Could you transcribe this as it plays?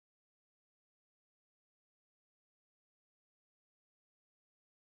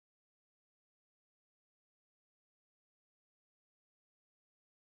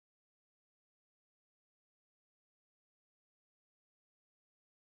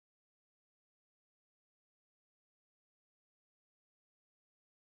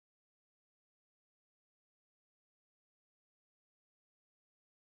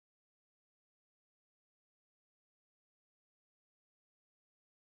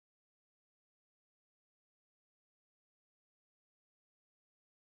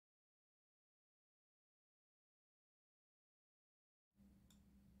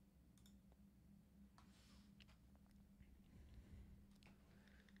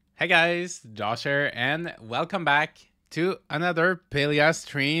Hey guys, Josh here, and welcome back to another Palia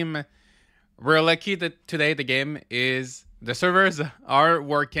stream. We're lucky that today the servers are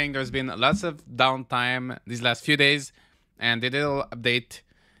working. There's been lots of downtime these last few days, and they did a update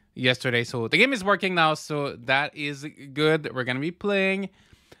yesterday, so the game is working now. So that is good. We're gonna be playing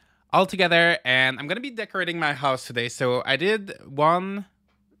all together, and I'm gonna be decorating my house today. So I did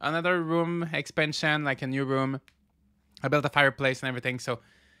another room expansion, like a new room. I built a fireplace and everything. So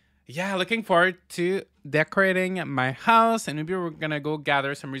yeah, looking forward to decorating my house, and maybe we're gonna go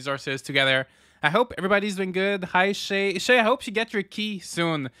gather some resources together. I hope everybody's doing good. Hi, Shay. Shay, I hope you get your key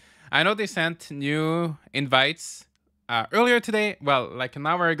soon. I know they sent new invites earlier today, well, like an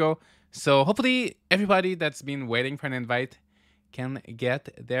hour ago. So hopefully everybody that's been waiting for an invite can get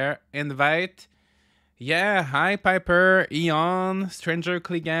their invite. Yeah, hi, Piper, Eon, Stranger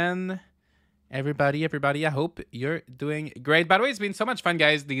Clegane. Everybody, I hope you're doing great. By the way, it's been so much fun,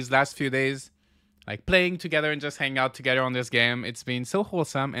 guys, these last few days. Like playing together and just hanging out together on this game. It's been so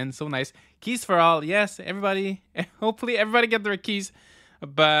wholesome and so nice. Keys for all. Yes, everybody. Hopefully everybody get their keys.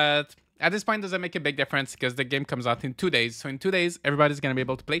 But at this point, does it make a big difference? Because the game comes out in 2 days. So in 2 days, everybody's going to be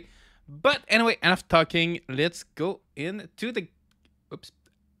able to play. But anyway, enough talking. Let's go into the... Oops.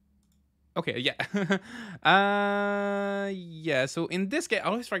 Okay, yeah. Yeah, so in this game, I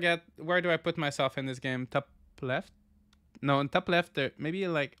always forget, where do I put myself in this game? Top left? No, in top left, there, maybe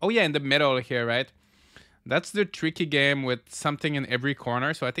like, oh yeah, in the middle here, right? That's the tricky game with something in every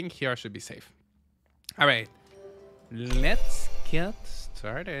corner, so I think here I should be safe. All right, let's get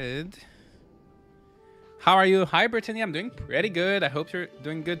started. How are you? Hi, Brittany, I'm doing pretty good. I hope you're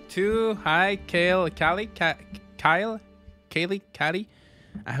doing good too. Hi, Kaylee, Caddy.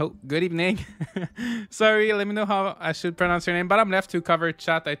 I hope. Good evening. Sorry, let me know how I should pronounce your name. Bottom left to cover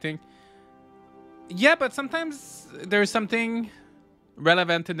chat, I think. Yeah, but sometimes there's something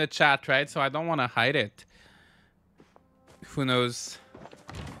relevant in the chat, right? So I don't want to hide it. Who knows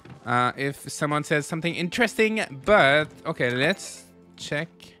if someone says something interesting. But okay, let's check.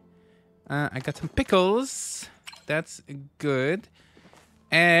 I got some pickles. That's good.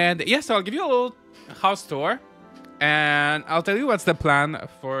 And yeah, so I'll give you a little house tour. And I'll tell you what's the plan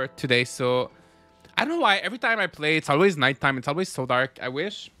for today. So I don't know why every time I play, it's always nighttime. It's always so dark. I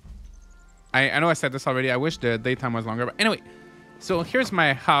wish. I know I said this already. I wish the daytime was longer. But anyway, so here's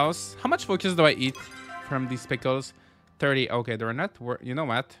my house. How much focus do I eat from these pickles? 30. Okay, they're not. You know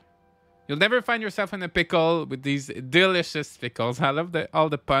what? You'll never find yourself in a pickle with these delicious pickles. I love all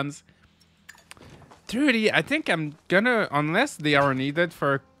the puns. 30. I think I'm gonna, unless they are needed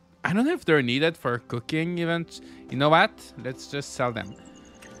for... I don't know if they're needed for cooking even. You know what? Let's just sell them.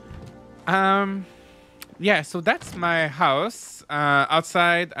 Yeah, so that's my house.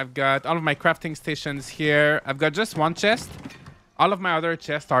 Outside, I've got all of my crafting stations here. I've got just one chest. All of my other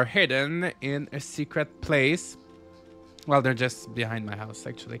chests are hidden in a secret place. Well, they're just behind my house,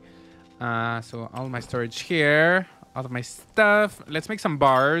 actually. So all my storage here. All of my stuff. Let's make some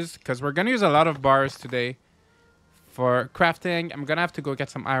bars, because we're going to use a lot of bars today for crafting. I'm gonna have to go get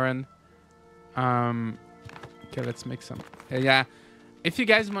some iron. Okay, let's make some. Yeah, if you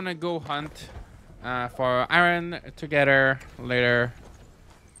guys want to go hunt for iron together later,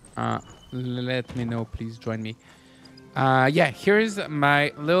 let me know. Please join me. Yeah, here's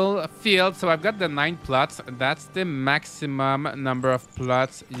my little field. So I've got the 9 plots. That's the maximum number of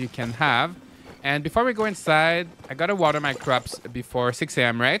plots you can have. And before we go inside, I gotta water my crops before 6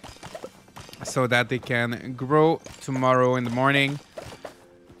 a.m., right? So that they can grow tomorrow in the morning.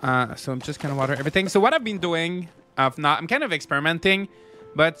 So I'm just gonna water everything. So what I've been doing, I'm kind of experimenting,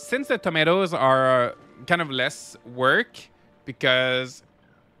 but since the tomatoes are kind of less work because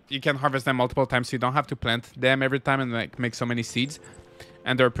you can harvest them multiple times, so you don't have to plant them every time and like make so many seeds,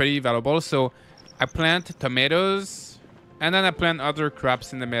 and they're pretty valuable. So I plant tomatoes, and then I plant other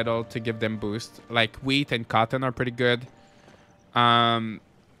crops in the middle to give them boost. Like wheat and cotton are pretty good.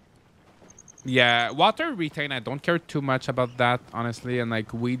 Yeah, water retain, I don't care too much about that, honestly. And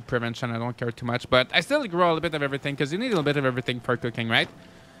like weed prevention, I don't care too much. But I still grow a little bit of everything because you need a little bit of everything for cooking, right?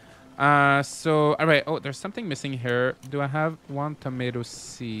 So, all right. Oh, there's something missing here. Do I have one tomato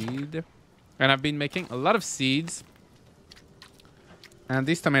seed? And I've been making a lot of seeds. And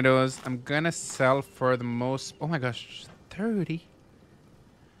these tomatoes, I'm going to sell for the most... Oh my gosh, 30.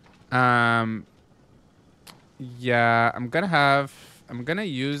 Yeah, I'm going to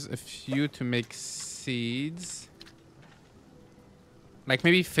use a few to make seeds. Like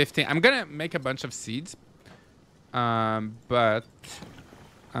maybe 15. I'm going to make a bunch of seeds. But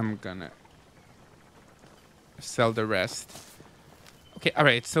I'm going to sell the rest. Okay, all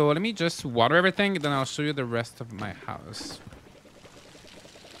right. So let me just water everything. Then I'll show you the rest of my house.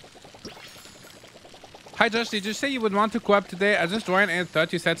 Hi Josh, did you say you would want to co-op today? I just joined and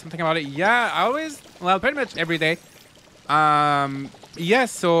thought you said something about it. Yeah, I always, well, pretty much every day. Yeah,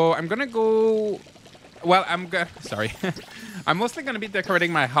 so I'm gonna go. Well, sorry. I'm mostly gonna be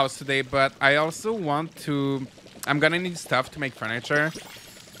decorating my house today, but I also want to. I'm gonna need stuff to make furniture.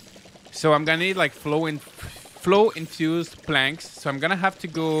 So I'm gonna need like flow infused planks. So I'm gonna have to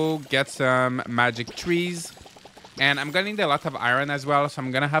go get some magic trees, and I'm gonna need a lot of iron as well. So I'm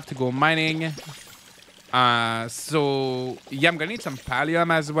gonna have to go mining. So yeah, I'm gonna need some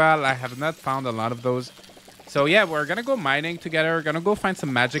pallium as well. I have not found a lot of those. So yeah, we're gonna go mining together. We're gonna go find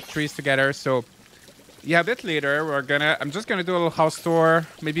some magic trees together. So yeah, a bit later, I'm just gonna do a little house tour.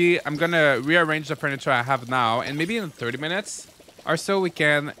 Maybe I'm gonna rearrange the furniture I have now, and maybe in 30 minutes or so we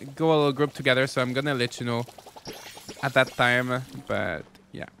can go a little group together. So I'm gonna let you know at that time. But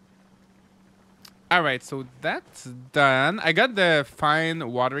yeah. All right, so that's done. I got the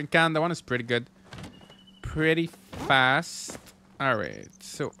fine watering can. That one is pretty good. Pretty fast. All right,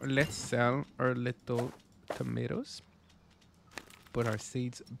 so let's sell our little tomatoes. Put our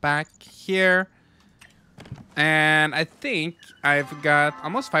seeds back here. And I think I've got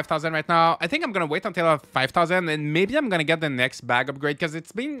almost 5,000 right now. I think I'm going to wait until I have 5,000 and maybe I'm going to get the next bag upgrade because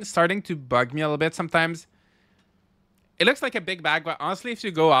it's been starting to bug me a little bit sometimes. It looks like a big bag, but honestly, if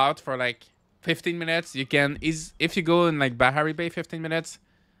you go out for like 15 minutes, you can, if you go in like Bahari Bay 15 minutes,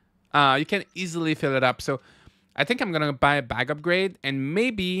 you can easily fill it up. So I think I'm going to buy a bag upgrade and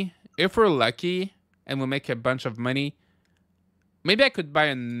maybe if we're lucky and we'll make a bunch of money, maybe I could buy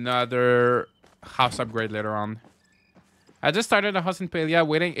another house upgrade later on. I just started a house in Palia.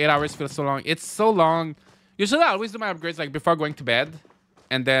 Waiting 8 hours feels so long. It's so long. Usually I always do my upgrades like before going to bed.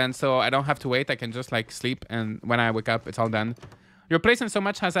 And then so I don't have to wait. I can just like sleep. And when I wake up, it's all done. You're placing so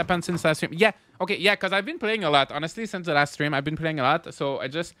much has happened since last stream. Yeah. Okay. Yeah. Because I've been playing a lot. Honestly, since the last stream, I've been playing a lot. So I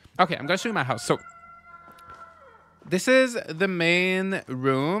just... Okay. I'm going to show you my house. So this is the main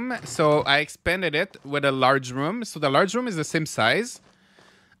room. So I expanded it with a large room. So the large room is the same size.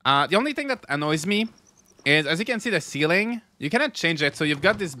 The only thing that annoys me is, as you can see, the ceiling. You cannot change it. So you've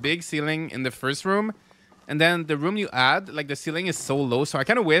got this big ceiling in the first room. And then the room you add, like the ceiling is so low. So I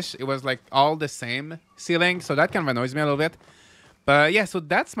kind of wish it was like all the same ceiling. So that kind of annoys me a little bit. But yeah, so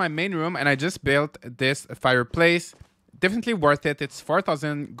that's my main room. And I just built this fireplace. Definitely worth it. It's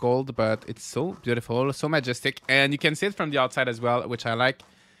 4,000 gold, but it's so beautiful, so majestic. And you can see it from the outside as well, which I like.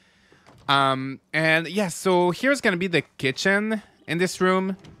 And yeah, so here's going to be the kitchen in this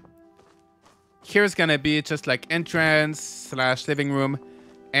room. Here's gonna be just like entrance / living room,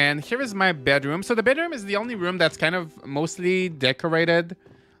 and here is my bedroom. So the bedroom is the only room that's kind of mostly decorated.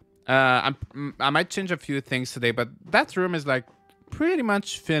 I might change a few things today, but that room is like pretty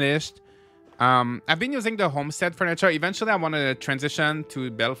much finished. I've been using the homestead furniture. Eventually I wanted to transition to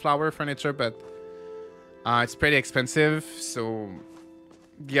bellflower furniture, but it's pretty expensive. So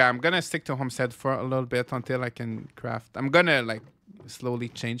yeah, I'm gonna stick to homestead for a little bit until I can craft. I'm gonna like slowly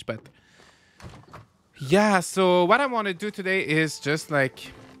change, but yeah, so what I want to do today is just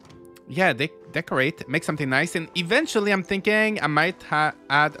like, yeah, decorate, make something nice. And eventually I'm thinking I might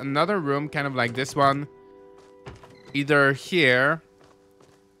add another room kind of like this one, either here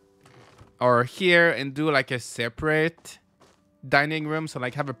or here, and do like a separate dining room. So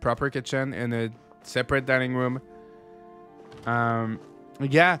like have a proper kitchen and a separate dining room.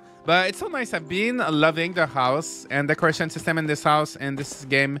 Yeah, but it's so nice. I've been loving the house and decoration system in this house and this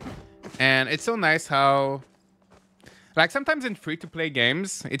game. And it's so nice how, like, sometimes in free-to-play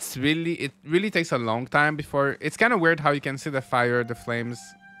games, it really takes a long time before... It's kind of weird how you can see the fire, the flames,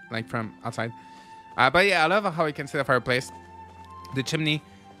 like, from outside. But yeah, I love how you can see the fireplace, the chimney.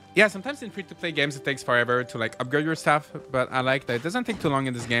 Yeah, sometimes in free-to-play games, it takes forever to, like, upgrade your stuff. But I like that it doesn't take too long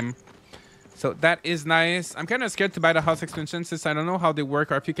in this game. So that is nice. I'm kind of scared to buy the house extension since I don't know how they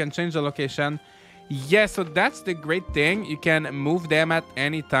work or if you can change the location. Yeah, so that's the great thing. You can move them at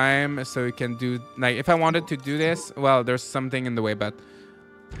any time. So you can do, like, if I wanted to do this, well, there's something in the way, but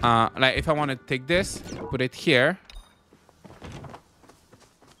like if I want to take this, put it here,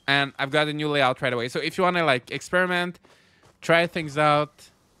 and I've got a new layout right away. So if you want to like experiment, try things out,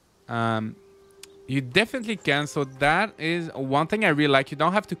 you definitely can. So that is one thing I really like. You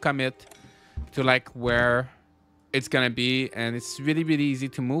don't have to commit to like where it's gonna be, and it's really easy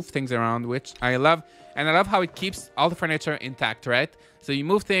to move things around, which I love. And I love how it keeps all the furniture intact, right? So you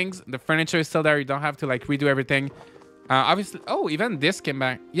move things, the furniture is still there. You don't have to like redo everything. Obviously, oh, even this came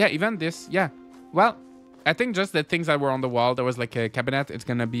back. Yeah, even this. Yeah, well, I think just the things that were on the wall, there was like a cabinet, it's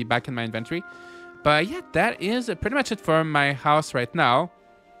gonna be back in my inventory. But yeah, that is pretty much it for my house right now.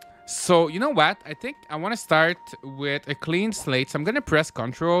 So you know what, I think I want to start with a clean slate. So I'm gonna press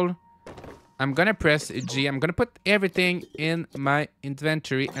Control I'm gonna press G. I'm gonna put everything in my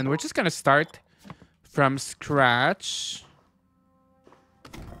inventory, and we're just gonna start from scratch.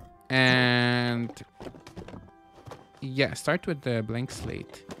 And yeah, start with the blank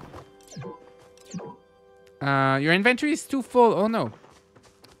slate. Your inventory is too full. Oh no.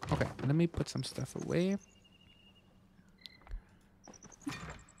 Okay, let me put some stuff away.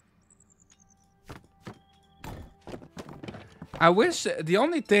 I wish the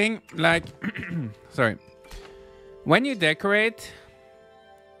only thing, like, sorry, when you decorate,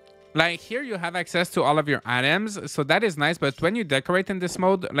 like here you have access to all of your items, so that is nice. But when you decorate in this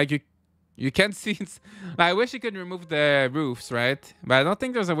mode, like you can't see. Like, I wish you could remove the roofs, right? But I don't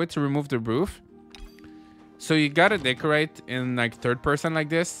think there's a way to remove the roof. So you gotta decorate in like third person like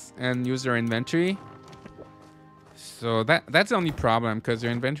this and use your inventory. So that's the only problem, because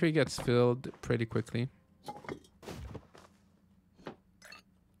your inventory gets filled pretty quickly.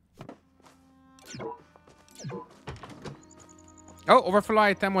 Oh, overflow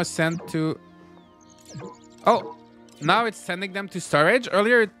item was sent to... Oh, now it's sending them to storage.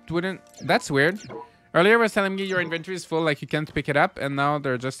 Earlier it wouldn't... That's weird. Earlier it was telling me your inventory is full, like you can't pick it up. And now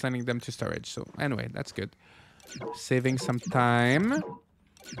they're just sending them to storage. So anyway, that's good. Saving some time.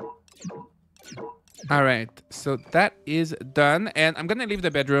 All right, so that is done. And I'm going to leave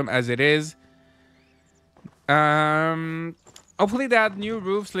the bedroom as it is. Hopefully they add new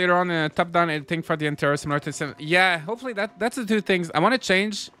roofs later on, top-down editing for the interior similar to some. Yeah, hopefully that's the two things. I want to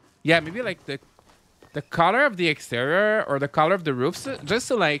change, yeah, maybe like the color of the exterior or the color of the roofs, just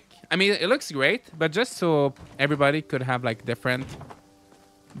so like, I mean, it looks great, but just so everybody could have like different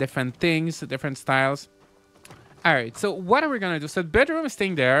things, different styles. All right, so what are we gonna do? So the bedroom is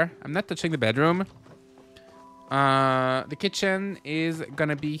staying there. I'm not touching the bedroom. The kitchen is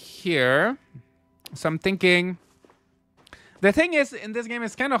gonna be here. So I'm thinking... The thing is, in this game,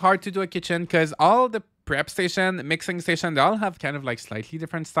 it's kind of hard to do a kitchen because all the prep station, mixing station, they all have kind of like slightly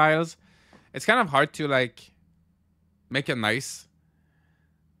different styles. It's kind of hard to like make a nice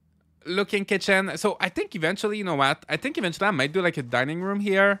looking kitchen. So I think eventually, you know what? I think eventually I might do like a dining room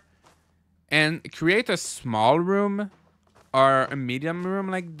here and create a small room or a medium room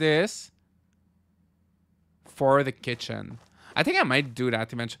like this for the kitchen. I think I might do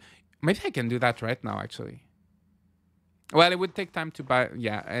that eventually. Maybe I can do that right now, actually. Well, it would take time to buy...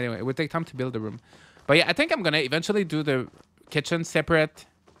 Yeah, anyway, it would take time to build the room. But yeah, I think I'm going to eventually do the kitchen separate.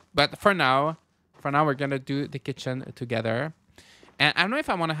 But for now, we're going to do the kitchen together. And I don't know if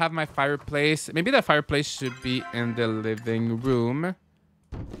I want to have my fireplace. Maybe the fireplace should be in the living room.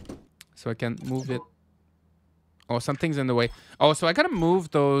 So I can move it. Oh, something's in the way. Oh, so I got to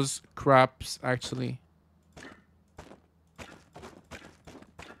move those crops, actually.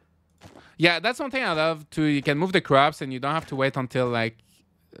 Yeah, that's one thing I love too. You can move the crops and you don't have to wait until like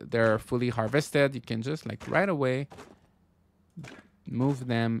they're fully harvested. You can just like right away move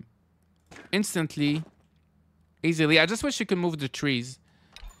them instantly, easily. I just wish you could move the trees.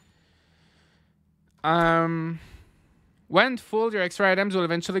 When full, your extra items will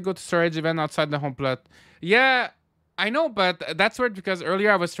eventually go to storage even outside the home plot. Yeah, I know, but that's weird because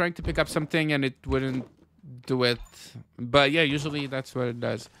earlier I was trying to pick up something and it wouldn't do it. But yeah, usually that's what it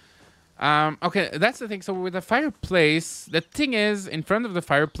does. Okay, that's the thing. So with the fireplace, the thing is, in front of the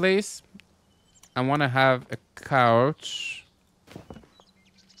fireplace, I want to have a couch.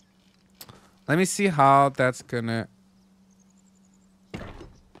 Let me see how that's gonna...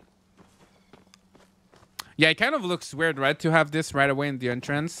 Yeah, it kind of looks weird, right? To have this right away in the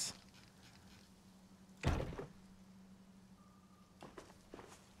entrance.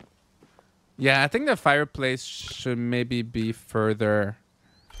 Yeah, I think the fireplace should maybe be further...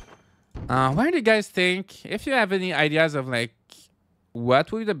 what do you guys think? If you have any ideas of like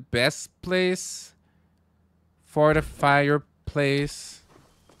what would be the best place for the fireplace?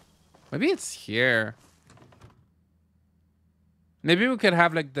 Maybe it's here. Maybe we could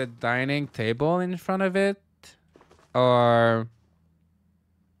have like the dining table in front of it. Or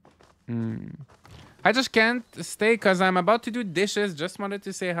I just can't stay because I'm about to do dishes. Just wanted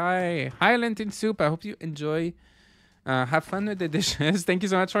to say hi. Hi, Lenten Soup. I hope you enjoy. Have fun with the dishes. Thank you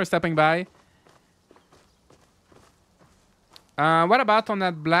so much for stopping by. What about on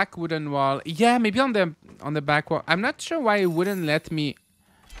that black wooden wall? Yeah, maybe on the back wall. I'm not sure why it wouldn't let me.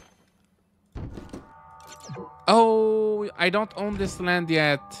 Oh, I don't own this land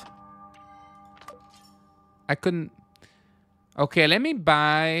yet. I couldn't. Okay, let me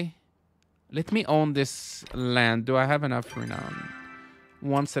buy. Let me own this land. Do I have enough renown?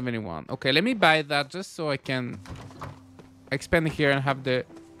 171. Okay, let me buy that just so I can expand here and have the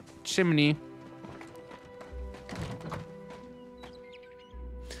chimney.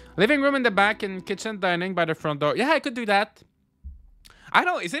 Living room in the back and kitchen dining by the front door. Yeah, I could do that. I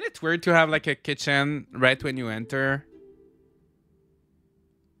don't know. Isn't it weird to have like a kitchen right when you enter?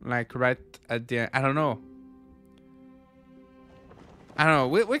 Like right at the end. I don't know. I don't know.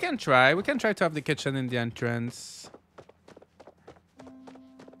 We can try. We can try to have the kitchen in the entrance.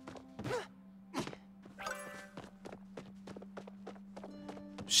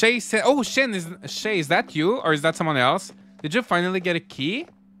 Shay said, "Oh, Shay, is that you or is that someone else? Did you finally get a key?"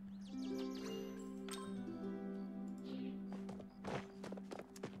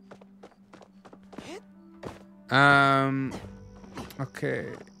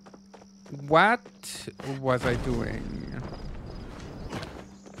 Okay. What was I doing?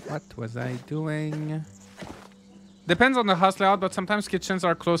 What was I doing? Depends on the house layout, but sometimes kitchens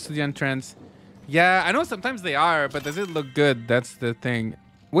are close to the entrance. Yeah, I know sometimes they are, but does it look good? That's the thing.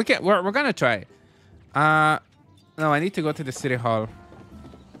 We're gonna try. No, I need to go to the city hall.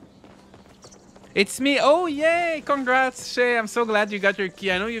 It's me. Oh, yay! Congrats, Shay. I'm so glad you got your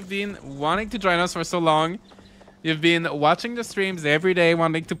key. I know you've been wanting to join us for so long. You've been watching the streams every day,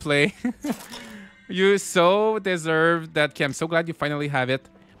 wanting to play. You so deserve that key. I'm so glad you finally have it.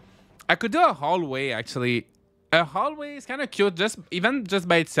 I could do a hallway, actually. A hallway is kind of cute. Even just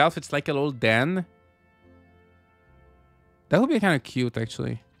by itself, it's like a little den. That would be kind of cute,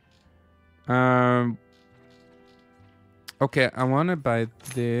 actually. Okay, I want to buy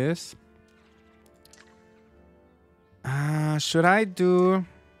this. Should I do...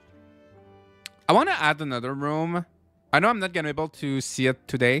 I want to add another room. I know I'm not going to be able to see it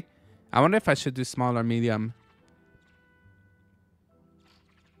today. I wonder if I should do small or medium.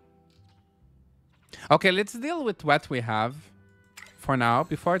 Okay, let's deal with what we have for now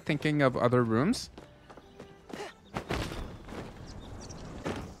before thinking of other rooms.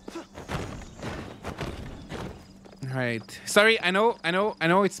 Right. Sorry, I know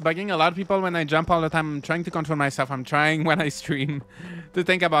it's bugging a lot of people when I jump all the time. I'm trying to control myself. I'm trying when I stream to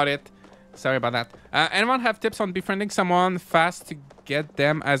think about it. Sorry about that. Anyone have tips on befriending someone fast to get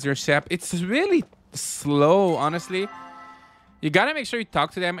them as your chef? It's really slow, honestly. You gotta make sure you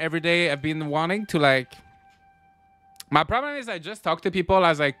talk to them every day. I've been wanting to like... My problem is I just talk to people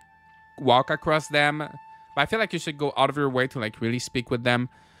as I walk across them. But I feel like you should go out of your way to like really speak with them.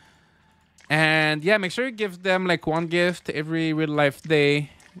 And yeah, make sure you give them like one gift every real life day.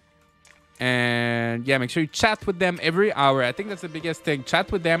 And yeah, make sure you chat with them every hour. I think that's the biggest thing.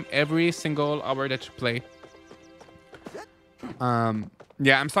 Chat with them every single hour that you play.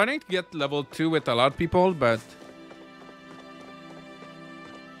 Yeah, I'm starting to get level 2 with a lot of people, but...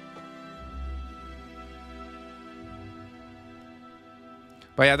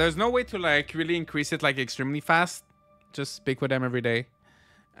 But yeah, there's no way to like really increase it like extremely fast. Just speak with them every day.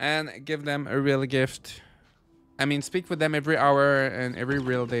 And give them a real gift. I mean, speak with them every hour and every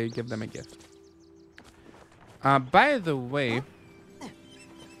real day, give them a gift. By the way...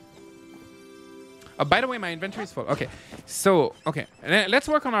 by the way, my inventory is full. Okay, so, okay. Let's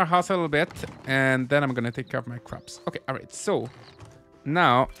work on our house a little bit. And then I'm going to take care of my crops. Okay, all right. So,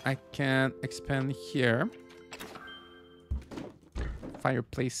 now I can expand here.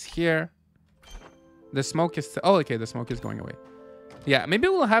 Fireplace here. The smoke is... Oh, okay, the smoke is going away. Yeah, maybe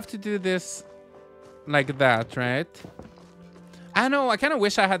we'll have to do this like that, right? I know, I kind of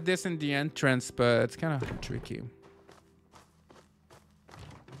wish I had this in the entrance, but it's kind of tricky.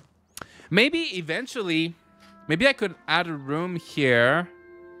 Maybe eventually, maybe I could add a room here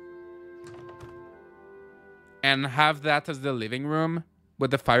and have that as the living room with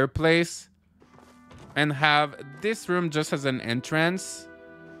the fireplace and have this room just as an entrance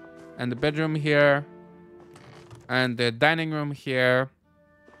and the bedroom here. And the dining room here.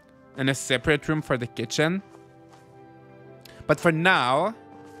 And a separate room for the kitchen. But for now,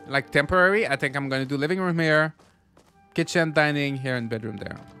 like temporary, I think I'm going to do living room here. Kitchen, dining here, and bedroom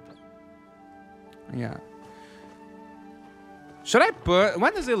there. Yeah. Should I put...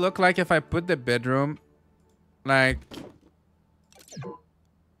 What does it look like if I put the bedroom? Like...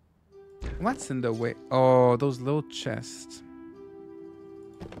 What's in the way? Oh, those little chests.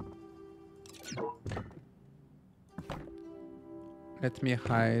 Let me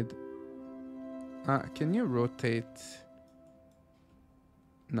hide. Can you rotate?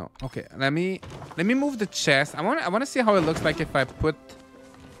 No. Okay. Let me move the chest. I want to see how it looks like if I put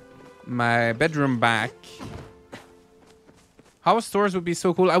my bedroom back. House tours would be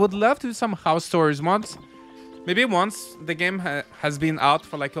so cool. I would love to do some house tours once. Maybe once the game has been out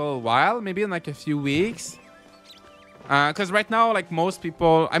for like a little while. Maybe in like a few weeks. Because right now, like most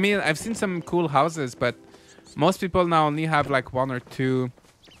people... I mean, I've seen some cool houses, but... Most people now only have like 1 or 2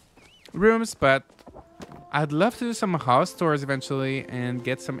 rooms, but I'd love to do some house tours eventually and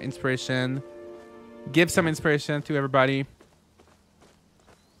get some inspiration. Give some inspiration to everybody.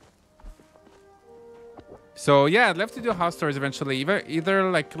 So yeah, I'd love to do house tours eventually. Either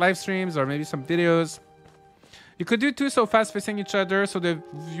like live streams or maybe some videos. You could do two sofas facing each other so the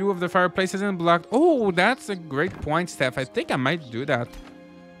view of the fireplace isn't blocked. Oh, that's a great point, Steph. I think I might do that.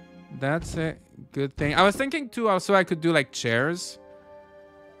 That's a good thing. I was thinking too also I could do like chairs.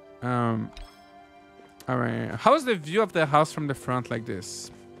 All right. How's the view of the house from the front like this?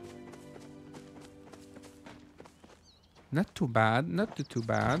 Not too bad. Not too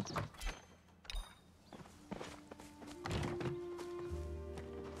bad.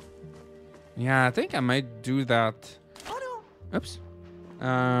 Yeah, I think I might do that. Oops.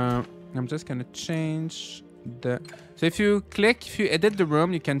 I'm just gonna change the... So if you edit the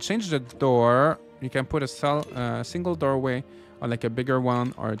room, you can change the door. You can put a single doorway or like a bigger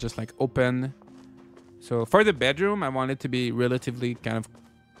one or just like open. So for the bedroom, I want it to be relatively kind of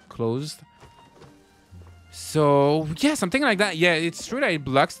closed. So yeah, something like that. Yeah, it's true that it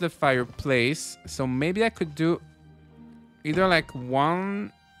blocks the fireplace. So maybe I could do either like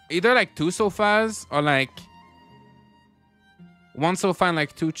two sofas or like one sofa and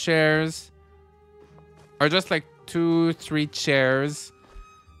like two chairs, or just like 2-3 chairs,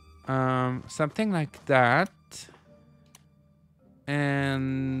 something like that.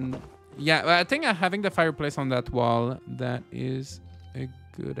 And yeah, I think having the fireplace on that wall, that is a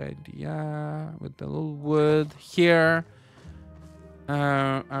good idea, with the little wood here.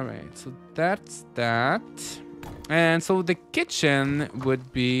 All right, so that's that. And so the kitchen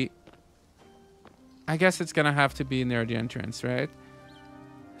would be, I guess it's gonna have to be near the entrance, right?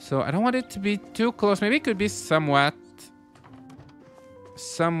 So I don't want it to be too close. Maybe it could be somewhat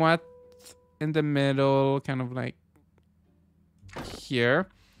in the middle, kind of like here.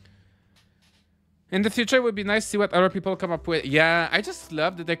 In the future, it would be nice to see what other people come up with. Yeah, I just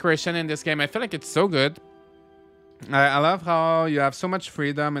love the decoration in this game. I feel like it's so good. I love how you have so much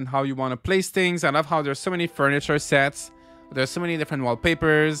freedom and how you want to place things. I love how there's so many furniture sets. There's so many different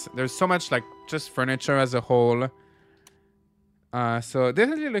wallpapers. There's so much like just furniture as a whole. So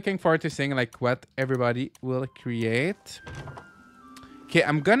definitely looking forward to seeing like what everybody will create. Okay,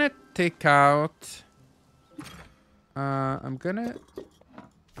 I'm gonna take out... I'm gonna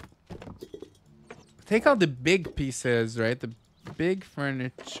take out the big pieces, right? The big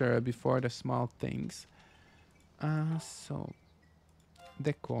furniture before the small things. So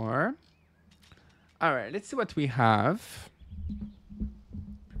decor. All right, let's see what we have.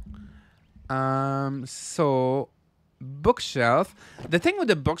 So bookshelf. The thing with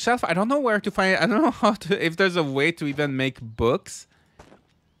the bookshelf, I don't know where to find it. I don't know how to, if there's a way to even make books.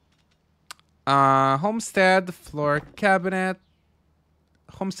 Homestead floor cabinet.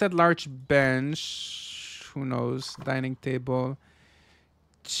 Homestead large bench. Who knows? Dining table.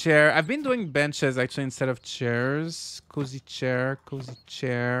 Chair. I've been doing benches actually instead of chairs. Cozy chair. Cozy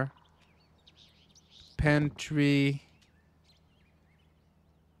chair. Pantry.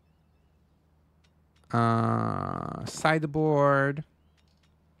 Sideboard.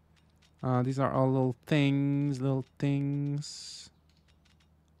 These are all little things.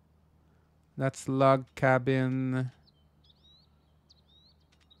 That's log cabin.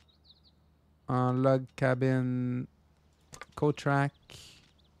 Log cabin. Coat rack.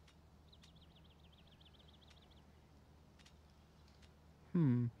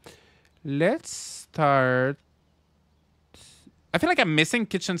 Let's start. I feel like I'm missing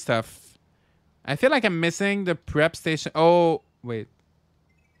kitchen stuff. I feel like I'm missing the prep station. Oh, wait.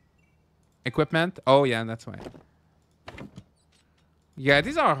 Equipment? Oh, yeah, that's why. Yeah,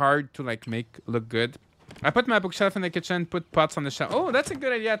 these are hard to like make look good. I put my bookshelf in the kitchen, put pots on the shelf. Oh, that's a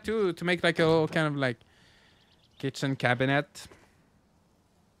good idea too, to make like a little kind of like kitchen cabinet.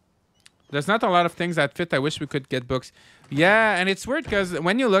 There's not a lot of things that fit. I wish we could get books. Yeah, and it's weird because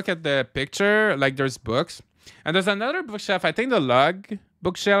when you look at the picture, like there's books. And there's another bookshelf. I think the log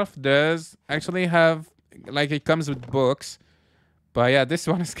bookshelf does actually have, like it comes with books. But yeah, this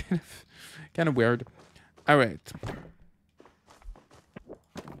one is kind of weird. All right.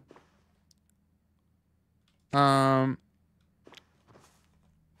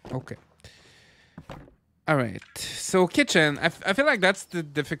 Okay. All right. So kitchen. I feel like that's the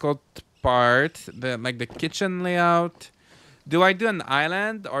difficult part. Like the kitchen layout. Do I do an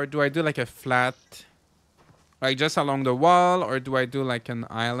island or do I do like a flat, like just along the wall, or do I do like an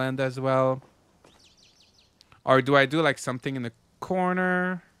island as well? Or do I do like something in the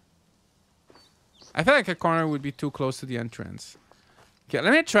corner? I feel like a corner would be too close to the entrance. Okay,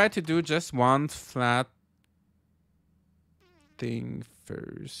 let me try to do just one flat thing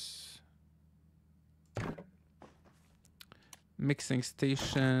first. Mixing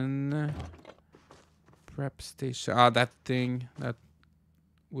station. Prep station. Ah, that thing. That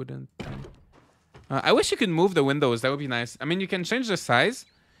wooden thing. I wish you could move the windows. That would be nice. I mean, you can change the size.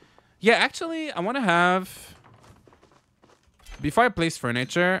 Yeah, actually, I want to have... Before I place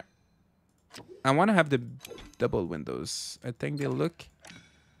furniture, I want to have the double windows. I think they look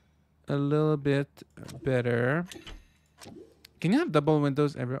a little bit better. Can you have double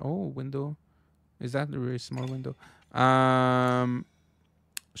windows ever? Oh, window. Is that a really small window?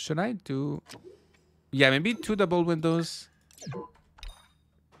 Should I do... Yeah, maybe 2 double windows.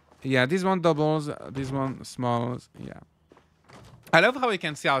 Yeah, this one doubles, this one smalls. Yeah. I love how you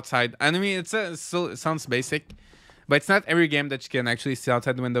can see outside. I mean, it sounds basic, but it's not every game that you can actually see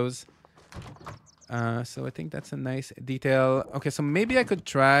outside the windows. So I think that's a nice detail. Okay, so maybe I could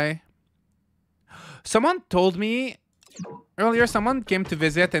try... Someone told me... Earlier, someone came to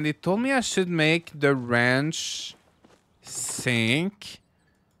visit and they told me I should make the ranch sink.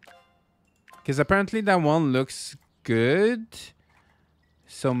 Because apparently that one looks good.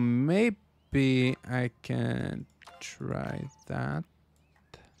 So maybe I can try that.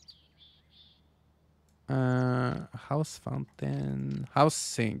 House fountain. House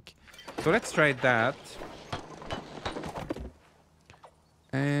sink. So let's try that.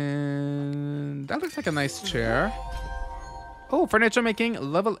 And that looks like a nice chair. Oh, furniture making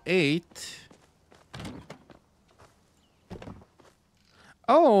level 8.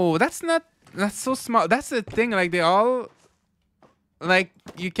 Oh, that's so small. That's the thing. Like, they all... Like,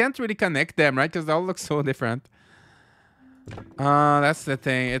 you can't really connect them, right? Because they all look so different. That's the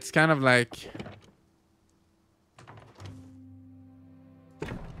thing. It's kind of like...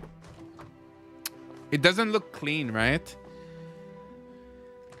 It doesn't look clean, right?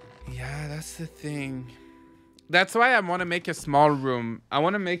 Yeah, that's the thing. That's why I want to make a small room. I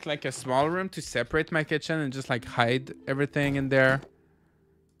want to make like a small room to separate my kitchen and just like hide everything in there.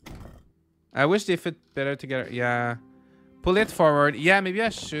 I wish they fit better together. Yeah. Pull it forward. Yeah, maybe I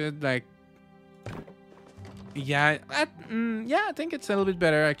should like... Yeah, yeah, I think it's a little bit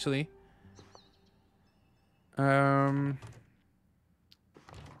better actually. Maybe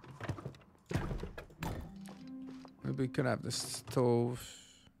we could have the stove.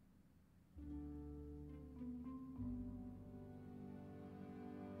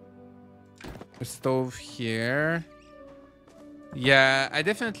 A stove here. Yeah, I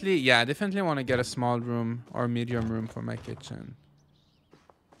definitely want to get a small room or medium room for my kitchen.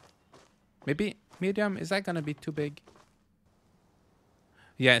 Maybe medium, is that gonna be too big?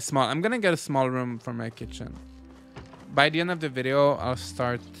 Yeah, small. I'm gonna get a small room for my kitchen. By the end of the video, I'll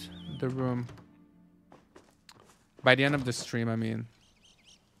start the room. By the end of the stream, I mean.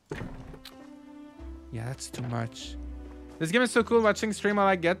 Yeah, that's too much. This game is so cool. Watching stream while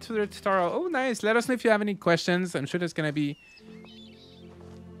I get to the tutorial. Oh, nice. Let us know if you have any questions. I'm sure there's gonna be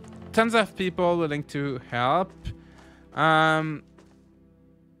tons of people willing to help.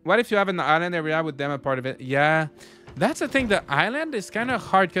 What if you have an island area with them a part of it? Yeah, that's the thing. The island is kind of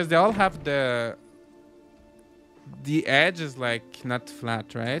hard because they all have the edge is like not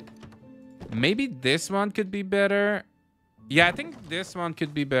flat, right? Maybe this one could be better. Yeah, I think this one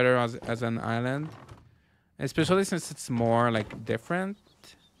could be better as an island, especially since it's more like different.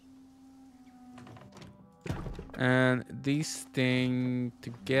 And these things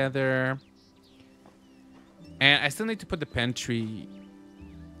together. And I still need to put the pantry.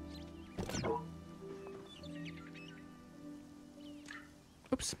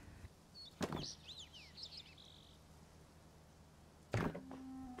 Oops.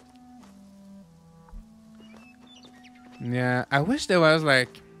 Yeah, I wish there was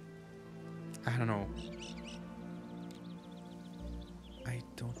like, I don't know. I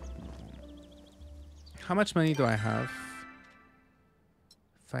don't know. How much money do I have?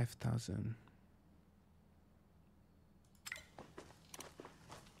 5,000.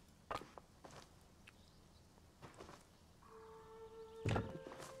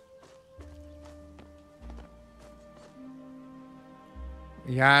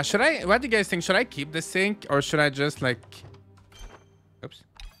 Yeah, should I... What do you guys think? Should I keep the sink or should I just like... Oops.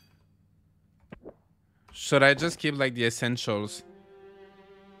 Should I just keep like the essentials?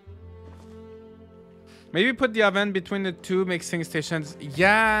 Maybe put the oven between the two mixing stations.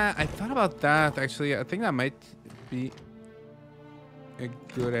 Yeah, I thought about that actually. I think that might be a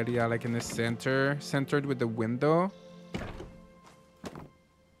good idea, like in the center, centered with the window.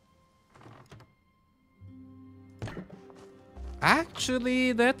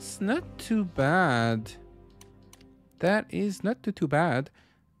 Actually, that's not too bad. That is not too bad.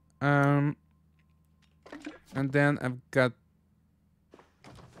 And then I've got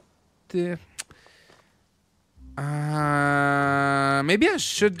the... Maybe I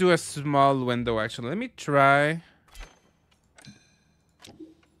should do a small window, actually. Let me try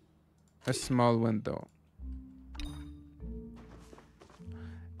a small window.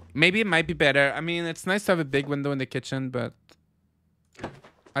 Maybe it might be better. I mean, it's nice to have a big window in the kitchen, but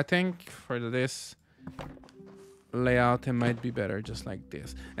I think for this layout, it might be better just like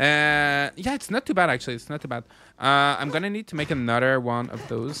this. Yeah, it's not too bad, actually. It's not too bad. I'm gonna need to make another one of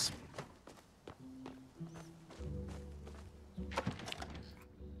those.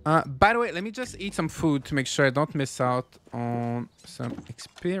 By the way, let me just eat some food to make sure I don't miss out on some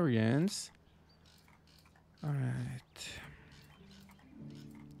experience. All right.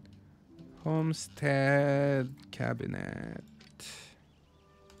 Homestead cabinet.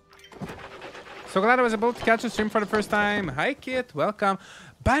 So glad I was able to catch a stream for the first time. Hi, Kit. Welcome.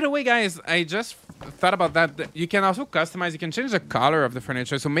 By the way, guys, I just thought about that. You can also customize. You can change the color of the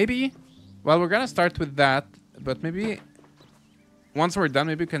furniture. So maybe, well, we're going to start with that. But maybe once we're done,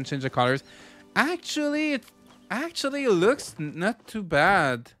 maybe we can change the colors. Actually, it actually looks not too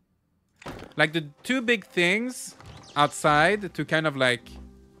bad. Like the two big things outside to kind of like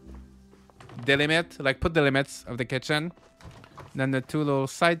delimit, like put the limits of the kitchen. Then the two little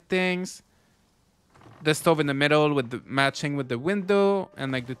side things. The stove in the middle with the matching with the window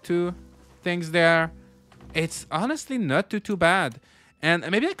and like the two things there. It's honestly not too bad. And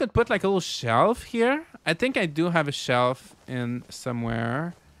maybe I could put like a little shelf here. I think I do have a shelf in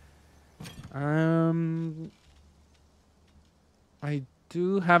somewhere. I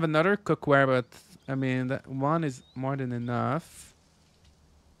do have another cookware, but I mean that one is more than enough.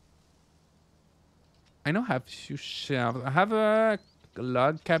 I know I have two shelves. I have a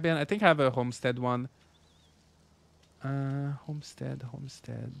log cabin. I think I have a homestead one. Homestead.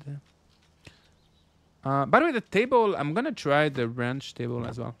 By the way, the table, I'm gonna try the ranch table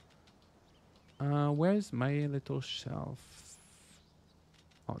as well. Where's my little shelf?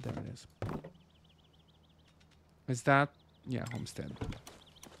 Oh, there it is. Is that? Yeah, homestead.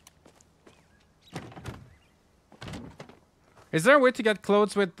 Is there a way to get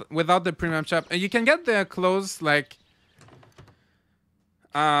clothes without the premium shop? You can get the clothes like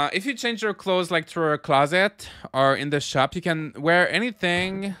if you change your clothes like through a closet or in the shop, you can wear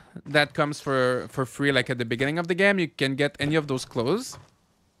anything that comes for free. Like at the beginning of the game, you can get any of those clothes.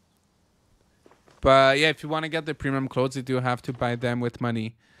 But yeah, if you want to get the premium clothes, you do have to buy them with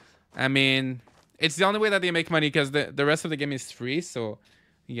money. I mean, it's the only way that they make money because the rest of the game is free. So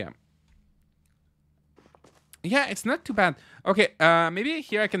yeah. Yeah, it's not too bad. Okay, maybe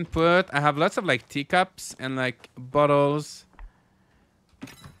here I can put... I have lots of like teacups and like bottles.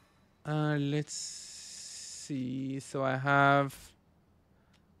 Let's see. So I have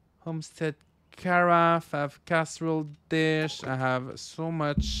homestead carafe. I have casserole dish. I have so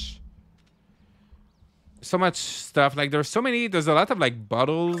much stuff. Like there's so many. There's a lot of like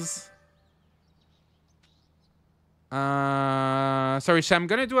bottles. Sorry, Shay, I'm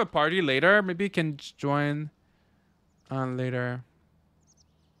gonna do a party later. Maybe you can join later.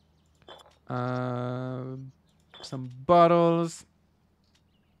 Some bottles.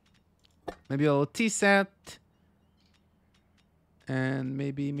 Maybe a little tea set. And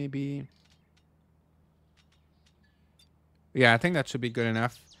maybe... Yeah, I think that should be good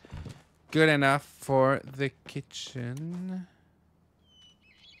enough. Good enough for the kitchen.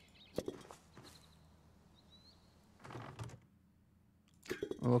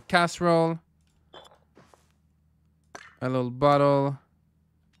 A little casserole. A little bottle.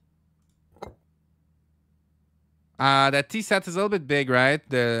 That tea set is a little bit big, right?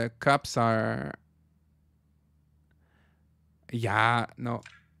 The cups are... Yeah, no.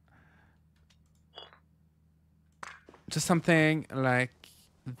 Just something like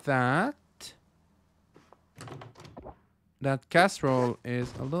that. That casserole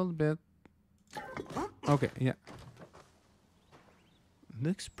is a little bit... Okay, yeah.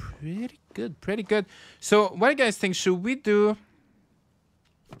 Looks pretty good, pretty good. So, what do you guys think? Should we do...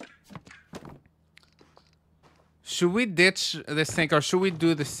 Should we ditch the sink or should we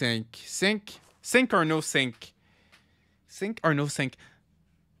do the sink? Sink or no sink? Sink or no sink?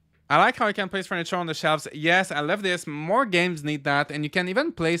 I like how I can place furniture on the shelves. Yes, I love this. More games need that. And you can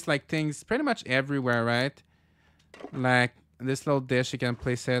even place like things pretty much everywhere, right? Like this little dish, you can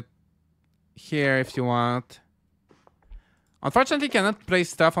place it here if you want. Unfortunately, you cannot place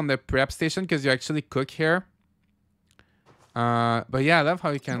stuff on the prep station because you actually cook here. But yeah, I love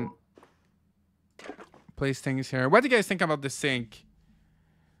how you can place things here. What do you guys think about the sink?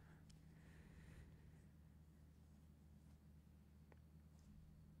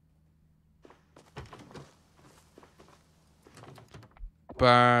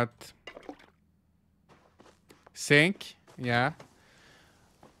 But Sink. Yeah.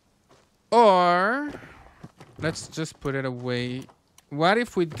 Or let's just put it away. What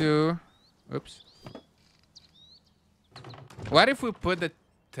if we do... Oops. What if we put the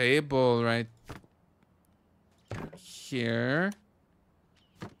table right here?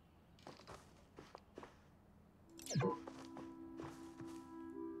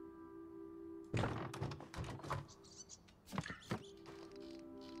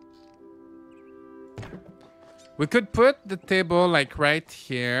 We could put the table like right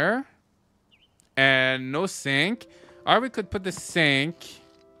here and no sink. Or we could put the sink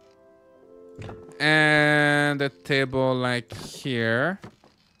and the table like here.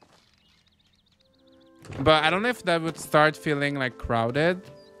 But I don't know if that would start feeling like crowded.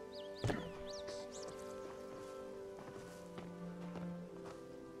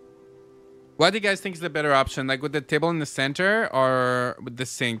 What do you guys think is the better option? Like with the table in the center or with the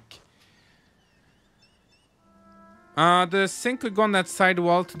sink? The sink could go on that side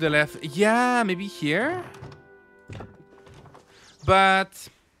wall to the left. Yeah, maybe here. But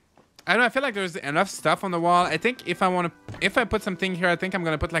I don't know. I feel like there's enough stuff on the wall. I think if I put something here, I think I'm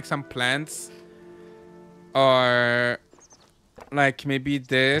gonna put like some plants or like maybe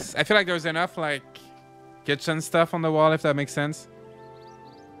this. I feel like there's enough like kitchen stuff on the wall, if that makes sense.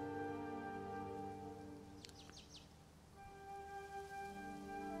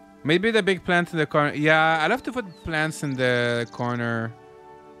 Maybe the big plant in the corner. Yeah, I love to put plants in the corner.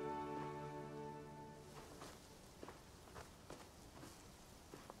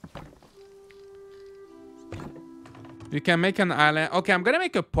 You can make an island. Okay, I'm gonna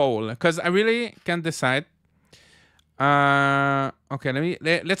make a pole because I really can't decide. Okay,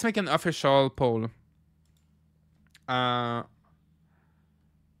 let's make an official pole.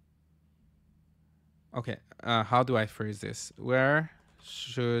 Okay, how do I phrase this? Where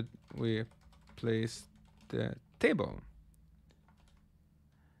should we place the table?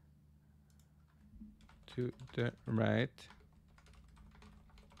 To the right.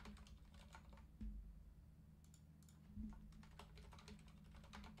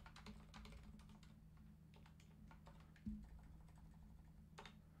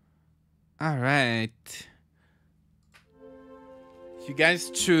 All right. You guys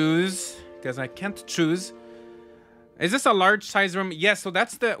choose, because I can't choose. Is this a large size room? Yes, so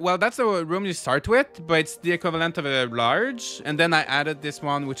that's the room you start with, but it's the equivalent of a large. And then I added this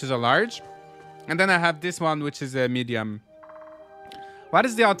one, which is a large. And then I have this one, which is a medium. What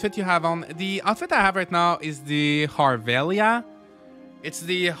is the outfit you have on? The outfit I have right now is the Harvelia. It's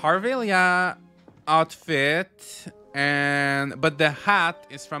the Harvelia outfit. But the hat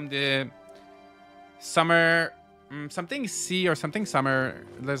is from the summer... something sea or something summer.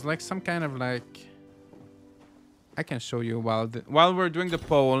 There's like some kind of like... I can show you while we're doing the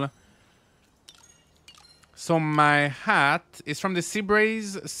poll. So my hat is from the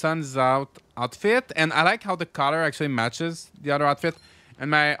Seabraze Suns Out outfit. And I like how the color actually matches the other outfit.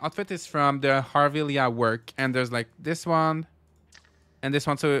 And my outfit is from the Harvelia work. And there's like this one and this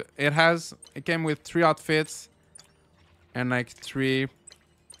one. So it came with 3 outfits and like 3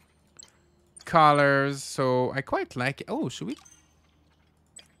 colors. So I quite like it. Oh, should we?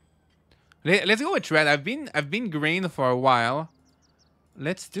 Let's go with red. I've been green for a while.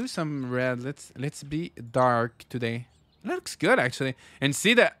 Let's do some red. Let's be dark today. It looks good actually. And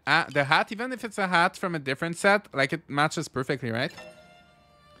see the hat, even if it's a hat from a different set, like it matches perfectly, right?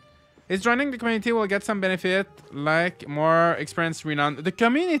 Is joining the community will get some benefit, like more experience, renown. The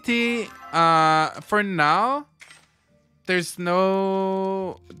community, for now, there's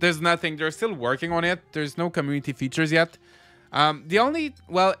nothing. They're still working on it. There's no community features yet. The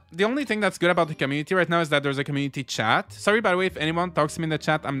only thing that's good about the community right now is that there's a community chat. Sorry, by the way, if anyone talks to me in the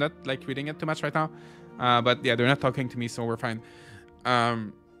chat, I'm not like reading it too much right now. But yeah, they're not talking to me, so we're fine.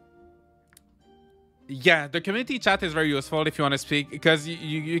 Yeah, the community chat is very useful if you want to speak, because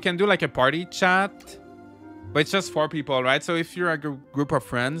you can do like a party chat, but it's just 4 people, right? So if you're a group of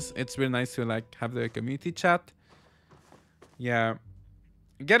friends, it's really nice to like have the community chat. Yeah.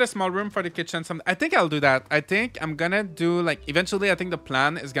 Get a small room for the kitchen. I think I'll do that. I think I'm gonna do like eventually. I think the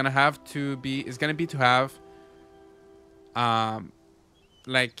plan is gonna be to have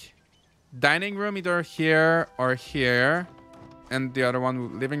like dining room either here or here, and the other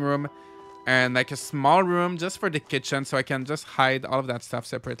one living room, and like a small room just for the kitchen, so I can just hide all of that stuff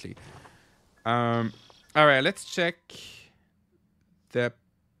separately. All right, let's check the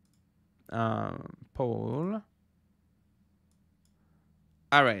poll.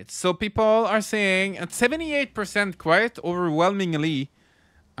 All right, so people are saying at 78%, quite overwhelmingly,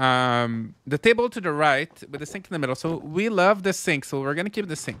 the table to the right with the sink in the middle. So we love the sink, so we're gonna keep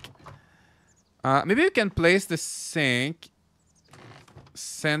the sink. Maybe you can place the sink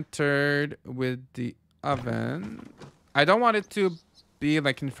centered with the oven. I don't want it to be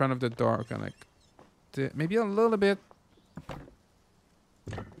like in front of the door. Kind of like maybe a little bit.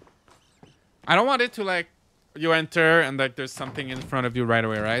 I don't want it to like you enter and like there's something in front of you right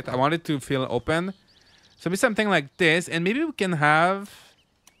away, right? I want it to feel open. So maybe something like this, and maybe we can have.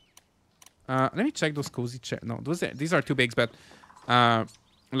 Let me check those cozy chairs. No, these are too big, but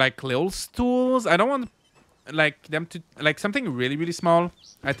like little stools. I don't want like them to like something really really small.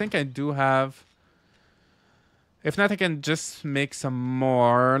 I think I do have. If not, I can just make some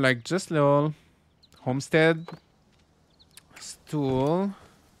more like just little homestead stool.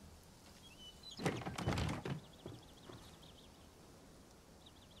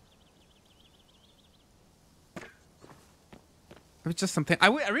 It's just something. I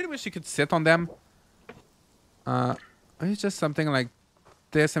really wish you could sit on them. It's just something like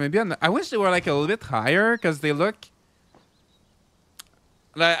this, and maybe I wish they were like a little bit higher because they look.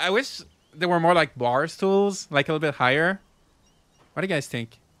 Like I wish they were more like bar stools, like a little bit higher. What do you guys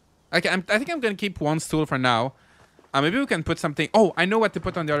think? Okay, I think I'm gonna keep one stool for now. Maybe we can put something. Oh, I know what to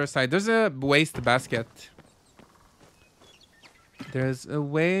put on the other side. There's a waste basket. There's a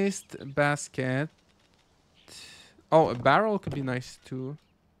waste basket. Oh, a barrel could be nice too.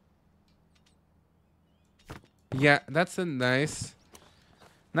 Yeah, that's a nice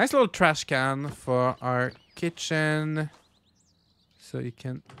little trash can for our kitchen. So you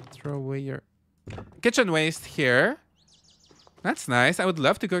can throw away your kitchen waste here. That's nice. I would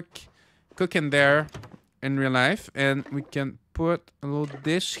love to cook in there in real life. And we can put a little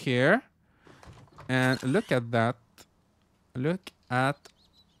dish here. And look at that. Look at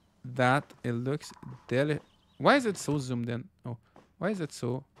that. It looks delicious. Why is it so zoomed in? Oh, why is it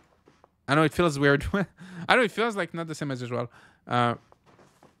so? I know it feels weird. I know it feels like not the same as usual. Yeah,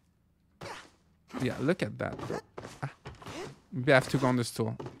 look at that. Maybe I have to go on the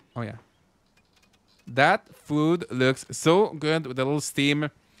stool. Oh yeah. That food looks so good with a little steam.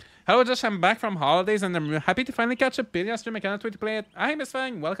 Hello Josh, I'm back from holidays and I'm happy to finally catch a Palia stream. I cannot wait to play it. Hi Miss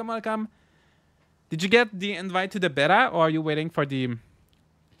Fang, welcome, welcome. Did you get the invite to the beta or are you waiting for the...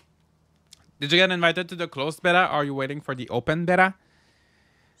 Did you get invited to the closed beta or are you waiting for the open beta?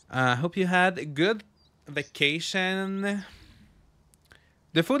 Hope you had a good vacation.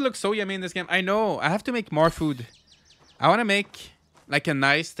 The food looks so yummy in this game. I know. I have to make more food. I want to make like a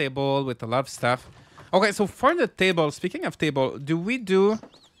nice table with a lot of stuff. Okay, so for the table, speaking of table, do we do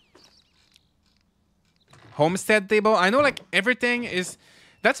homestead table? I know like everything is...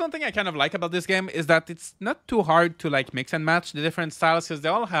 That's one thing I kind of like about this game is that it's not too hard to like mix and match the different styles because they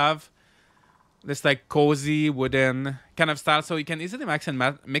all have this like cozy wooden kind of style, so you can easily mix and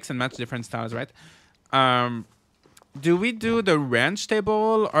match different styles, right? Do we do the ranch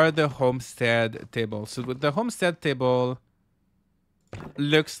table or the homestead table? So with the homestead table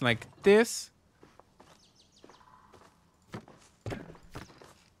looks like this.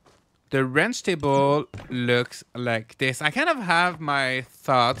 The ranch table looks like this. I kind of have my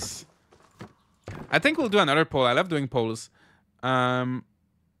thoughts. I think we'll do another poll. I love doing polls.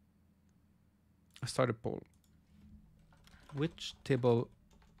 Start a poll. Which table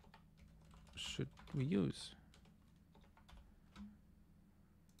should we use?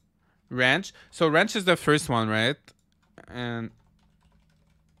 Ranch. So ranch is the first one, right? And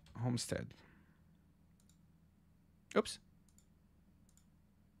homestead. Oops.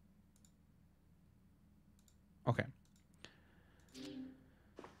 Okay.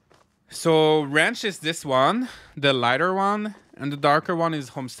 So ranch is this one, the lighter one, and the darker one is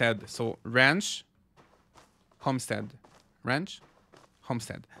homestead. So ranch, homestead, ranch,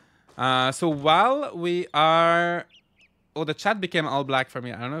 homestead. So while we are... Oh, the chat became all black for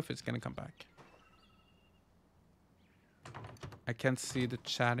me. I don't know if it's going to come back. I can't see the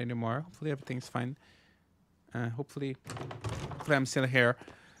chat anymore. Hopefully everything's fine. Hopefully I'm still here.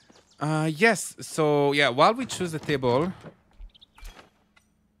 Yes, so yeah, while we choose the table...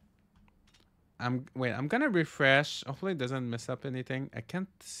 I'm going to refresh. Hopefully it doesn't mess up anything. I can't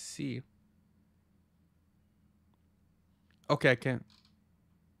see. Okay, I can.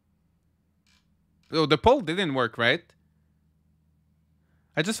 Oh, the poll didn't work, right?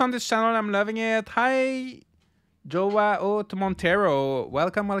 I just found this channel and I'm loving it. Hi, Joao to Montero.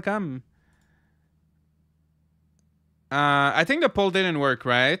 Welcome, welcome. I think the poll didn't work,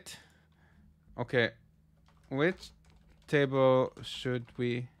 right? Okay. Which table should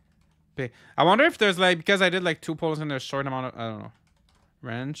we pick? I wonder if there's like, because I did like 2 polls in a short amount of, I don't know.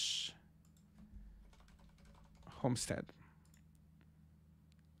 Ranch. Homestead.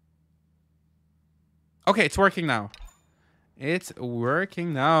 Okay, it's working now. It's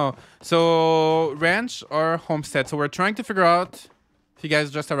working now. So ranch or homestead. So we're trying to figure out, if you guys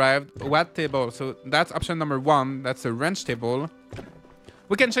just arrived, what table. So that's option number 1. That's the ranch table.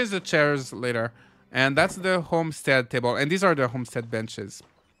 We can change the chairs later. And that's the homestead table. And these are the homestead benches.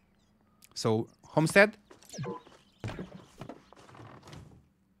 So homestead.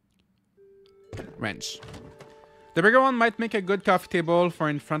 Ranch. The bigger one might make a good coffee table for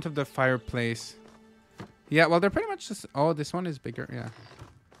in front of the fireplace. Yeah, well, they're pretty much just... Oh, this one is bigger. Yeah.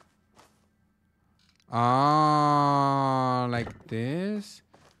 Oh, like this.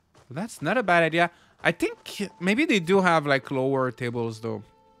 That's not a bad idea. I think maybe they do have like lower tables though.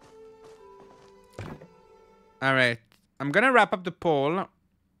 All right. I'm going to wrap up the poll.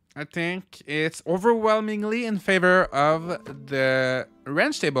 I think it's overwhelmingly in favor of the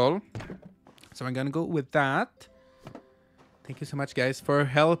ranch table. So I'm going to go with that. Thank you so much, guys, for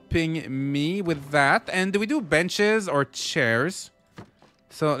helping me with that. And do we do benches or chairs?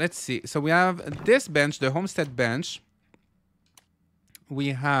 So let's see. So we have this bench, the homestead bench. We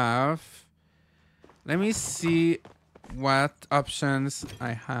have... Let me see what options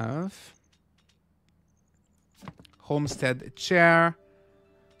I have. Homestead chair.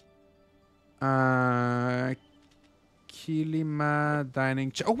 Kilima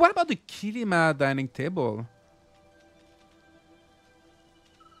dining chair. Oh, what about the Kilima dining table?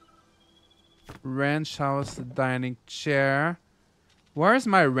 Ranch house dining chair. Where's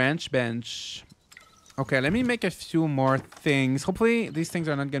my ranch bench? Okay, let me make a few more things. Hopefully these things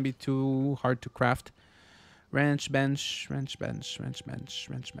are not gonna be too hard to craft. Ranch bench, ranch bench, ranch bench,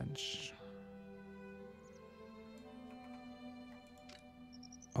 ranch bench.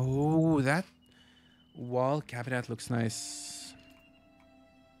 Oh, that wall cabinet looks nice.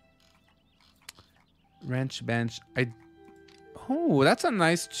 Ranch bench. Oh, that's a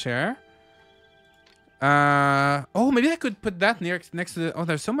nice chair. Oh, maybe I could put that next to the... Oh,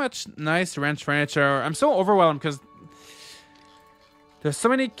 there's so much nice ranch furniture. I'm so overwhelmed because there's so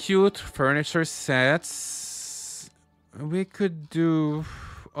many cute furniture sets. We could do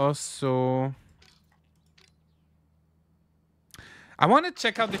also... I want to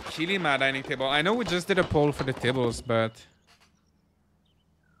check out the Kilima dining table. I know we just did a poll for the tables, but...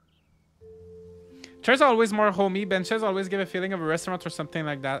 Chairs are always more homey. Benches always give a feeling of a restaurant or something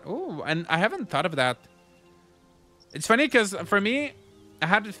like that. Oh, and I haven't thought of that. It's funny because for me, I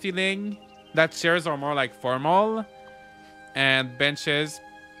had the feeling that chairs are more like formal and benches.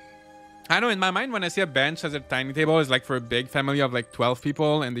 I know in my mind when I see a bench as a tiny table, it's like for a big family of like 12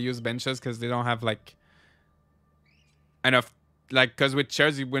 people and they use benches because they don't have like enough, like, because with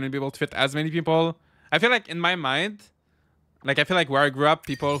chairs you wouldn't be able to fit as many people. I feel like in my mind, like I feel like where I grew up,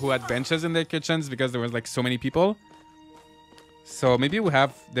 people who had benches in their kitchens because there was like so many people. So maybe we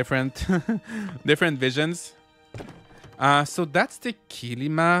have different different visions. So that's the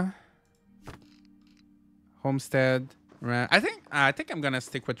Kilima homestead ranch. I think I'm gonna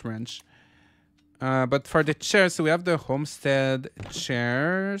stick with ranch. But for the chairs, so we have the homestead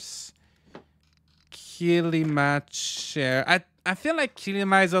chairs. Kilima chair. I feel like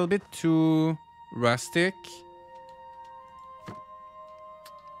Kilima is a little bit too rustic.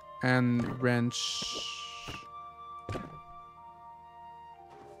 And ranch.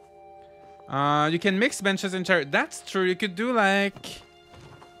 You can mix benches and chairs. That's true. You could do like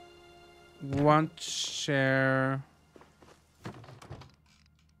one chair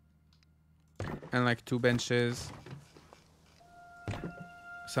and like 2 benches.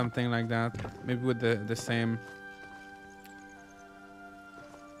 Something like that. Maybe with the same.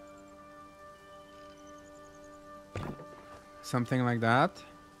 Something like that.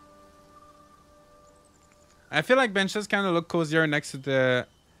 I feel like benches kind of look cozier next to the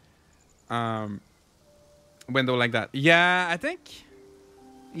window like that. Yeah, I think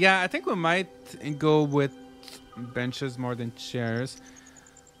we might go with benches more than chairs.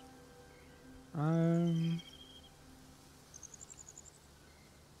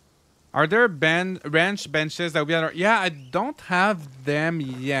 Are there ranch benches that will be on? Yeah, I don't have them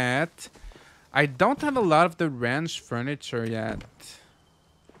yet. I don't have a lot of the ranch furniture yet.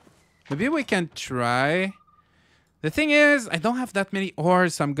 Maybe we can try. The thing is, I don't have that many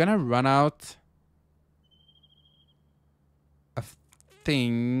ores, so I'm gonna run out of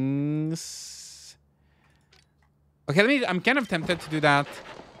things. Okay, I'm kind of tempted to do that.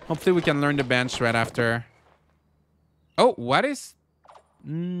 Hopefully we can learn the bench right after. Oh, what is...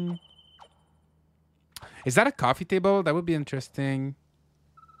 Is that a coffee table? That would be interesting.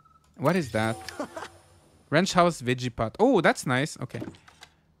 What is that? Ranch house veggie pot. Oh, that's nice. Okay.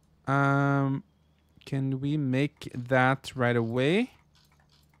 Can we make that right away?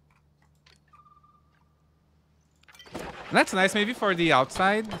 That's nice. Maybe for the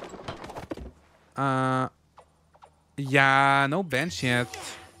outside. Yeah, no bench yet.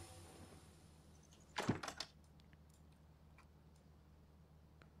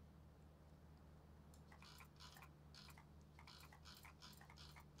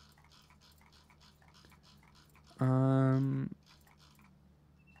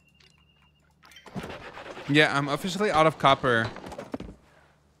 Yeah, I'm officially out of copper.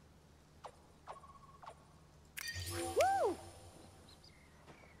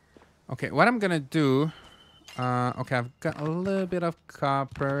 Okay, what I'm gonna do... okay, I've got a little bit of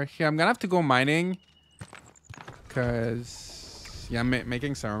copper here. I'm gonna have to go mining. Because... yeah, I'm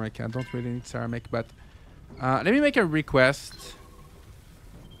making ceramic. I don't really need ceramic, but... let me make a request.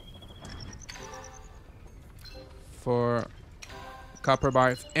 For... copper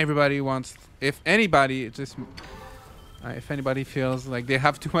bar. If everybody wants... if anybody just... if anybody feels like they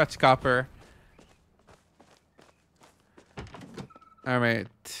have too much copper.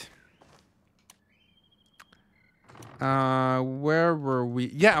 Alright. Where were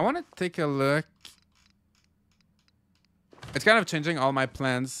we? Yeah, I want to take a look. It's kind of changing all my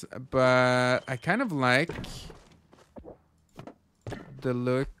plans, but I kind of like the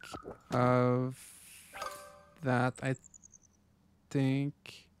look of that, I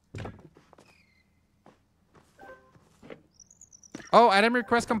think. Oh, item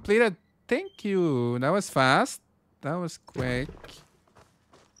request completed. Thank you. That was fast. That was quick.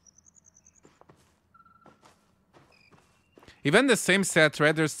 Even the same set,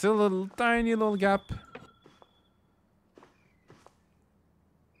 right? There's still a little tiny little gap.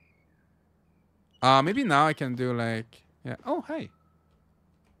 Maybe now I can do like... yeah. Oh, hi.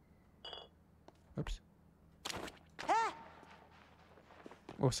 Oops.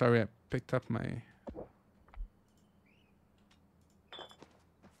 Oh, sorry. I picked up my...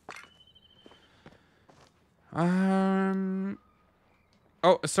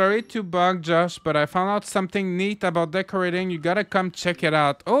 Oh, sorry to bug Josh, but I found out something neat about decorating. You gotta come check it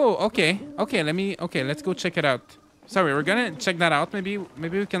out. Oh, okay. Okay, let's go check it out. Sorry, we're gonna check that out. Maybe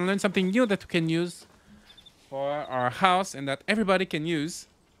we can learn something new that we can use for our house and that everybody can use.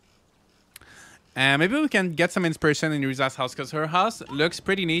 And maybe we can get some inspiration in Riza's house because her house looks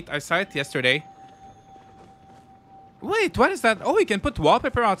pretty neat. I saw it yesterday. Wait, what is that? Oh, you can put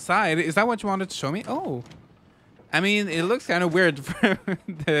wallpaper outside. Is that what you wanted to show me? Oh. I mean, it looks kind of weird for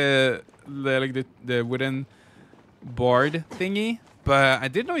the wooden board thingy, but I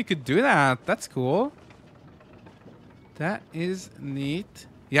didn't know you could do that. That's cool. That is neat.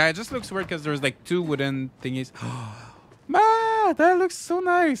 Yeah, it just looks weird because there's like two wooden thingies. Man, that looks so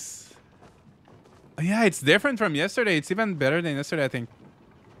nice. Yeah, it's different from yesterday. It's even better than yesterday, I think.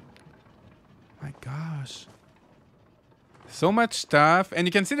 My gosh. So much stuff. And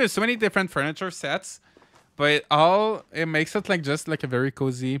you can see there's so many different furniture sets. But it makes it like just like a very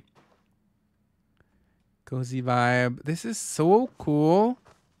cozy vibe. This is so cool.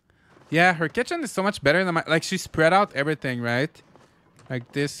 Yeah, her kitchen is so much better than my... like she spread out everything, right?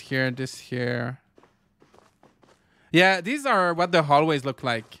 Like this here, this here. Yeah, these are what the hallways look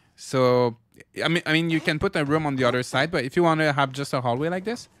like. So, I mean, you can put a room on the other side, but if you want to have just a hallway like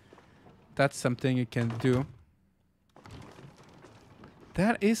this, that's something you can do.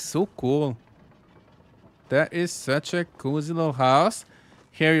 That is so cool. That is such a cozy little house.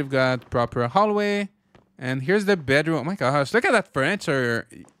 Here you've got proper hallway. And here's the bedroom. Oh my gosh, look at that furniture.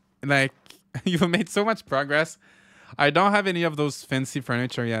 Like, you've made so much progress. I don't have any of those fancy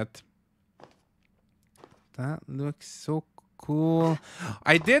furniture yet. That looks so cool.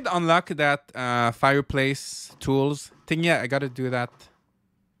 I did unlock that fireplace tools thing. Yeah, I gotta do that.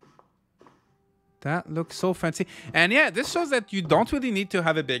 That looks so fancy. And yeah, this shows that you don't really need to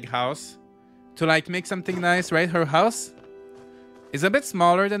have a big house to like make something nice, right? Her house is a bit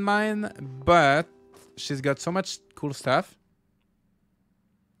smaller than mine, but she's got so much cool stuff.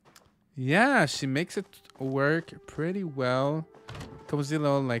 Yeah, she makes it work pretty well. Cozy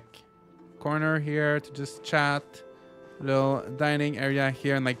little like corner here to just chat. Little dining area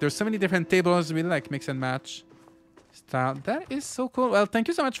here, and like there's so many different tables, really like mix and match style. That is so cool. Well, thank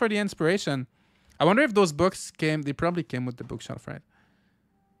you so much for the inspiration. I wonder if those books came, they probably came with the bookshelf, right?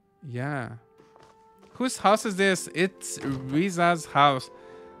 Yeah. Whose house is this? It's Riza's house.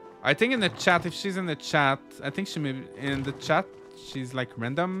 I think in the chat, if she's in the chat, I think she may be in the chat. She's like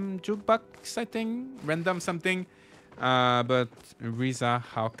random jukebox, I think. Random something. But Riza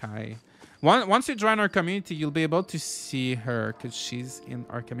Hawkeye. Once you join our community, you'll be able to see her because she's in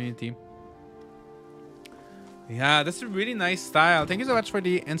our community. Yeah, that's a really nice style. Thank you so much for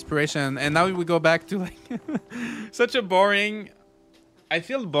the inspiration. And now we go back to like such a boring... I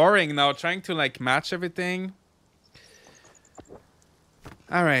feel boring now trying to like match everything.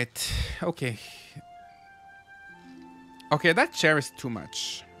 All right. Okay. Okay, that chair is too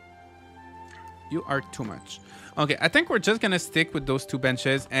much. You are too much. Okay, I think we're just gonna stick with those two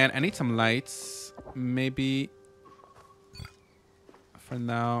benches, and I need some lights. Maybe for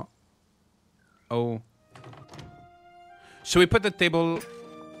now. Oh. Should we put the table?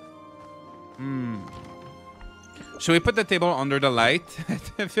 Should we put the table under the light?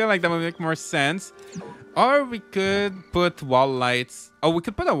 I feel like that would make more sense. Or we could put wall lights. Oh, we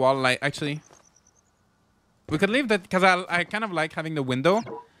could put a wall light, actually. We could leave that, because I kind of like having the window.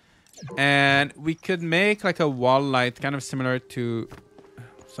 And we could make like a wall light, kind of similar to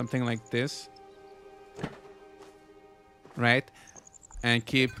something like this. Right? And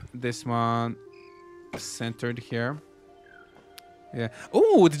keep this one centered here. Yeah.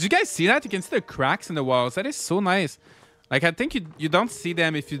 Oh, did you guys see that? You can see the cracks in the walls. That is so nice. Like, I think you don't see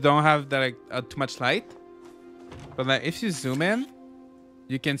them if you don't have that, like, too much light. But like, if you zoom in,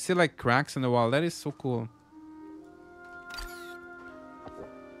 you can see like cracks in the wall. That is so cool.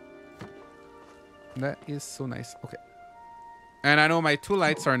 That is so nice. Okay. And I know my two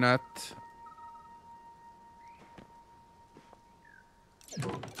lights are not...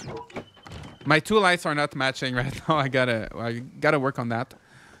 My two lights are not matching right now. I gotta work on that.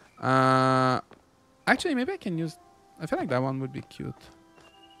 Actually, maybe I can use... I feel like that one would be cute.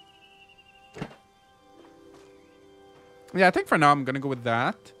 Yeah, I think for now I'm gonna go with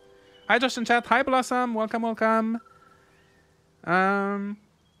that. Hi, Josh in chat. Hi, Blossom. Welcome, welcome. Can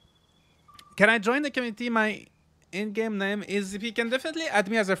I join the community? My in-game name is... If you can definitely add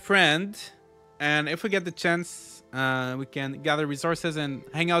me as a friend. And if we get the chance, we can gather resources and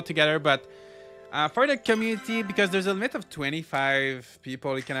hang out together. But for the community, because there's a limit of 25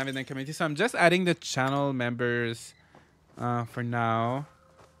 people you can have in the community, so I'm just adding the channel members for now.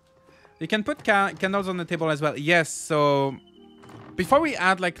 You can put candles on the table as well. Yes, so before we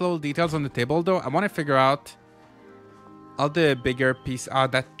add like little details on the table, though, I want to figure out all the bigger piece. Ah,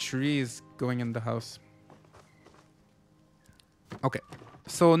 that tree is going in the house. Okay,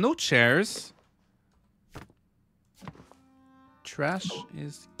 so no chairs. Trash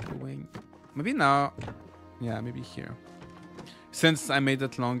is going... Maybe now. Yeah, maybe here. Since I made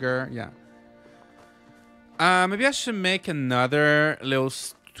it longer, yeah. Maybe I should make another little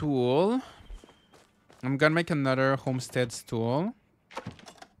stool. I'm gonna make another homestead stool.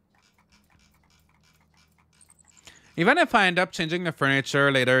 Even if I end up changing the furniture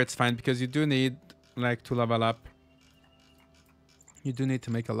later, it's fine, because you do need like to level up. You do need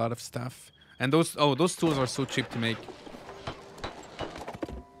to make a lot of stuff. And those tools are so cheap to make.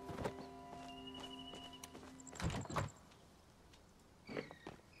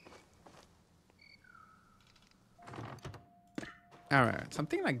 All right,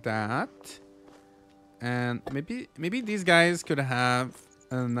 something like that. And maybe these guys could have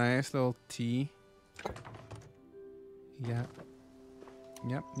a nice little tea. Yeah.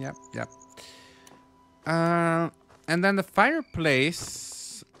 Yep. And then the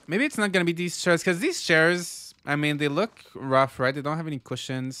fireplace. Maybe it's not gonna be these chairs, because these chairs, I mean, they look rough, right? They don't have any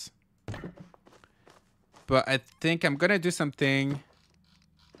cushions. But I think I'm gonna do something.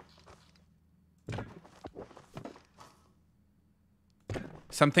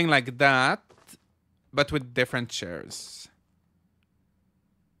 Something like that, but with different chairs.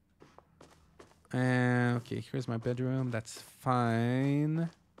 Okay, here's my bedroom. That's fine.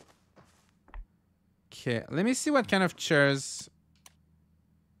 Okay, let me see what kind of chairs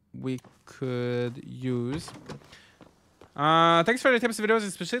we could use. Thanks for the tips videos,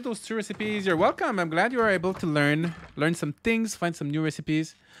 especially those 2 recipes. You're welcome. I'm glad you were able to learn some things, find some new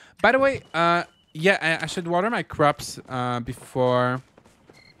recipes. By the way, yeah, I should water my crops before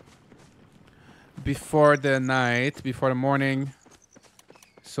the morning.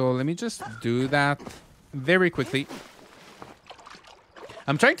 So let me just do that very quickly.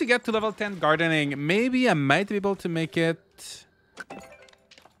 I'm trying to get to level 10 gardening. Maybe I might be able to make it.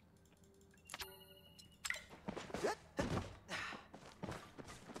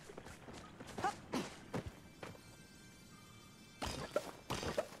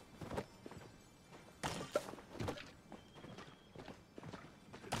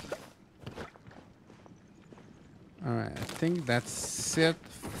 All right, I think that's it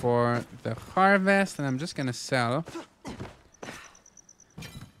for the harvest, and I'm just gonna sell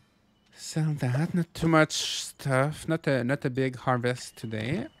that. Not too much stuff. Not a big harvest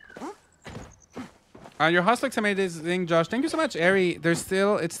today. Your house looks amazing, Josh. Thank you so much, Ari. It's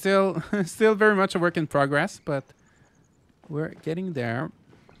still still very much a work in progress, but we're getting there.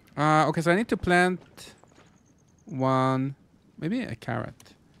 Okay, so I need to plant one, maybe a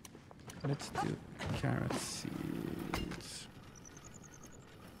carrot. Let's do carrot seeds.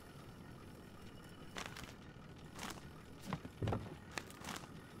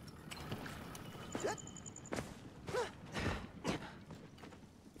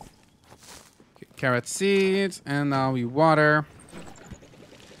 carrot seeds, and now we water.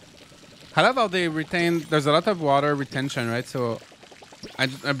 I love how they retain. There's a lot of water retention, right? So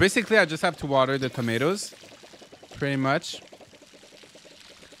basically I just have to water the tomatoes, pretty much.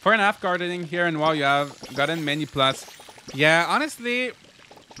 4.5 gardening here, and wow, you have gotten many plots. Yeah, honestly,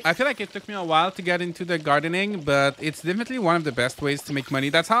 I feel like it took me a while to get into the gardening, but it's definitely one of the best ways to make money.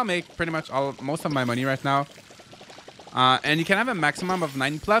 That's how I make pretty much most of my money right now. And you can have a maximum of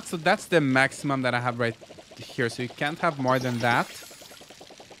 9 plots, so that's the maximum that I have right here. So you can't have more than that.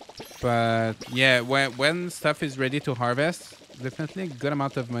 But yeah, when stuff is ready to harvest, definitely a good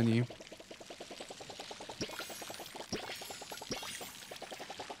amount of money.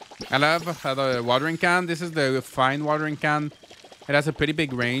 I love the watering can. This is the fine watering can. It has a pretty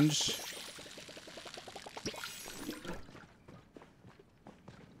big range.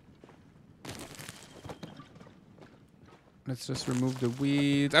 Let's just remove the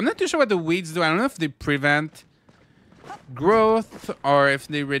weeds. I'm not too sure what the weeds do. I don't know if they prevent growth or if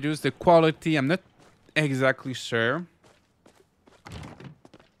they reduce the quality. I'm not exactly sure.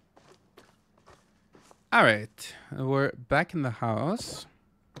 All right, we're back in the house.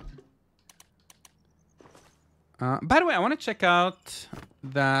 By the way, I want to check out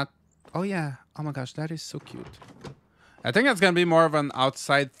that. Oh yeah, oh my gosh, that is so cute. I think that's gonna be more of an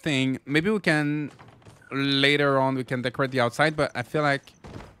outside thing. Maybe we can later on we can decorate the outside, but I feel like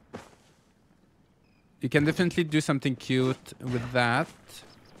you can definitely do something cute with that.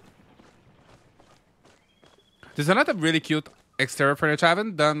 There's a lot of really cute exterior furniture. I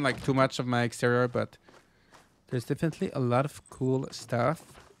haven't done like too much of my exterior, but there's definitely a lot of cool stuff.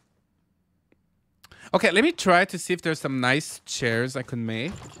 Okay, let me try to see if there's some nice chairs I could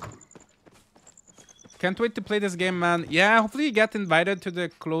make. Can't wait to play this game, man. Yeah, hopefully you get invited to the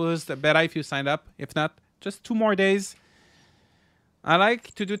closed beta if you signed up. If not, just 2 more days. I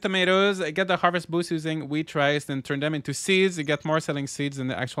like to do tomatoes. I get the harvest boost using wheat rice, then turn them into seeds. You get more selling seeds than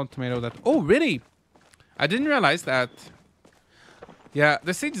the actual tomato that... Oh, really? I didn't realize that. Yeah,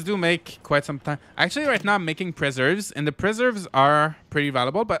 the seeds do make quite some time. Actually, right now I'm making preserves, and the preserves are pretty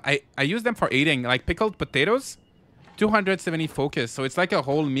valuable, but I use them for eating. Like pickled potatoes, 270 focus. So it's like a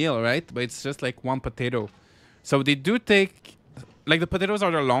whole meal, right? But it's just like 1 potato. So they do take... Like the potatoes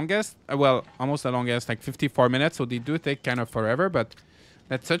are the longest. Well, almost the longest, like 54 minutes. So they do take kind of forever, but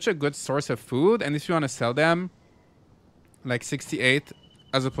that's such a good source of food. And if you want to sell them, like 68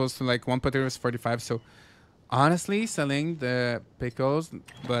 as opposed to like 1 potato is 45. So... Honestly, selling the pickles,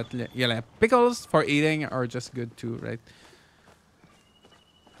 but yeah, like pickles for eating are just good too, right?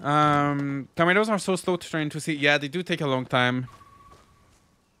 Tomatoes are so slow to turn into seed. Yeah, they do take a long time.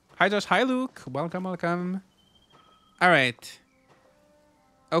 Hi Josh, hi Luke. Welcome, welcome. All right.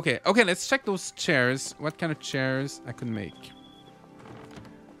 Okay, let's check those chairs. What kind of chairs I could make?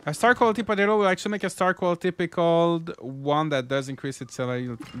 A star quality potato will actually make a star quality pickled one that does increase its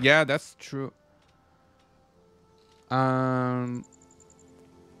yield. Yeah, that's true. All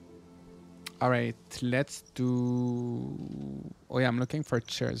right, let's do... Oh yeah, I'm looking for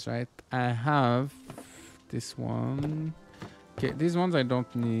chairs, right? I have this one. Okay, these ones I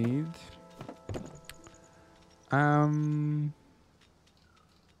don't need. Yeah,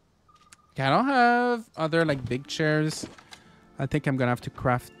 I don't have other like big chairs. I think I'm gonna have to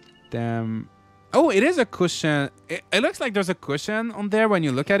craft them. Oh, it is a cushion. It looks like there's a cushion on there when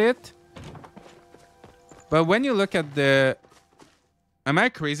you look at it. But when you look at the... Am I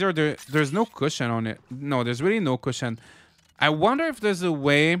crazy or there's no cushion on it? No, there's really no cushion. I wonder if there's a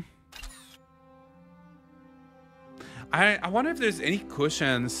way... I wonder if there's any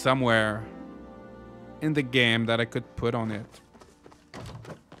cushion somewhere in the game that I could put on it.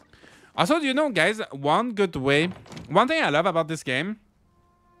 Also, do you know, guys, one good way... One thing I love about this game...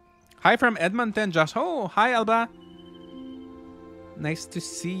 Hi from Edmonton, Josh. Oh, hi, Alba. Nice to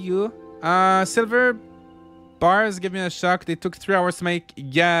see you. Silver... Bars give me a shock. They took 3 hours to make.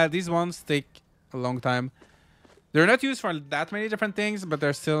 Yeah, these ones take a long time. They're not used for that many different things, but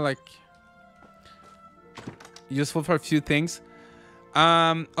they're still like useful for a few things.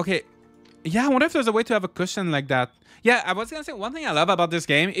 Okay. Yeah, I wonder if there's a way to have a cushion like that. Yeah, I was gonna say one thing I love about this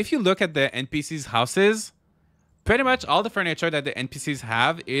game. If you look at the NPCs' houses, pretty much all the furniture that the NPCs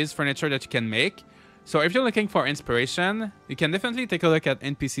have is furniture that you can make. So if you're looking for inspiration, you can definitely take a look at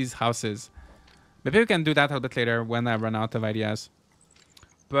NPCs' houses. Maybe we can do that a little bit later when I run out of ideas.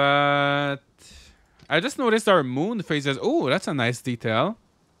 But I just noticed our moon phases. Oh, that's a nice detail.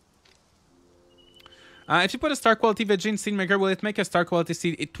 If you put a star quality veggie in seed maker, will it make a star quality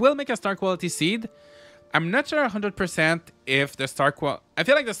seed? It will make a star quality seed. I'm not sure 100% if the star quality... I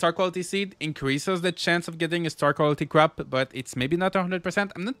feel like the star quality seed increases the chance of getting a star quality crop, but it's maybe not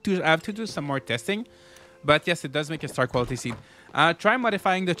 100%. I'm not too... I have to do some more testing. But yes, it does make a star quality seed. Try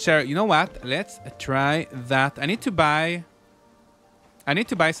modifying the chair. You know what? Let's try that. I need to buy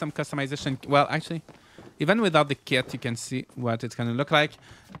some customization. Well, actually, even without the kit, you can see what it's going to look like.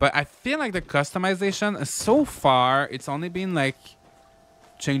 But I feel like the customization, so far, it's only been like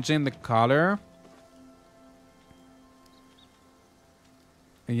changing the color.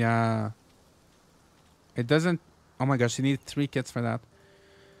 Yeah. It doesn't... Oh my gosh, you need 3 kits for that.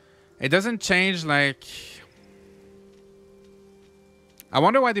 It doesn't change like... I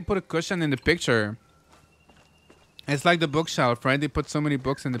wonder why they put a cushion in the picture. It's like the bookshelf, right? They put so many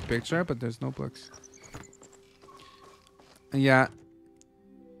books in the picture, but there's no books. Yeah.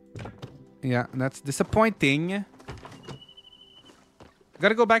 Yeah, that's disappointing.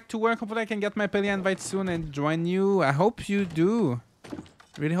 Gotta go back to work. Hopefully I can get my Palia invite soon and join you. I hope you do.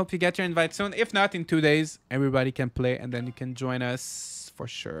 Really hope you get your invite soon. If not, in 2 days, everybody can play and then you can join us for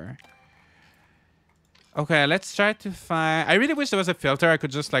sure. Okay, let's try to find... I really wish there was a filter. I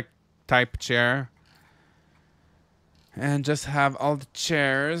could just like type chair. And just have all the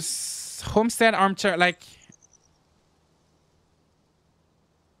chairs. Homestead armchair, like...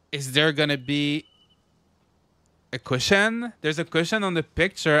 Is there gonna be a cushion? There's a cushion on the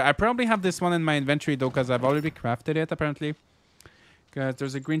picture. I probably have this one in my inventory though, because I've already crafted it apparently. Because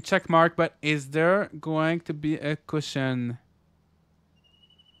there's a green check mark, but is there going to be a cushion?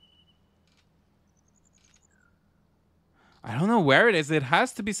 I don't know where it is. It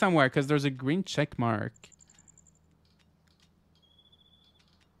has to be somewhere because there's a green check mark.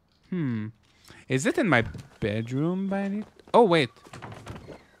 Is it in my bedroom by any... Oh, wait.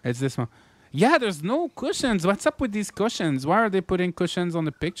 It's this one. Yeah, there's no cushions. What's up with these cushions? Why are they putting cushions on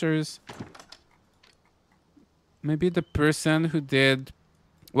the pictures? Maybe the person who did...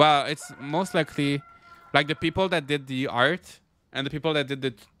 Well, it's most likely... Like the people that did the art and the people that did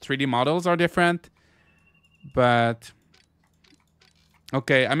the 3D models are different. But...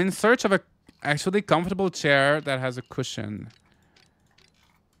 Okay, I'm in search of a actually comfortable chair that has a cushion.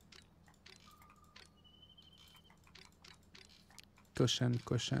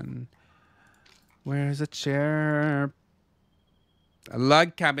 Cushion. Where is a chair? A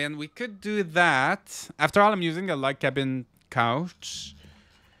log cabin. We could do that. After all, I'm using a log cabin couch.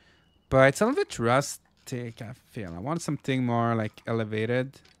 But it's a little bit rustic, I feel. I want something more like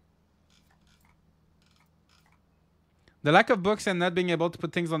elevated. The lack of books and not being able to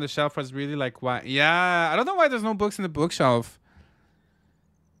put things on the shelf was really like why. Yeah, I don't know why there's no books in the bookshelf.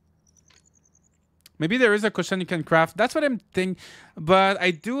 Maybe there is a cushion you can craft. That's what I'm thinking. But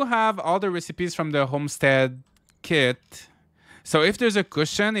I do have all the recipes from the homestead kit. So if there's a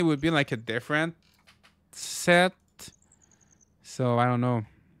cushion, it would be like a different set. So I don't know.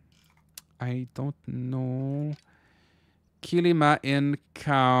 I don't know. Kilima in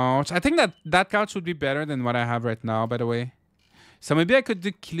couch. I think that couch would be better than what I have right now, by the way. So maybe I could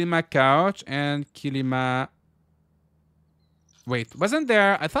do Kilima couch and Kilima... Wait, wasn't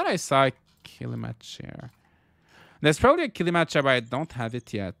there... I thought I saw a Kilima chair. There's probably a Kilima chair, but I don't have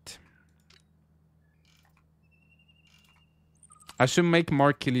it yet. I should make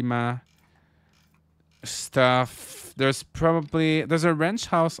more Kilima stuff. There's a ranch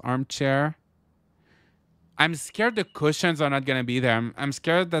house armchair. I'm scared the cushions are not going to be there. I'm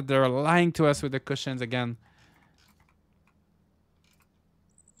scared that they're lying to us with the cushions again.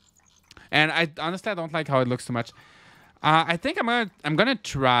 And I honestly don't like how it looks too much. I think I'm gonna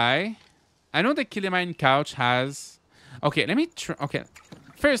try. I know the Kilimain couch has... Okay, let me try. Okay.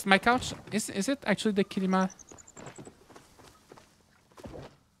 First, my couch is it actually the Kilima?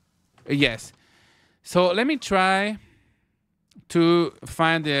 Yes. So let me try to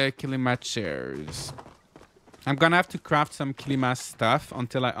find the Kilima chairs. I'm gonna have to craft some Kilima stuff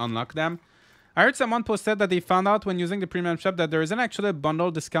until I unlock them. I heard someone posted that they found out when using the premium shop that there isn't actually a bundle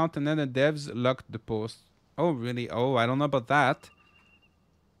discount and then the devs locked the post. Oh, really? Oh, I don't know about that.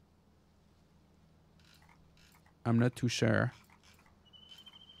 I'm not too sure.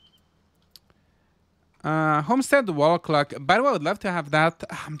 Homestead wall clock. By the way, I would love to have that.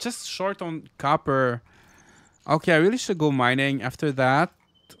 I'm just short on copper. Okay, I really should go mining after that.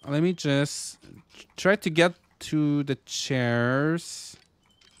 Let me just try to get to the chairs.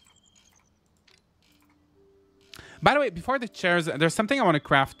 By the way, before the chairs, there's something I want to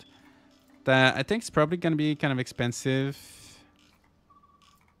craft that I think is probably going to be kind of expensive.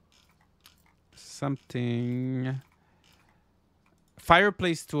 Something...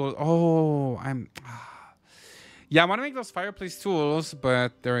 Fireplace tool. Oh, yeah, I want to make those fireplace tools,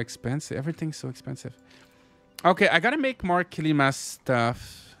 but they're expensive. Everything's so expensive. Okay, I gotta make more Kilima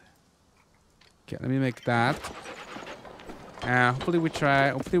stuff. Okay, let me make that. Hopefully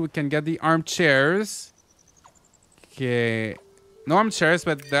hopefully we can get the armchairs. Okay. No armchairs,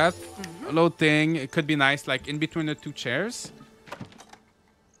 but that little thing, it could be nice, like in between the two chairs.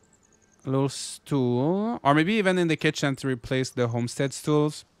 A little stool. Or maybe even in the kitchen to replace the homestead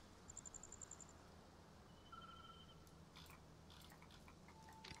stools.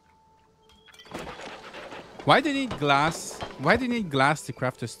 Why do you need glass? Why do you need glass to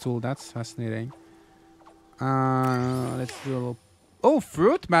craft a stool? That's fascinating. Let's do a little... Oh,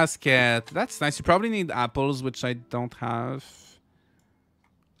 fruit basket. That's nice. You probably need apples, which I don't have.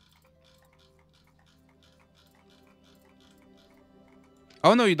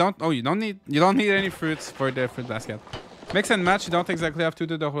 Oh no, you don't. Oh, you don't need any fruits for the fruit basket. Mix and match. You don't exactly have to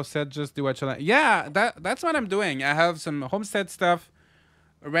do the whole set. Just do what you like. Yeah, that's what I'm doing. I have some homestead stuff,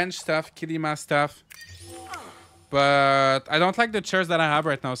 ranch stuff, Kilima stuff. But I don't like the chairs that I have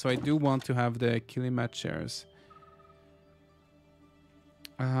right now, so I do want to have the Kilima chairs.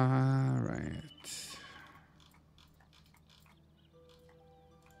 Alright.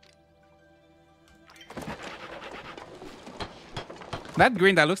 That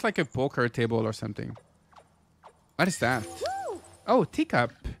green, that looks like a poker table or something. What is that? Oh,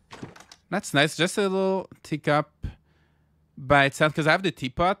 teacup. That's nice. Just a little teacup by itself, because I have the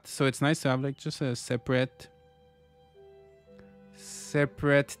teapot, so it's nice to have like just a separate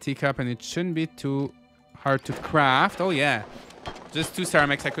teacup, and it shouldn't be too hard to craft. Oh yeah, just 2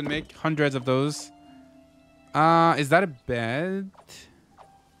 ceramics. I could make hundreds of those. Is that a bed?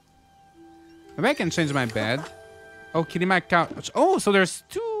 Maybe I can change my bed. Oh, Kilima couch. Oh, so there's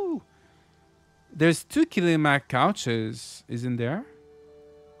two Kilima couches, isn't there?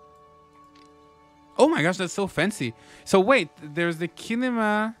 Oh my gosh, that's so fancy. So wait, there's the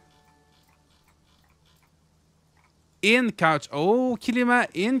Kilima in couch. Oh, Kilima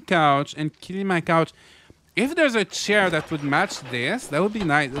in couch and Kilima couch. If there's a chair that would match this, that would be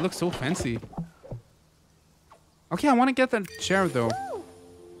nice. It looks so fancy. Okay, I want to get that chair though.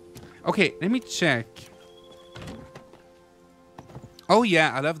 Okay, let me check. Oh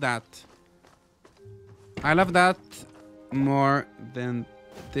yeah, I love that. I love that more than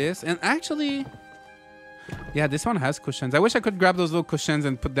this. And actually, yeah, this one has cushions. I wish I could grab those little cushions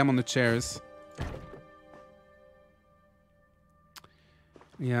and put them on the chairs.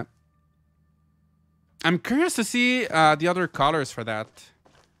 Yeah. I'm curious to see the other colors for that.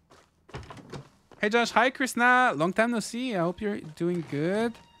 Hey Josh, hi Krishna. Long time no see. I hope you're doing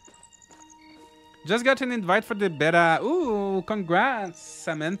good. Just got an invite for the beta. Ooh, congrats,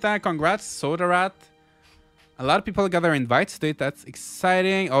 Samantha. Congrats, Sodarat. A lot of people got their invites today. That's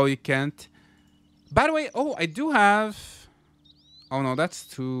exciting. Oh, you can't. By the way, oh, I do have... Oh no, that's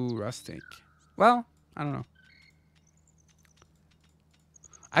too rustic. Well, I don't know.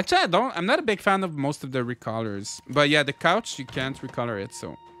 Actually, I'm not a big fan of most of the recolors. But yeah, the couch, you can't recolor it,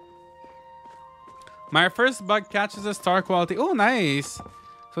 so. My first bug catch is a star quality. Oh, nice.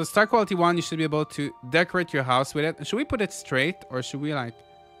 So star quality 1, you should be able to decorate your house with it. Should we put it straight or should we like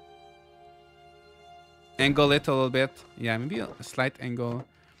angle it a little bit? Yeah, maybe a slight angle.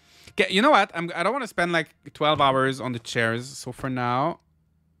 Okay, you know what? I don't want to spend like 12 hours on the chairs. So for now,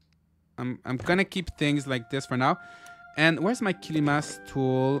 I'm gonna keep things like this for now. And where's my Kilima's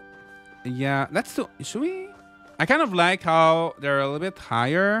tool? Yeah, let's do. Should we? I kind of like how they're a little bit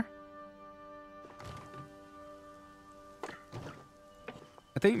higher.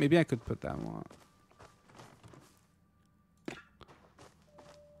 I think maybe I could put that one.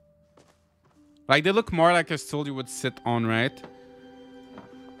 Like they look more like a stool you would sit on, right?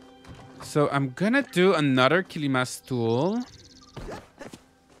 So I'm gonna do another Kilima stool.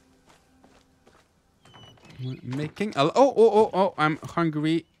 Making a... Oh, I'm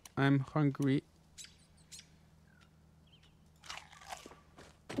hungry. I'm hungry.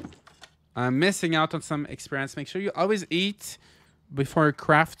 I'm missing out on some experience. Make sure you always eat before you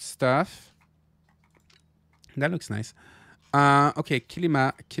craft stuff. That looks nice. Okay,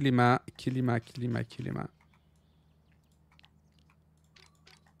 Kilima. Kilima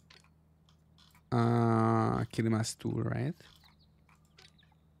stool, right?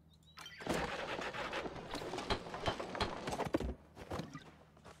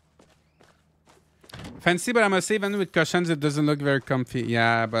 Fancy, but I must say, even with cushions, it doesn't look very comfy.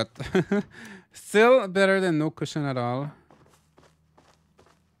 Yeah, but still better than no cushion at all.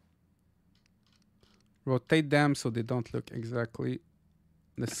 Rotate them so they don't look exactly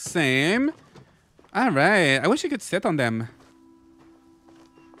the same. All right. I wish you could sit on them.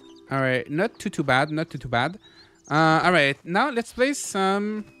 All right. Not too bad. Not too bad. All right. Now let's place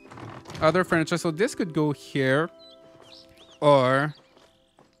some other furniture. So this could go here or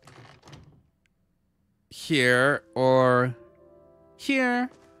here or here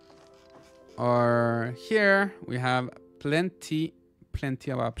or here. We have plenty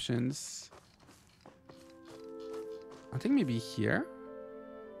of options. I think maybe here.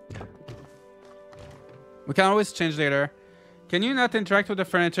 We can always change later. Can you not interact with the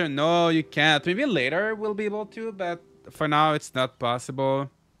furniture? No, you can't. Maybe later we'll be able to, but for now it's not possible.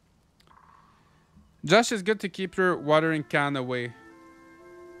 Josh, it's good to keep your watering can away.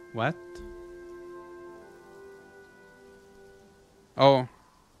 What? Oh.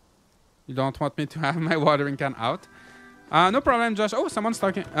 You don't want me to have my watering can out? No problem, Josh. Oh, someone's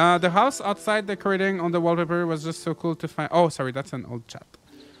talking. The house outside decorating on the wallpaper was just so cool to find. Oh, sorry, that's an old chat.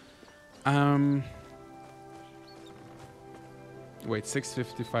 Wait,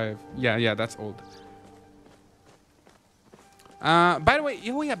 655. Yeah, that's old. By the way,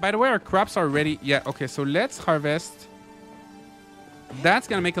 oh yeah, by the way, our crops are ready. Yeah, okay, so let's harvest. That's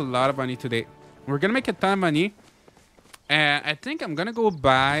gonna make a lot of money today. We're gonna make a ton of money. And I think I'm gonna go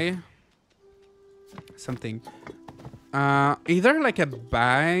buy something. Either like a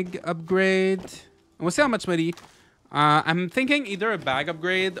bag upgrade. We'll see how much money. I'm thinking either a bag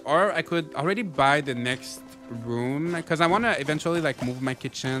upgrade or I could already buy the next room because I want to eventually like move my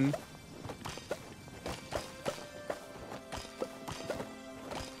kitchen.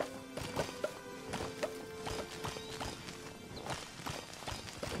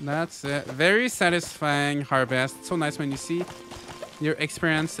 That's it. Very satisfying harvest. So nice when you see your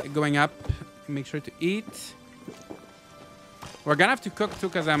experience going up. Make sure to eat. We're gonna have to cook too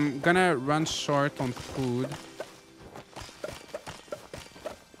because I'm gonna run short on food.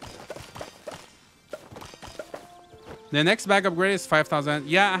 The next bag upgrade is 5,000.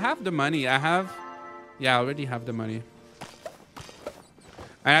 Yeah, I have the money. Yeah, I already have the money.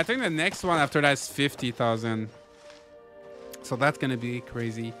 And I think the next one after that is 50,000. So that's gonna be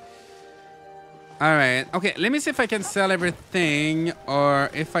crazy. All right. Okay, let me see if I can sell everything or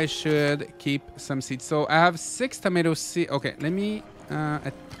if I should keep some seeds. So I have 6 tomato seeds. Okay, let me,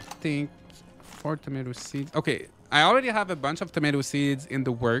 I think 4 tomato seeds. Okay, I already have a bunch of tomato seeds in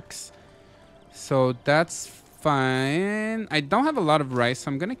the works. So that's fine. I don't have a lot of rice,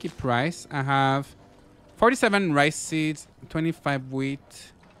 so I'm going to keep rice. I have 47 rice seeds, 25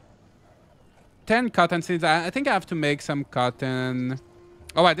 wheat, 10 cotton seeds. I think I have to make some cotton.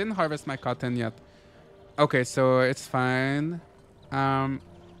 Oh, I didn't harvest my cotton yet. Okay, so it's fine.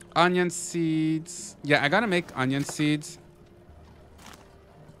 Onion seeds. Yeah, I gotta make onion seeds.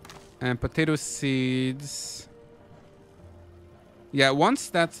 And potato seeds. Yeah, once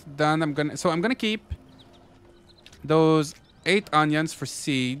that's done, I'm gonna keep those 8 onions for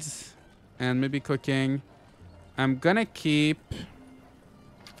seeds and maybe cooking. I'm gonna keep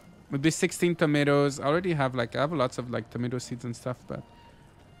maybe 16 tomatoes. I already have I have lots of tomato seeds and stuff, but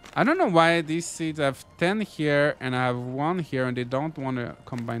I don't know why these seeds have 10 here and I have 1 here and they don't want to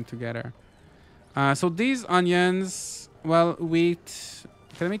combine together. So these onions, well, wheat.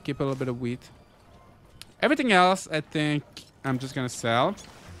 Can I keep a little bit of wheat? Everything else, I think I'm just going to sell.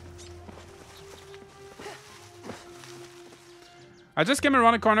 I just came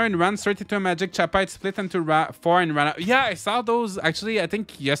around the corner and ran straight into a magic chappa. It split into 4 and ran out. Yeah, I saw those actually, I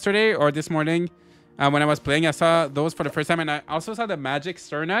think yesterday or this morning. When I was playing, I saw those for the first time. And I also saw the magic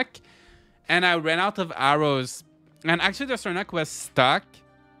Sternuk. And I ran out of arrows. And actually, the Sternuk was stuck.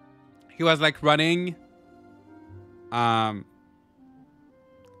 He was running.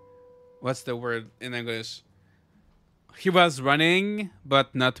 What's the word in English? He was running,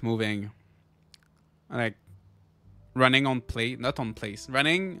 but not moving. Running on play, not on place.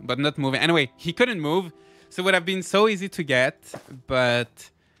 Running, but not moving. Anyway, he couldn't move. So it would have been so easy to get. But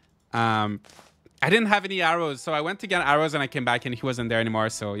I didn't have any arrows, so I went to get arrows and I came back and he wasn't there anymore.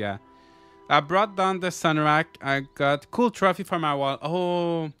 So yeah, I brought down the sun rack. I got cool trophy for my wall.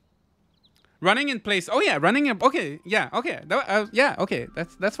 Oh, running in place. Oh yeah, running in. Okay, yeah, okay, yeah, okay.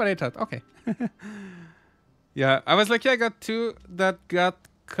 That's what I thought. Okay. Yeah, I was lucky. I got 2 that got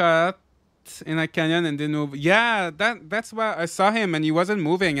cut in a canyon and didn't move. Yeah, that's why I saw him and he wasn't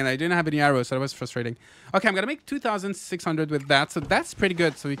moving and I didn't have any arrows, so that was frustrating. Okay, I'm gonna make 2,600 with that, so that's pretty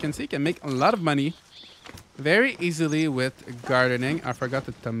good. So you can see you can make a lot of money very easily with gardening. I forgot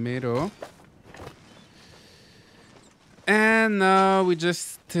the tomato. And now we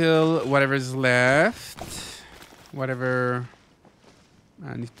just till whatever's left. Whatever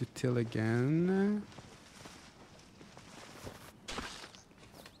I need to till again.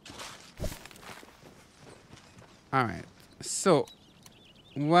 All right, so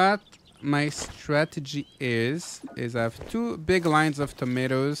what my strategy is I have 2 big lines of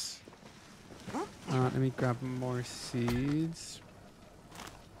tomatoes. Let me grab more seeds.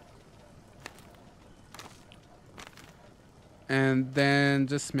 And then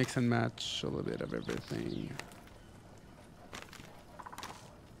just mix and match a little bit of everything.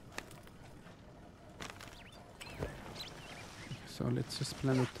 So let's just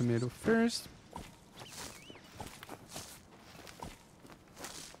plant the tomato first.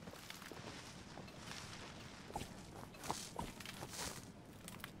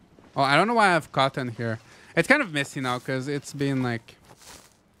 Oh, I don't know why I have cotton here. It's kind of messy now because it's been like...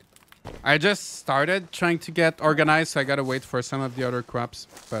 I just started trying to get organized, so I gotta wait for some of the other crops,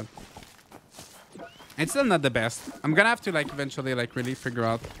 but... It's still not the best. I'm gonna have to like eventually like really figure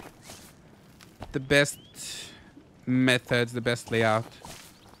out the best methods, the best layout.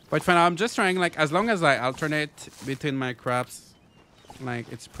 But for now, I'm just trying like, as long as I alternate between my crops,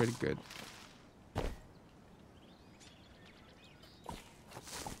 like it's pretty good.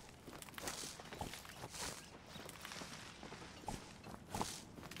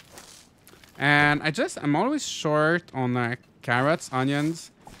 And I'm always short on like carrots, onions.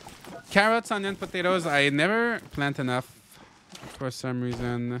 Carrots, onion, potatoes, I never plant enough for some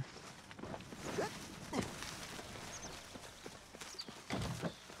reason.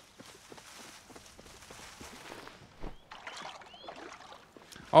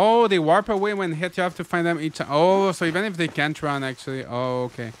 Oh, they warp away when hit. You have to find them each. Oh, so even if they can't run, actually. Oh,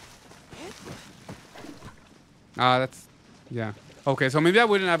 okay. Ah, that's... Yeah. Okay, so maybe I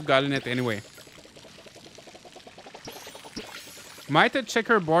wouldn't have gotten it anyway. Might a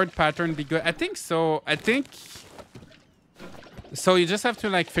checkerboard pattern be good? I think so. I think... So you just have to,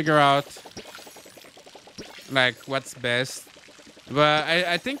 like, figure out, like, what's best. But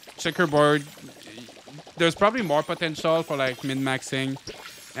I think checkerboard... There's probably more potential for, like, min-maxing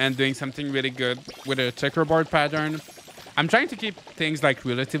and doing something really good with a checkerboard pattern. I'm trying to keep things, like,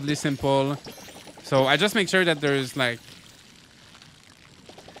 relatively simple. So I just make sure that there's, like...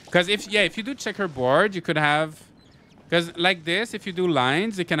 Because if you do checkerboard, you could have... Because like this, if you do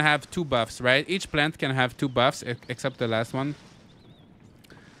lines, you can have 2 buffs, right? Each plant can have 2 buffs, except the last one.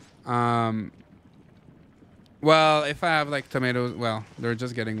 Well, if I have like tomatoes, well, they're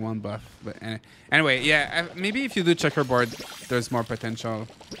just getting 1 buff. But anyway, yeah, maybe if you do checkerboard, there's more potential.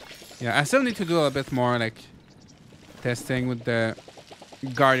 Yeah, I still need to do a little bit more like testing with the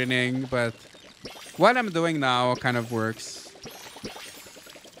gardening, but what I'm doing now kind of works.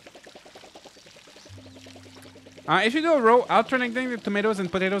 If you do a row alternating the tomatoes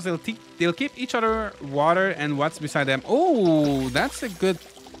and potatoes, they'll keep each other water and what's beside them. Oh, that's a good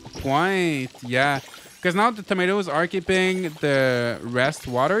point. Yeah, because now the tomatoes are keeping the rest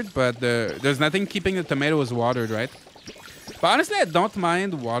watered, but there's nothing keeping the tomatoes watered, right? But honestly, I don't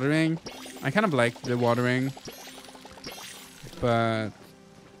mind watering. I kind of like the watering. But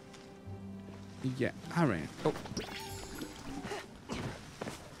yeah, all right. Oh.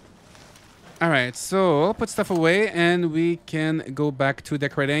 All right, so I'll put stuff away and we can go back to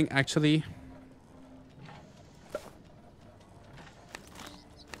decorating, actually.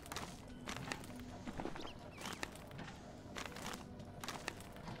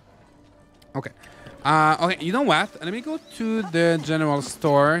 Okay. Okay, you know what? Let me go to the general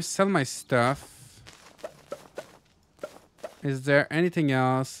store, sell my stuff. Is there anything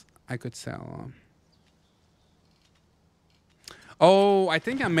else I could sell? Oh, I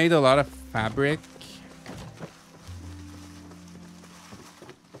think I made a lot of fabric.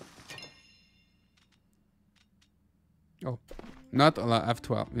 Oh, not a lot.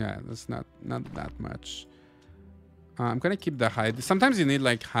 F12. Yeah, that's not that much. I'm gonna keep the hide. Sometimes you need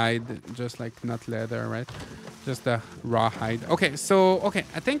like hide, just like not leather, right? Just the raw hide. Okay, so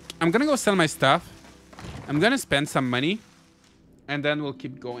I think I'm gonna go sell my stuff. I'm gonna spend some money, and then we'll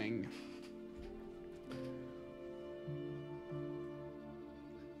keep going.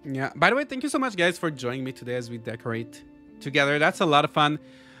 Yeah. By the way, thank you so much, guys, for joining me today as we decorate together. That's a lot of fun.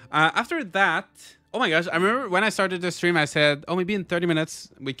 After that, oh my gosh, I remember when I started the stream, I said, oh, maybe in 30 minutes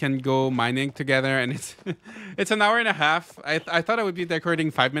we can go mining together, and it's it's an hour and a half. I thought I would be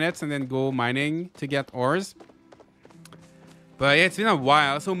decorating 5 minutes and then go mining to get ores. But yeah, it's been a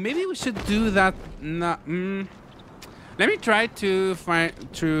while, so maybe we should do that. Let me try to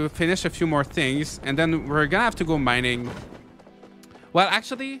finish a few more things, and then we're gonna have to go mining. Well,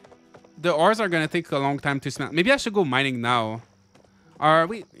 actually, the ores are gonna take a long time to smelt. Maybe I should go mining now. Are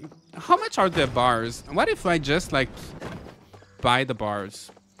we? How much are the bars? What if I just like buy the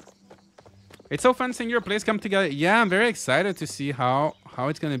bars? It's so fun seeing your place come together. Yeah, I'm very excited to see how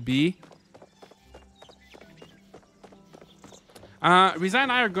it's gonna be. Riza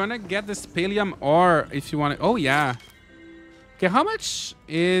and I are gonna get this Palium ore if you want it. Oh, yeah. Okay, how much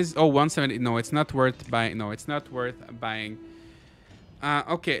is... Oh, 170. No, it's not worth buying. No, it's not worth buying.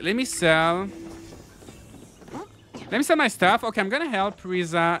 Okay, let me sell... Let me sell my stuff. Okay, I'm gonna help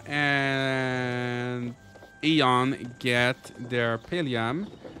Riza and Eon get their Palium.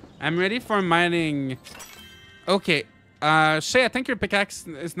 I'm ready for mining. Okay, Shay, I think your pickaxe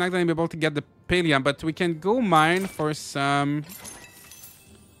is not gonna be able to get the Palium, but we can go mine for some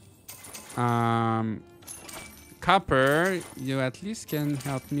copper. You at least can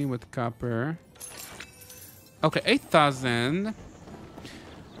help me with copper. Okay, 8,000.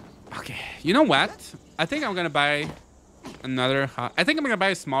 Okay, you know what? I think I'm gonna buy another house. I think I'm gonna buy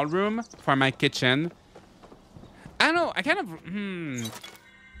a small room for my kitchen. I don't know.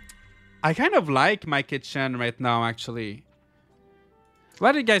 I kind of like my kitchen right now, actually.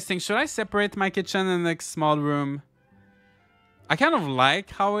 What do you guys think? Should I separate my kitchen and like small room? I kind of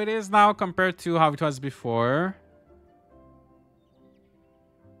like how it is now compared to how it was before.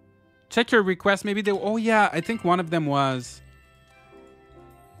 Check your request. Maybe they... Oh, yeah. I think one of them was...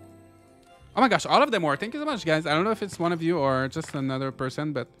 Oh my gosh, all of them were. Thank you so much, guys. I don't know if it's one of you or just another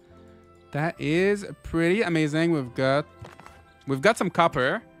person, but that is pretty amazing. We've got some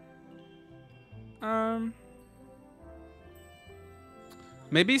copper.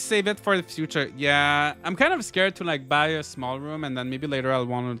 Maybe save it for the future. Yeah, I'm kind of scared to like buy a small room and then maybe later I'll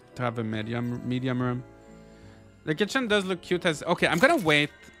want to have a medium room. The kitchen does look cute as... Okay, I'm gonna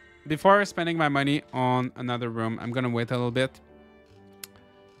wait before spending my money on another room. I'm gonna wait a little bit.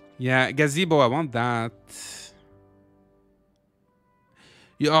 Yeah, gazebo, I want that.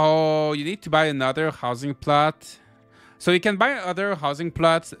 Oh, you need to buy another housing plot. So you can buy other housing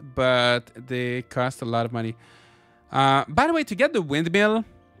plots, but they cost a lot of money. By the way, to get the windmill,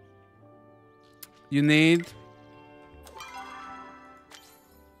 you need...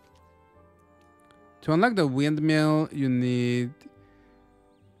 To unlock the windmill, you need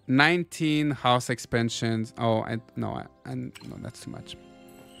 19 house expansions. Oh, no, that's too much.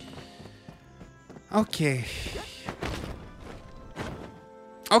 Okay.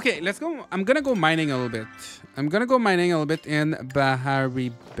 Okay, let's go. I'm gonna go mining a little bit. I'm gonna go mining a little bit in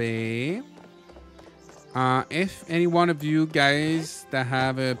Bahari Bay. If any one of you guys that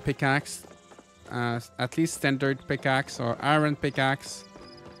have a pickaxe, at least standard pickaxe or iron pickaxe,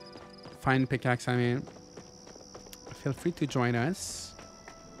 fine pickaxe, I mean, feel free to join us.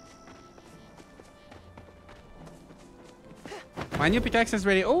 My new pickaxe is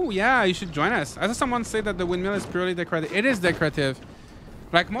ready. Oh, yeah, you should join us. I saw someone say that the windmill is purely decorative. It is decorative.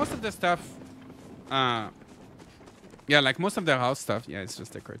 Like most of the stuff. Yeah, like most of the house stuff. Yeah, it's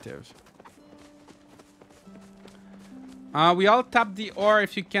just decorative. We all tap the ore.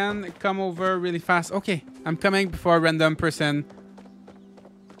 If you can, come over really fast. Okay, I'm coming before a random person.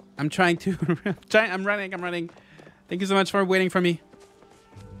 I'm trying to... I'm running. Thank you so much for waiting for me.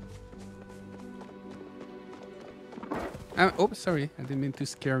 Oh, sorry. I didn't mean to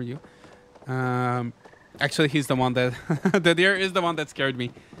scare you. Actually, he's the one that... the deer is the one that scared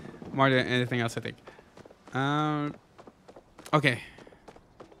me. More than anything else, I think. Okay.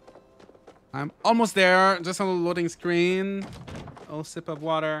 I'm almost there. Just a little loading screen. A little sip of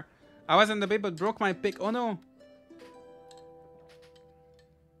water. I was in the bait, but broke my pick. Oh, no.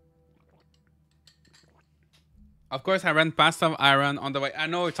 Of course, I ran past some iron on the way. I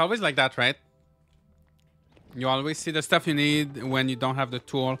know, it's always like that, right? You always see the stuff you need when you don't have the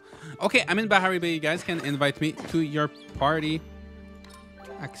tool. Okay, I'm in Bahari Bay. You guys can invite me to your party.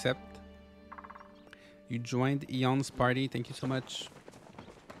 Accept. You joined Eon's party. Thank you so much.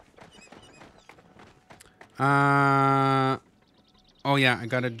 Oh yeah, I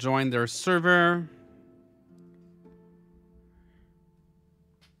gotta join their server.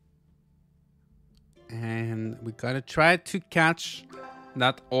 And we gotta try to catch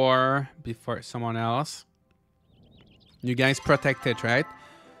that ore before someone else. You guys protect it, right?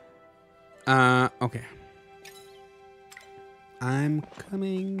 Okay. I'm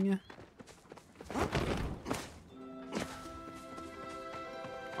coming.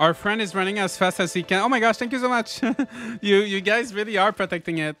 Our friend is running as fast as he can. Oh my gosh, thank you so much. you guys really are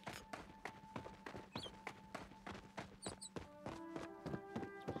protecting it.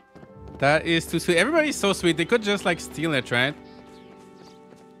 That is too sweet. Everybody's so sweet. They could just like steal it, right?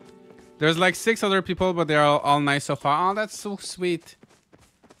 There's like 6 other people, but they're all nice so far. Oh, that's so sweet.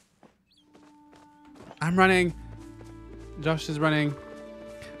 I'm running. Josh is running.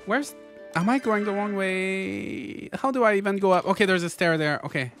 Where's... Am I going the wrong way? How do I even go up? Okay, there's a stair there.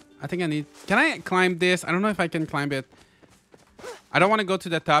 Okay, I think I need... Can I climb this? I don't know if I can climb it. I don't want to go to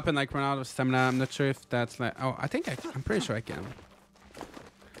the top and like run out of stamina. I'm not sure if that's like... Oh, I think I'm pretty sure I can.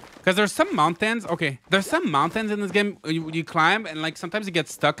 Because there's some mountains. Okay, there's some mountains in this game. You climb and like sometimes you get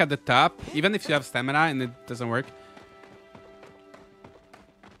stuck at the top, even if you have stamina and it doesn't work.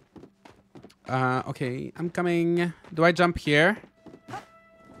 Okay, I'm coming. Do I jump here?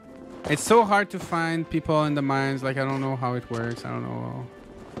 It's so hard to find people in the mines. Like, I don't know how it works. I don't know.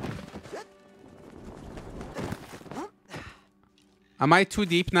 Am I too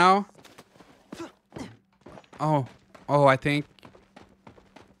deep now? Oh, I think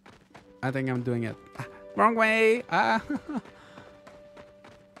I'm doing it. Ah, wrong way. Ah.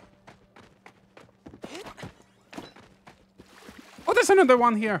 Oh, there's another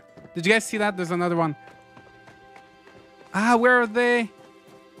one here. Did you guys see that? There's another one. Ah, where are they?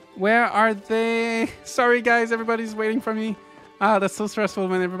 Where are they? Sorry, guys. Everybody's waiting for me. Ah, that's so stressful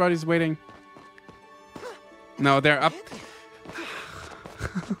when everybody's waiting. No, they're up.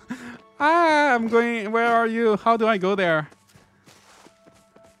 Ah, I'm going. Where are you? How do I go there?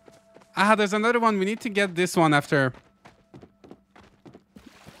 Ah, there's another one. We need to get this one after.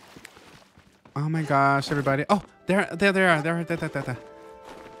 Oh my gosh, everybody. Oh, there.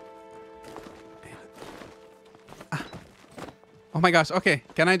 Oh my gosh. Okay,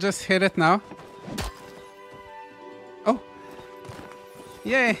 can I just hit it now? Oh.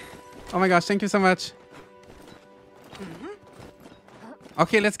 Yay. Oh my gosh, thank you so much.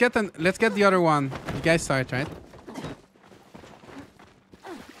 Okay, let's get the other one. You guys saw it, right?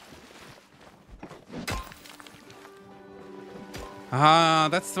 Ah,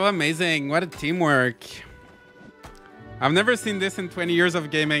 that's so amazing. What a teamwork. I've never seen this in 20 years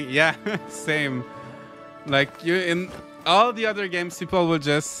of gaming. Yeah, same. Like, you in all the other games, people will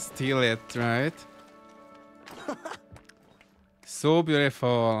just steal it, right? So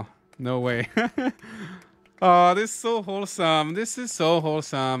beautiful. No way. Oh, this is so wholesome. This is so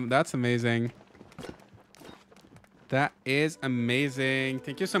wholesome. That's amazing. That is amazing.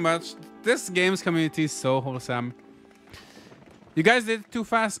 Thank you so much. This game's community is so wholesome. You guys did it too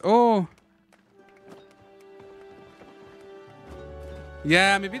fast. Oh.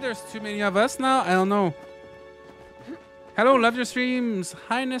 Yeah, maybe there's too many of us now. I don't know. Hello, love your streams.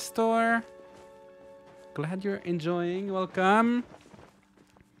 Hi, Nestor. Glad you're enjoying. Welcome.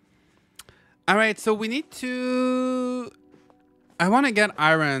 All right, so we need to... I want to get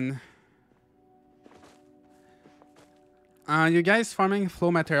iron. You guys farming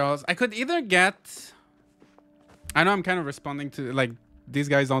flow materials. I could either get... I know I'm kind of responding to... Like, these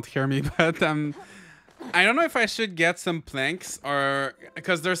guys don't hear me, but... I don't know if I should get some planks or...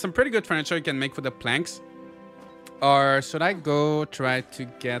 Because there's some pretty good furniture you can make with the planks. Or should I go try to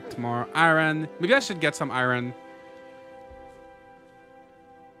get more iron? Maybe I should get some iron.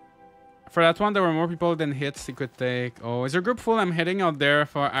 For that one, there were more people than hits you could take. Oh, is your group full? I'm heading out there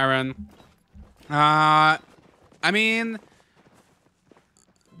for iron. I mean...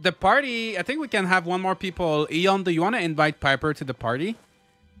 The party, I think we can have one more people. Eon, do you want to invite Piper to the party?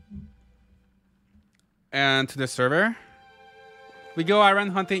 And to the server? We go iron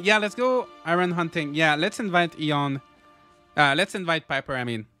hunting. Yeah, let's go iron hunting. Yeah, let's invite Eon. Let's invite Piper, I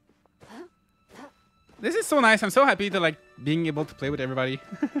mean. This is so nice. I'm so happy to like being able to play with everybody.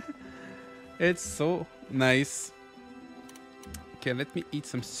 It's so nice. Okay, let me eat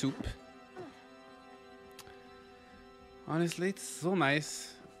some soup. Honestly, it's so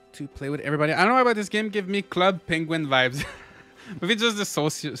nice to play with everybody. I don't know about this game. Give me Club Penguin vibes. Maybe just the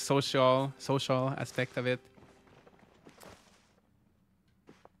social aspect of it.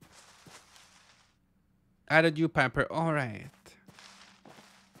 Added you, Piper. All right.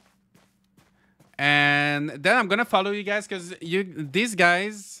 And then I'm gonna follow you guys because these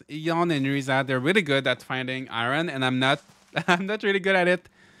guys, Eon and Riza, they're really good at finding iron, and I'm not. I'm not really good at it.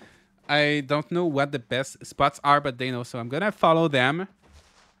 I don't know what the best spots are, but they know, so I'm gonna follow them.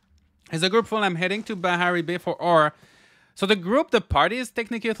 As a group full, I'm heading to Bahari Bay for ore. So the group, the party is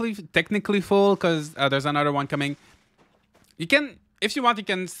technically full because there's another one coming. You can, if you want, you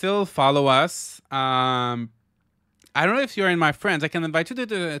can still follow us. I don't know if you're in my friends. I can invite you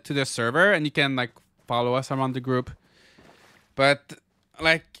to the server and you can like follow us around the group. But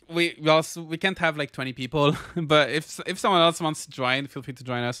like we can't have like 20 people. But if someone else wants to join, feel free to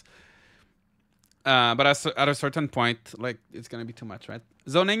join us. But at a certain point, like it's gonna be too much, right?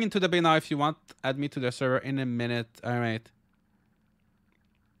 Zoning into the bay now. If you want, add me to the server in a minute. All right.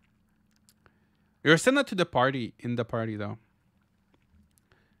 You're still not to the party though.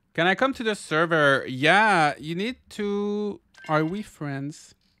 Can I come to the server? Yeah, you need to. Are we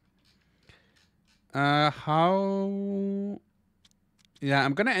friends? How? Yeah,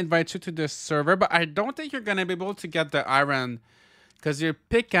 I'm gonna invite you to the server, but I don't think you're gonna be able to get the iron because your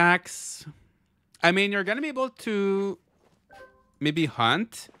pickaxe. I mean, you're gonna be able to maybe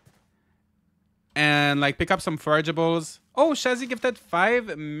hunt, and like pick up some forageables. Oh, Shazzy gifted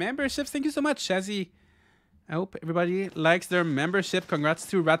 5 memberships. Thank you so much, Shazzy. I hope everybody likes their membership. Congrats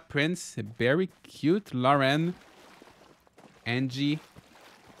to Rat Prince, very cute, Lauren, Angie,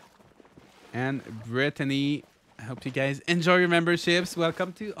 and Brittany. I hope you guys enjoy your memberships.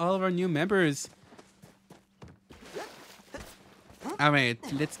 Welcome to all of our new members. All right,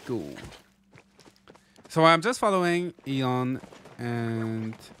 let's go. So I'm just following Eon,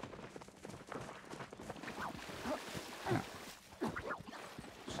 and yeah,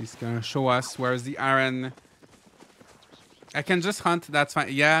 she's gonna show us where's the iron. I can just hunt. That's fine.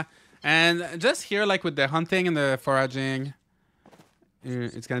 Yeah, and just here, like with the hunting and the foraging,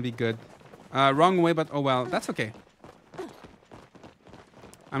 it's gonna be good. Wrong way, but oh well, that's okay.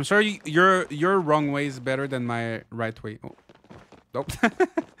 I'm sure your wrong way is better than my right way. Oh, nope.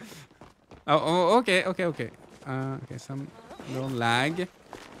 Oh, okay. Okay, some little lag.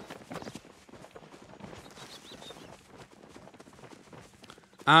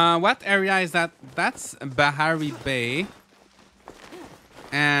 What area is that? That's Bahari Bay.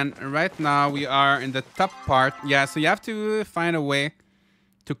 And right now we are in the top part. Yeah, so you have to find a way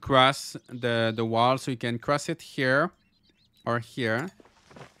to cross the wall, so you can cross it here or here.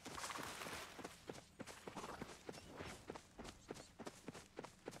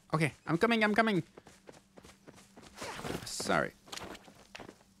 Okay, I'm coming. Sorry.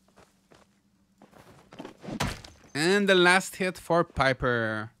 And the last hit for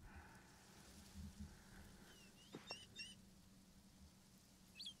Piper.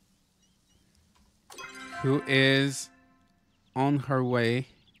 Who is on her way.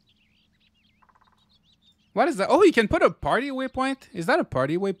 What is that? Oh, you can put a party waypoint? Is that a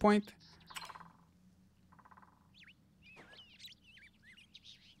party waypoint?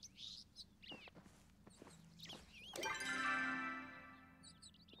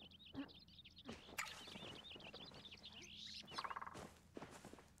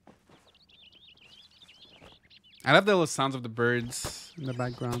 I love the little sounds of the birds in the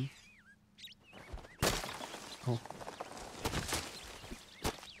background. Oh.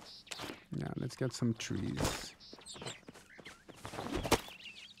 Yeah, let's get some trees.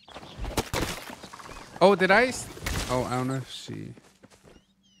 Oh, did I? Oh, I don't know if she...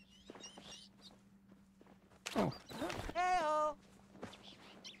 Oh.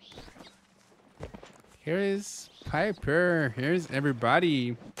 Here is Piper. Here's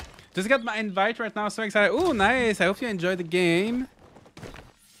everybody. Just got my invite right now. So excited. Oh, nice. I hope you enjoyed the game.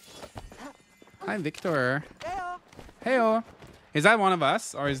 Hi, Victor. Heyo. Is that one of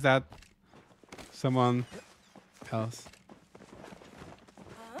us, or is that someone else?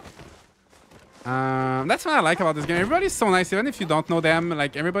 That's what I like about this game. Everybody's so nice, even if you don't know them.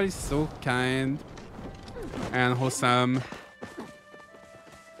 Like, everybody's so kind and wholesome.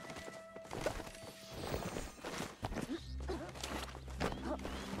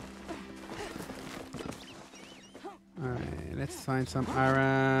 Alright, let's find some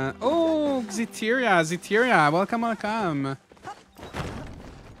iron. Oh, Zeteria, welcome.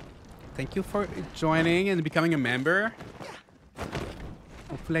 Thank you for joining and becoming a member.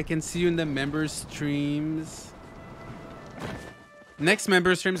 Hopefully I can see you in the member streams. Next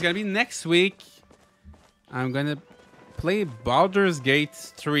member stream is gonna be next week. I'm gonna play Baldur's Gate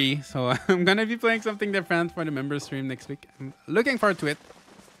 3, so I'm gonna be playing something different for the member stream next week. I'm looking forward to it.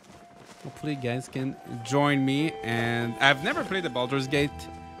 Hopefully you guys can join me. And I've never played the Baldur's Gate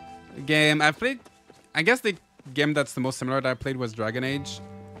game. I've played, I guess the game that's the most similar that I played was Dragon Age.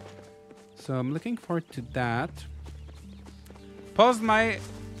 So I'm looking forward to that. Pause my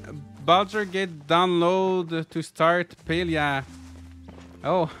Baldur's Gate download to start Palia.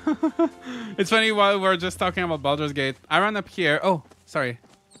 Oh, it's funny while we're just talking about Baldur's Gate. I run up here. Oh, sorry.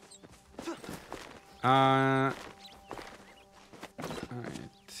 Alright.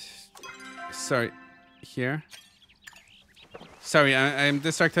 Sorry. Here. Sorry, I'm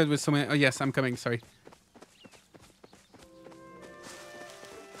distracted with so many. Oh, yes, I'm coming. Sorry.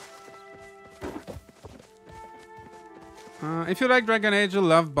 If you like Dragon Age, you'll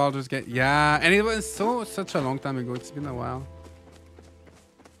love Baldur's Gate. Yeah, and it was such a long time ago. It's been a while.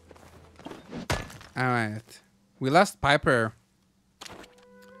 Alright. We lost Piper.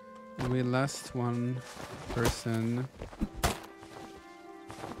 We lost one person.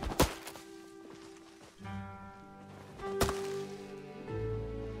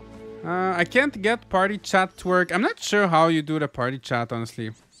 I can't get party chat to work. I'm not sure how you do the party chat,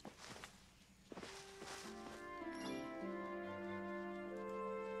 honestly.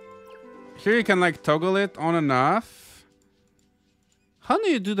 Here you can like toggle it on and off. How do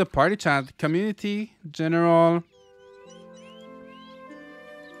you do the party chat? Community, general.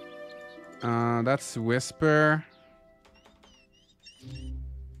 That's Whisper.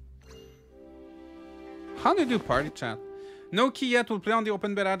 How do you do party chat? No key yet. We'll play on the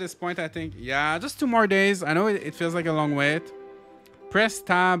open beta at this point, I think. Yeah, just 2 more days. I know it feels like a long wait. Press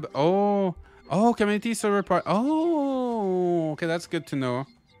tab. Oh, community server part. Oh, okay, that's good to know.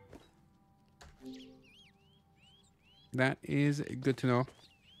 That is good to know.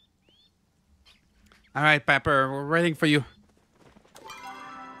 All right, Pepper, we're waiting for you.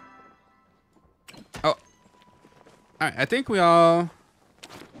 Oh, all right. I think we all.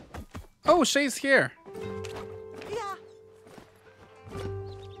 Oh, Shay's here. Yeah.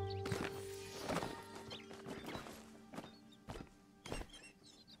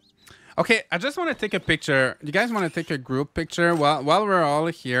 Okay, I just want to take a picture. You guys want to take a group picture while we're all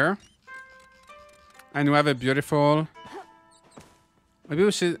here? And we have a beautiful. Maybe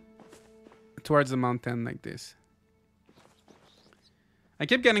we should towards the mountain like this. I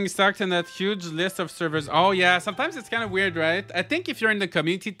keep getting stuck in that huge list of servers. Oh yeah, sometimes it's kind of weird, right? I think if you're in the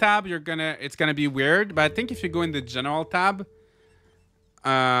community tab, it's gonna be weird. But I think if you go in the general tab,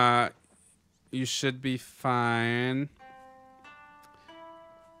 you should be fine.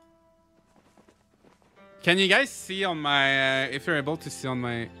 Can you guys see on my? If you're able to see on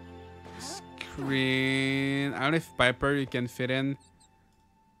my screen, I don't know if Piper you can fit in.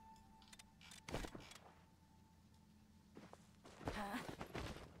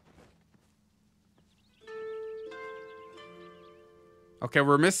 Okay,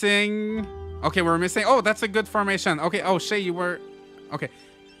 we're missing. Okay, we're missing. Oh, that's a good formation. Okay. Oh, Shay, you were. Okay.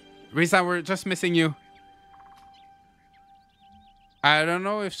 Risa, we're just missing you. I don't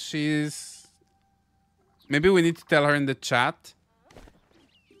know if she's. Maybe we need to tell her in the chat.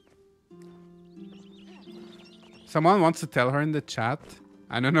 Someone wants to tell her in the chat.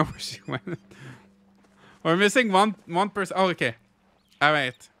 I don't know where she went. We're missing one person. Oh, okay. All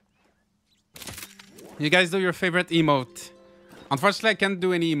right. You guys do your favorite emote. Unfortunately, I can't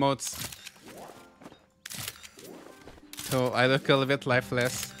do any emotes. So I look a little bit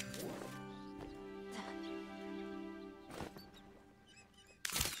lifeless.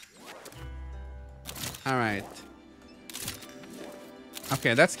 All right.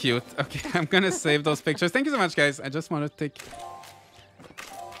 Okay, that's cute. Okay, I'm gonna save those pictures. Thank you so much, guys. I just want to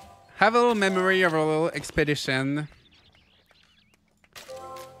have a little memory of a little expedition.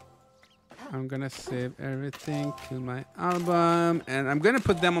 I'm gonna save everything to my album, and I'm gonna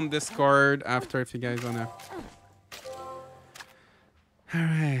put them on Discord after if you guys wanna. All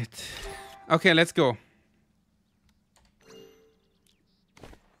right. Okay, let's go.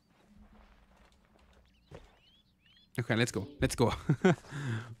 Okay, let's go. Let's go.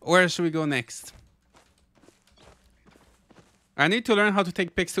 Where should we go next? I need to learn how to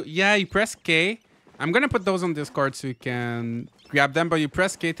take pics too. Yeah, you press K. I'm gonna put those on Discord so you can grab them, but you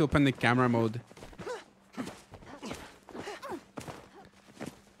press K to open the camera mode.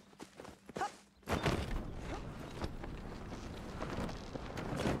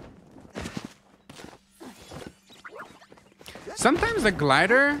 Sometimes the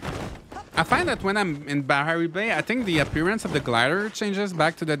glider, I find that when I'm in Bahari Bay, I think the appearance of the glider changes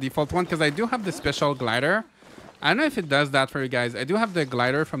back to the default one because I do have the special glider. I don't know if it does that for you guys. I do have the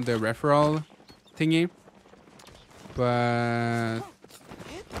glider from the referral thingy, but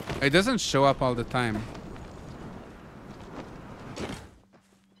it doesn't show up all the time.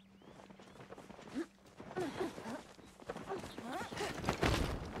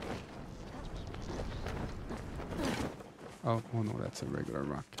 Oh no, that's a regular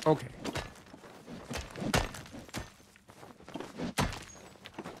rock. Okay.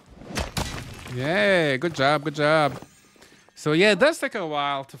 Yay, good job, good job. So yeah, it does take a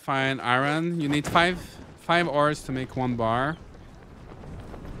while to find iron. You need five ores to make 1 bar.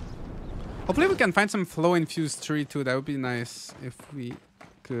 Hopefully we can find some flow infused tree too. That would be nice if we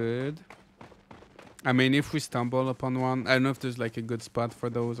could. I mean, if we stumble upon one. I don't know if there's like a good spot for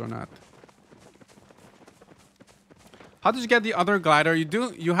those or not. How did you get the other glider?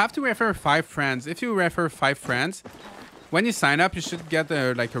 You have to refer 5 friends. If you refer 5 friends, when you sign up, you should get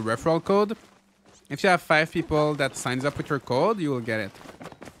like a referral code. If you have 5 people that signs up with your code, you will get it.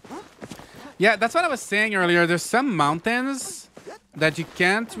 Yeah, that's what I was saying earlier. There's some mountains that you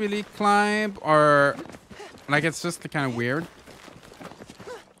can't really climb, or like it's just kind of weird.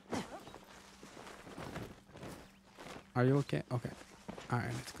 Are you okay? Okay. All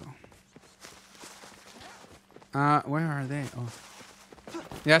right, let's go. Where are they? Oh.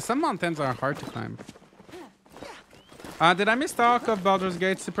 Yeah, some mountains are hard to climb. Did I miss talk of Baldur's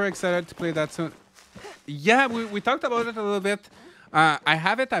Gate? Super excited to play that soon. Yeah, we talked about it a little bit. I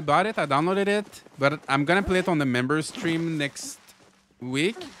have it, I bought it, I downloaded it, but I'm gonna play it on the members stream next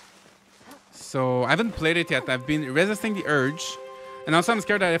week. So I haven't played it yet. I've been resisting the urge. And also I'm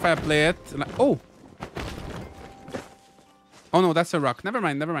scared that if I play it... Like, oh! Oh no, that's a rock. Never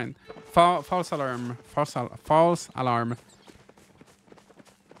mind, never mind. False alarm. False alarm.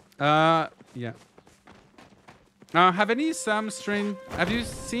 Yeah. Have you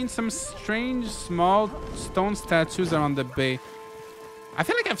seen some strange small stone statues around the bay? I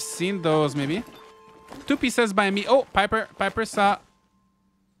feel like I've seen those, maybe. 2 pieces by me. Oh, Piper. Piper saw.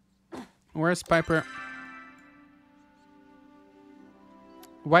 Where's Piper?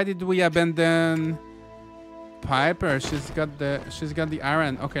 Why did we abandon Piper? She's got the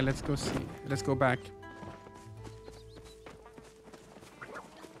iron. Okay, let's go see. Let's go back.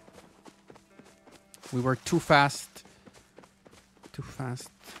 We were too fast. Too fast.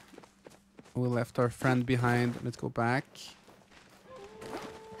 We left our friend behind. Let's go back.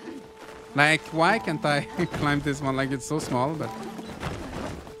 Like, why can't I climb this one? Like, it's so small, but...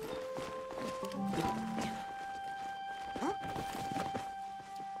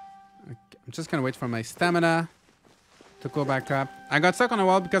 I'm just gonna wait for my stamina to go back up. I got stuck on a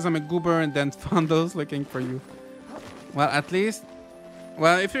wall because I'm a goober and then found those looking for you. Well, at least...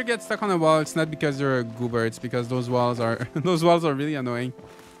 Well, if you get stuck on a wall, it's not because you're a goober. It's because those walls are those walls are really annoying.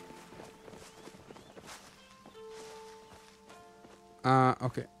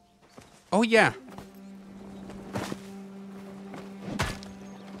 Okay. Oh yeah.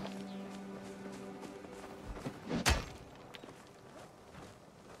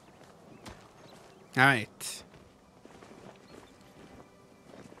 All right.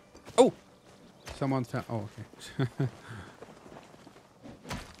 Oh, someone fell. Oh, okay.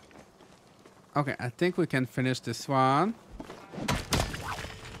 Okay, I think we can finish this one.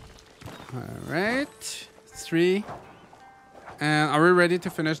 All right, 3. And are we ready to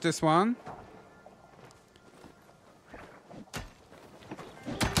finish this one?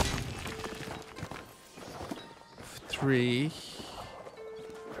 Three.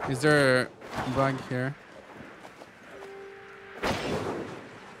 Is there a bug here?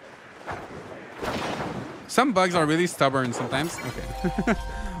 Some bugs are really stubborn sometimes. Okay.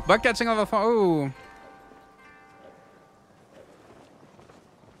 Bug catching level 4. Oh.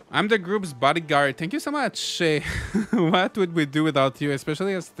 I'm the group's bodyguard. Thank you so much. What would we do without you?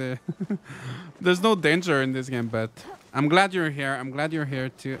 Especially as the... There's no danger in this game, but I'm glad you're here. I'm glad you're here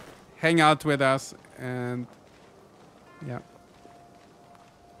to hang out with us. And yeah.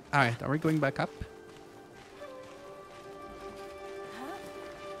 All right, are we going back up?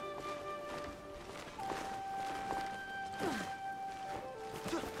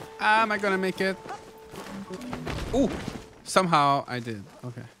 Am I gonna make it? Ooh, somehow I did.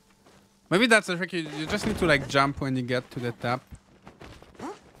 Okay. Maybe that's a trick. You just need to like jump when you get to the top.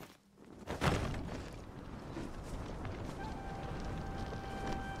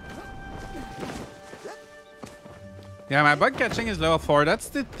 Yeah, my bug catching is level 4. That's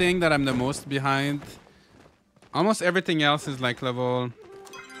the thing that I'm the most behind. Almost everything else is like level...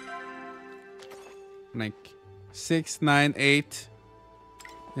 like 6, 9, 8.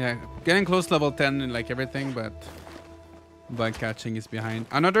 Yeah, getting close to level 10 in like everything, but bug catching is behind.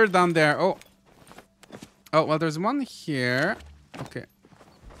 Another down there. Oh. Oh, well, there's one here. Okay.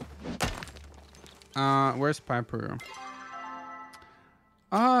 Where's Piper?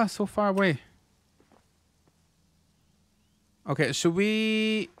 Ah, so far away. Okay, should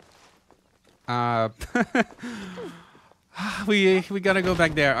we... we gotta go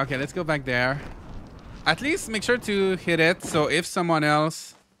back there. Okay, let's go back there. At least make sure to hit it, so if someone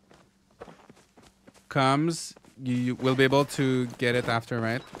else comes, you will be able to get it after,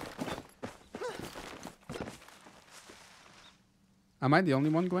 right? Am I the only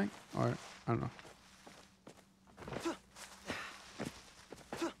one going? Or, I don't know.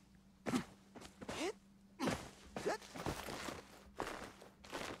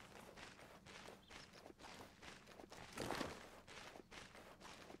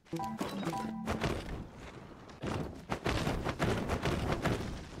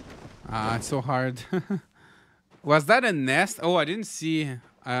 Ah, it's so hard. Was that a nest? Oh, I didn't see.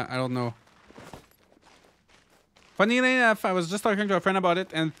 I don't know. Funny enough, I was just talking to a friend about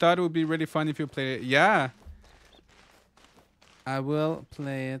it and thought it would be really fun if you play it. Yeah. I will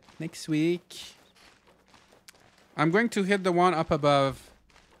play it next week. I'm going to hit the one up above.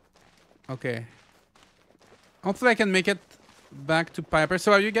 Okay. Hopefully I can make it back to Piper.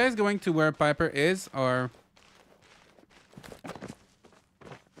 So are you guys going to where Piper is, or...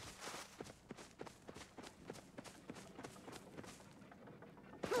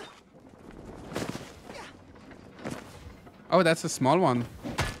 Oh, that's a small one.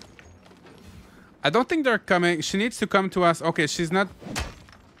 I don't think they're coming. She needs to come to us. Okay, she's not...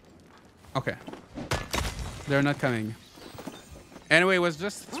 Okay. They're not coming. Anyway, it was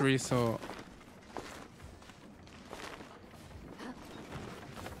just 3, so...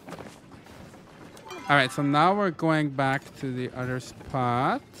 Alright, so now we're going back to the other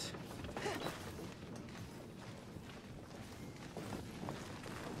spot.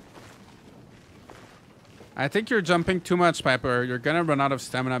 I think you're jumping too much, Piper. You're gonna run out of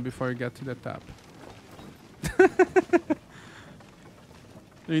stamina before you get to the top.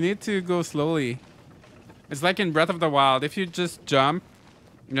 You need to go slowly. It's like in Breath of the Wild. If you just jump,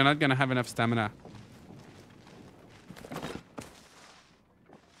 you're not gonna have enough stamina.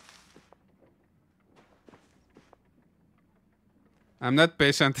 I'm not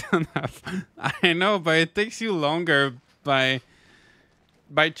patient enough. I know, but it takes you longer. By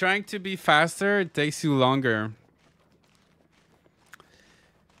trying to be faster, it takes you longer.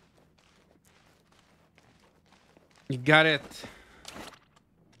 You got it.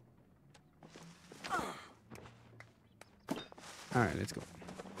 All right, let's go.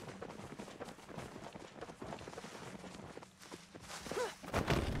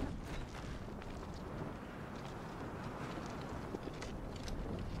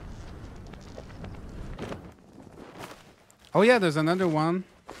 Oh yeah, there's another one.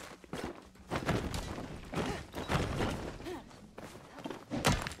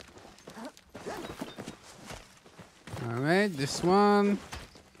 All right, this one.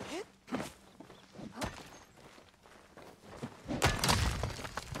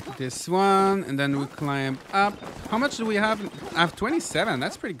 This one, and then we climb up. How much do we have? I have 27.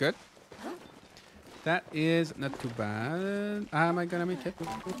 That's pretty good. That is not too bad. Am I gonna make it?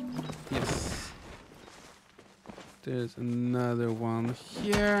 Yes. There's another one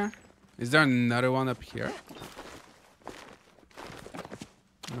here. Is there another one up here?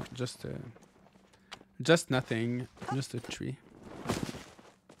 No, just nothing. Just a tree.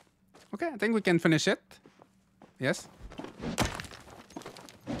 Okay, I think we can finish it. Yes.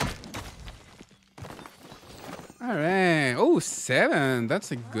 All right. Oh, 7.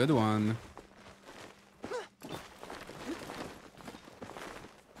 That's a good one.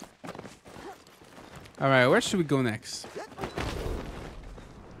 All right, where should we go next?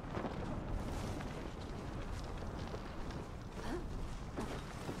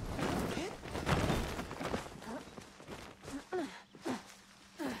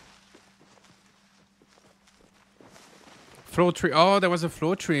 Flow tree. Oh, there was a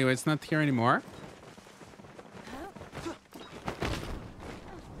flow tree. It's not here anymore.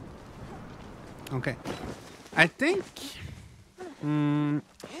 Okay. I think...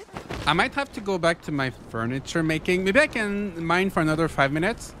 I might have to go back to my furniture making. Maybe I can mine for another 5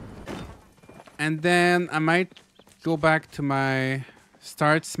 minutes. And then I might go back to my...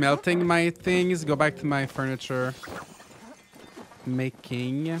 Start smelting my things. Go back to my furniture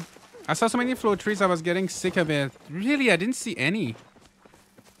making. I saw so many flow trees, I was getting sick of it. Really, I didn't see any.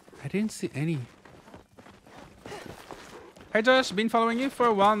 I didn't see any. Hey Josh, been following you for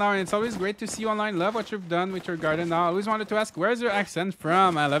a while now, and it's always great to see you online. Love what you've done with your garden now. I always wanted to ask, where's your accent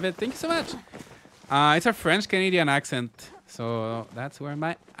from? I love it. Thank you so much. It's a French-Canadian accent. So that's where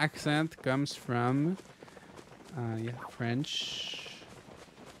my accent comes from. Yeah, French.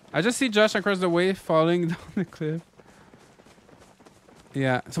 I just see Josh across the way falling down the cliff.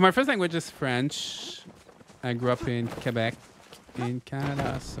 Yeah, so my first language is French. I grew up in Quebec, in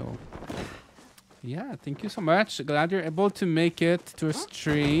Canada, so... Yeah, thank you so much. Glad you're able to make it to a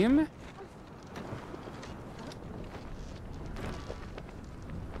stream.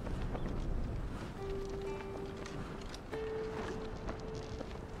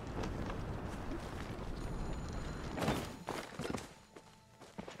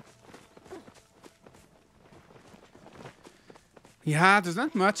 Yeah, there's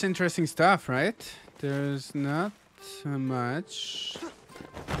not much interesting stuff, right? There's not much.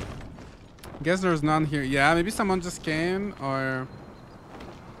 Guess there's none here. Yeah, maybe someone just came, or...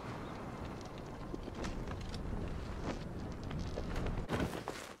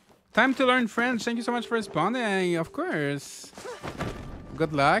 Time to learn French. Thank you so much for responding. Of course.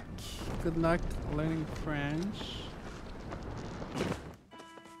 Good luck. Good luck learning French.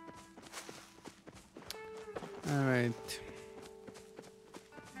 All right.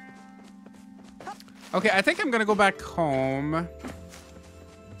 Okay, I think I'm gonna go back home.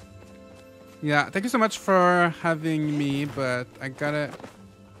 Yeah, thank you so much for having me, but I gotta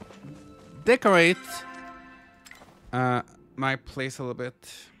decorate my place a little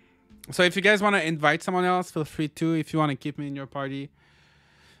bit. So if you guys want to invite someone else, feel free to. If you want to keep me in your party,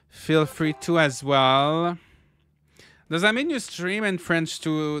 feel free to as well. Does that mean you stream in French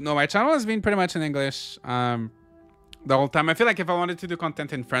too? No, my channel has been pretty much in English. the whole time. I feel like if I wanted to do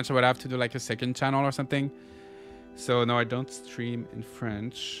content in French, I would have to do like a second channel or something. So no, I don't stream in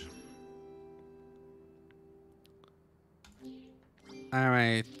French. All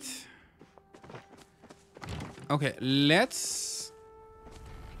right. Okay, let's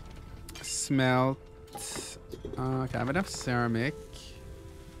smelt. Okay, I have enough ceramic.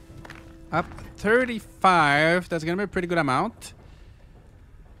 Up 35. That's gonna be a pretty good amount.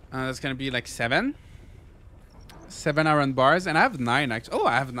 That's gonna be like 7 iron bars, and I have 9 actually. Oh,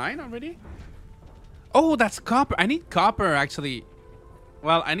 I have 9 already. Oh, that's copper. I need copper actually.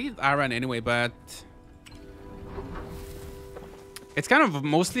 Well, I need iron anyway, but it's kind of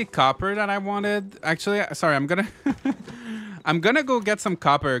mostly copper that I wanted. Actually, sorry, I'm gonna I'm gonna go get some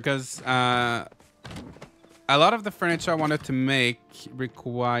copper because a lot of the furniture I wanted to make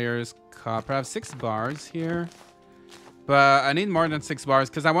requires copper. I have 6 bars here, but I need more than 6 bars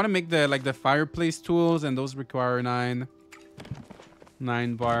because I want to make the fireplace tools, and those require 9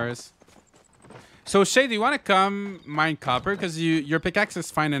 bars. So Shay, do you want to come mine copper? Because your pickaxe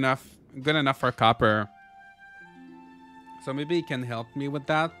is fine enough, good enough for copper. So maybe you can help me with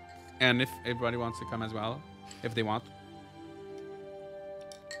that. And if everybody wants to come as well, if they want.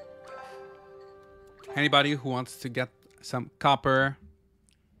 Anybody who wants to get some copper,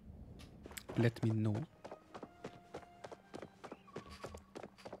 let me know.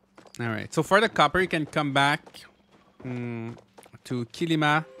 All right. So for the copper, you can come back to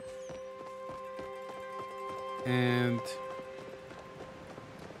Kilima. And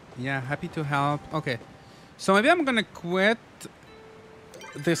yeah, happy to help. Okay. So maybe I'm gonna quit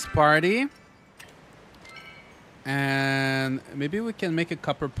this party, and maybe we can make a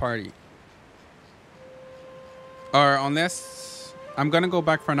copper party. Or unless I'm gonna go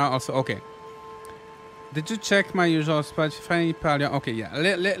back for now also. Okay. Did you check my usual Spotify Palia? Okay, yeah.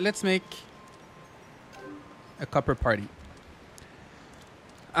 Let's make a copper party.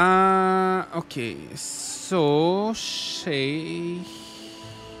 Okay. So Shay,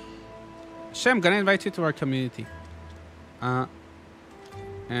 I'm gonna invite you to our community.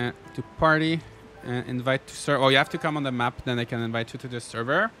 And to party and invite to server. Oh, you have to come on the map, then I can invite you to the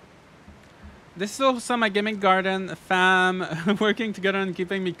server. This is also my gaming garden fam working together and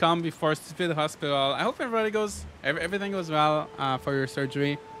keeping me calm before stupid hospital. I hope everything goes well for your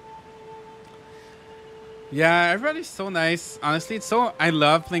surgery. Yeah, everybody's so nice. Honestly, I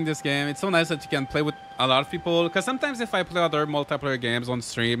love playing this game. It's so nice that you can play with a lot of people. Because sometimes if I play other multiplayer games on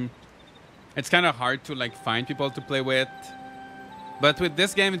stream, it's kind of hard to like find people to play with. But with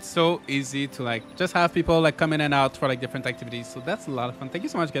this game, it's so easy to like just have people like come in and out for like different activities. So that's a lot of fun. Thank you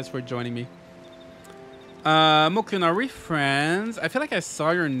so much, guys, for joining me. Mokun, are we friends? I feel like I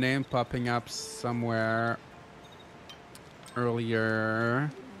saw your name popping up somewhere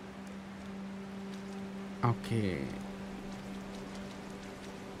earlier. Okay.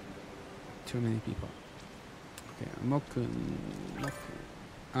 Too many people. Okay, Mokun.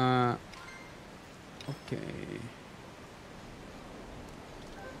 Okay.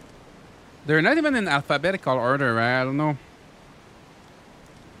 They're not even in alphabetical order, right? I don't know.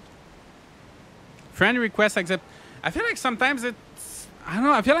 Friend request accept. I feel like sometimes it's... I don't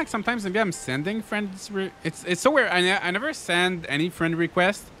know. I feel like sometimes maybe I'm sending friends... It's so weird. I never send any friend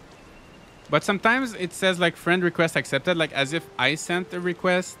request. But sometimes it says like friend request accepted, like as if I sent a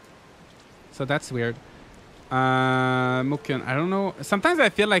request. So that's weird. Mukun, I don't know. Sometimes I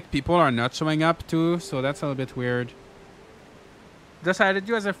feel like people are not showing up too, so that's a little bit weird. Just added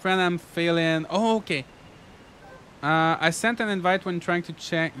you as a friend. I'm failing. Oh, okay. I sent an invite when trying to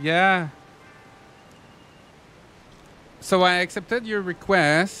check. Yeah. So I accepted your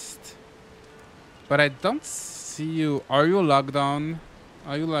request, but I don't see you. Are you logged on?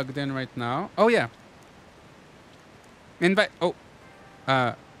 Are you logged in right now? Oh, yeah. Invite. Oh.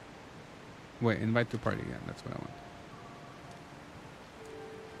 Wait, invite to party. Yeah, that's what I want.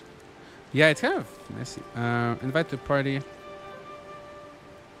 Yeah, it's kind of messy. Invite to party.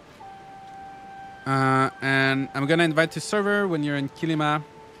 And I'm going to invite to server when you're in Kilima.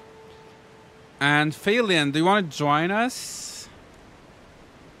 And Phelan, do you want to join us?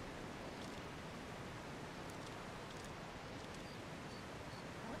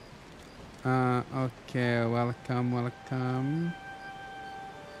 Okay, welcome.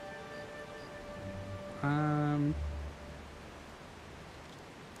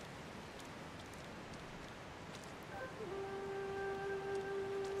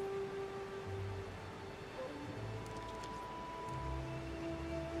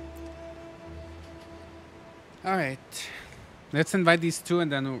 All right, let's invite these two,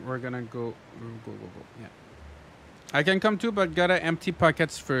 and then we're gonna go. Yeah, I can come too, but gotta empty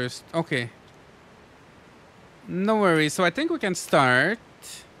pockets first. Okay. No worries. So I think we can start.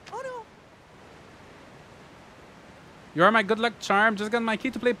 Oh no. You are my good luck charm. Just got my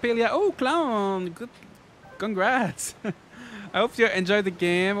key to play Palia. Oh, clown. Good. Congrats. I hope you enjoyed the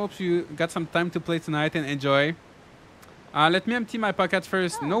game. Hope you got some time to play tonight and enjoy. Let me empty my pockets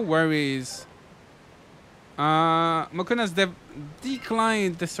first. No worries. Mokun has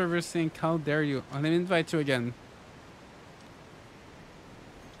declined the server sync. How dare you? Let me invite you again.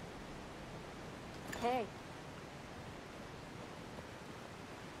 Hey.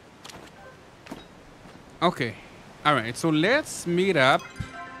 Okay. All right. So let's meet up.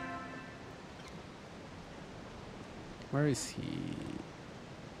 Where is he?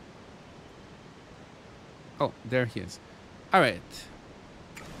 Oh, there he is. All right.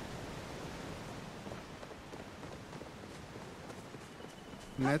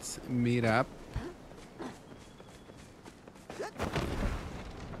 Let's meet up.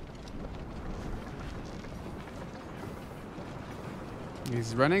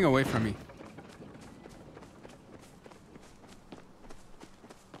 He's running away from me.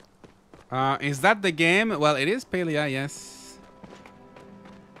 Is that the game? Well, it is Palia, yes.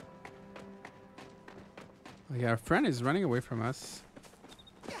 Oh, yeah, our friend is running away from us.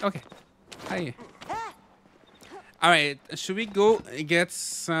 Okay. Hi. All right. Should we go get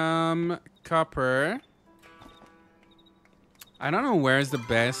some copper? I don't know where's the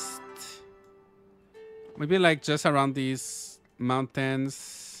best. Maybe like just around these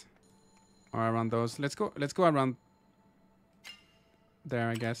mountains or around those. Let's go around there,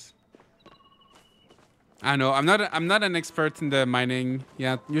 I guess. I know I'm not an expert in the mining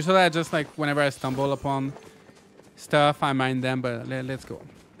yet. Usually I just like whenever I stumble upon stuff I mine them, but let's go.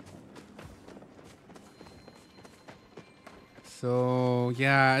 So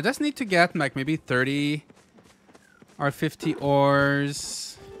yeah, I just need to get like maybe 30 or 50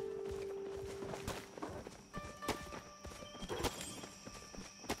 ores.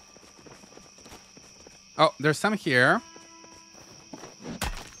 Oh, there's some here.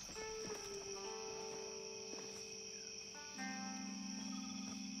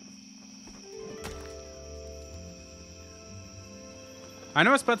 I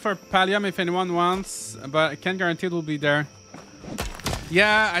know a spot for Palium if anyone wants, but I can't guarantee it will be there.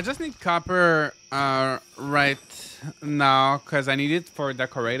 Yeah, I just need copper right now because I need it for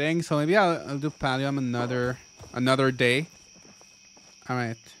decorating. So maybe I'll do Palium another day. All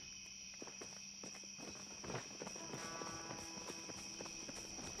right.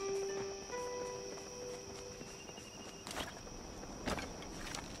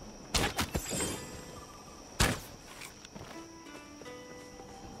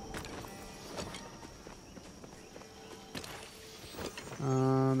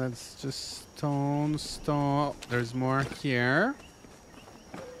 That's just stone. Oh, there's more here.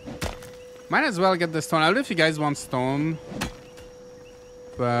 Might as well get the stone. I don't know if you guys want stone,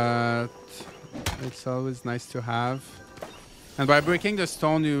 but it's always nice to have. And by breaking the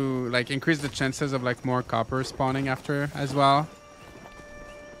stone, you like increase the chances of like more copper spawning after as well.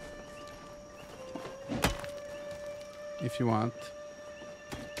 If you want.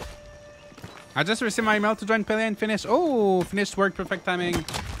 I just received my email to join Palia and finish. Oh, finished work, perfect timing.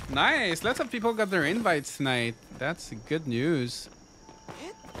 Nice. Lots of people got their invites tonight. That's good news.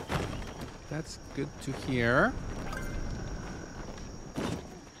 That's good to hear.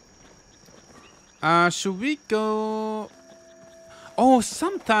 Should we go? Oh,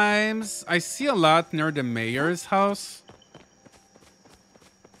 sometimes I see a lot near the mayor's house.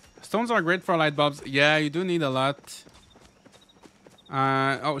 Stones are great for light bulbs. Yeah, you do need a lot.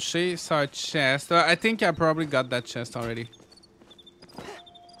 Oh, she saw a chest. I think I probably got that chest already.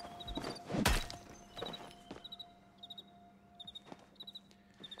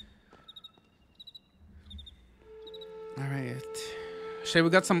 All right. Shay, we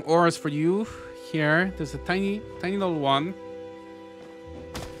got some ores for you here. There's a tiny little one.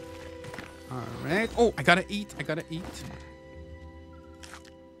 All right. Oh, I gotta eat.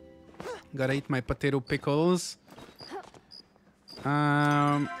 Gotta eat my potato pickles.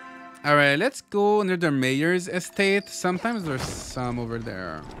 All right, let's go near the mayor's estate. Sometimes there's some over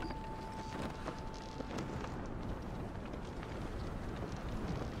there.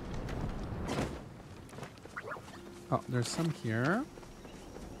 Oh, there's some here.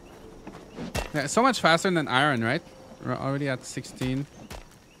 Yeah, so much faster than iron, right? We're already at 16.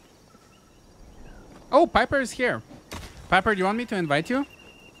 Oh, Piper is here. Piper, do you want me to invite you?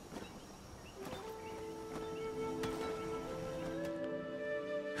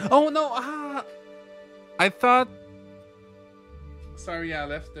 Oh no! I thought. Sorry, I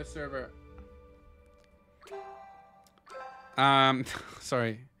left the server.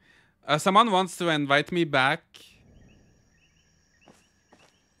 Sorry. Someone wants to invite me back.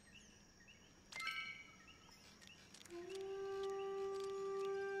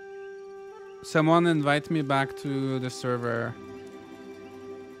 Someone invite me back to the server.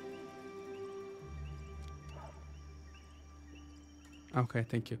 Okay,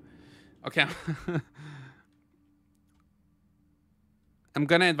 thank you. Okay. I'm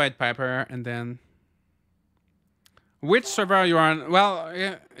gonna invite Piper and then... Which server are you on? Well,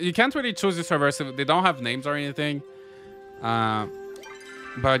 yeah, you can't really choose the servers if they don't have names or anything.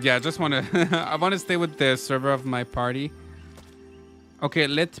 But yeah, I just want to... I want to stay with the server of my party. Okay,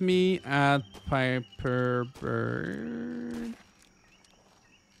 let me add Piper Bird.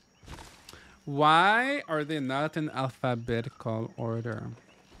 Why are they not in alphabetical order?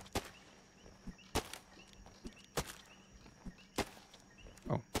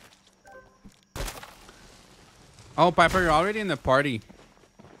 Oh. Oh, Piper, you're already in the party.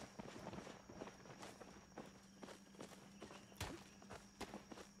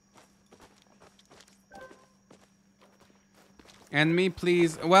 And me,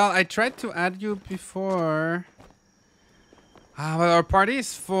 please. Well, I tried to add you before. Well, our party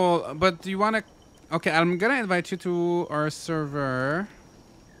is full. But do you want to... Okay, I'm going to invite you to our server.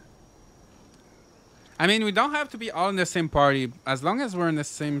 I mean, we don't have to be all in the same party. As long as we're in the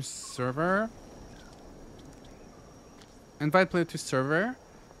same server. Invite player to server.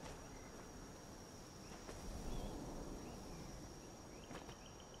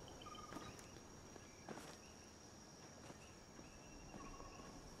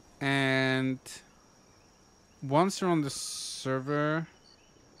 And once you're on the server,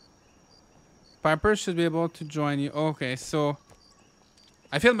 Piper should be able to join you. Okay, so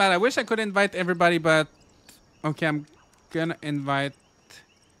I feel bad. I wish I could invite everybody, but okay, I'm gonna invite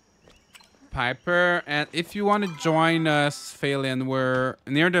Piper. And if you want to join us, Phelan, we're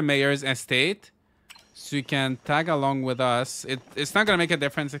near the mayor's estate, so you can tag along with us. It's not gonna make a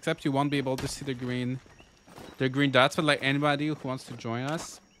difference, except you won't be able to see the green dots. But like anybody who wants to join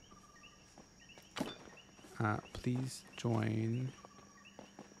us, please join.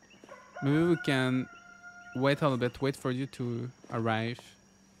 Maybe we can wait a little bit, wait for you to arrive,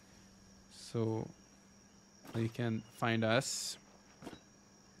 so you can find us.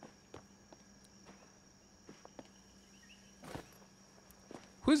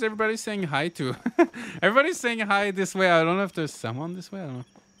 Who's everybody saying hi to? Everybody's saying hi this way. I don't know if there's someone this way. I don't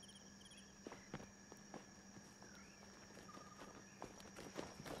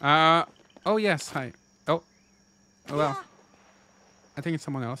know. Oh yes, hi. Oh well, I think it's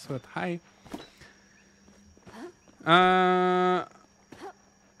someone else, but hi.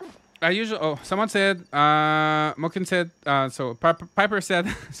 I usually... Oh, someone said... Mokin said... So, Piper said...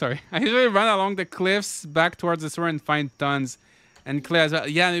 Sorry. I usually run along the cliffs back towards the sewer and find tons. And Claire as well.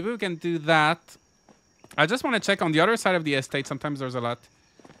 Yeah, maybe we can do that. I just want to check on the other side of the estate. Sometimes there's a lot.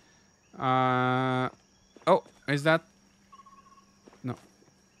 Oh, is that... No.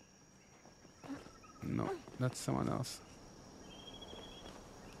 No, that's someone else.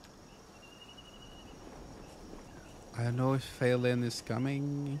 I don't know if Phelan is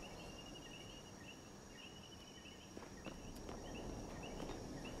coming.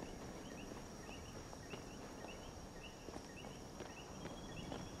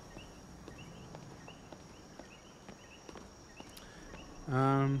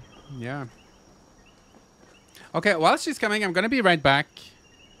 Yeah. Okay, while she's coming, I'm gonna be right back.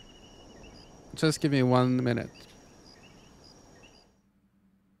 Just give me 1 minute.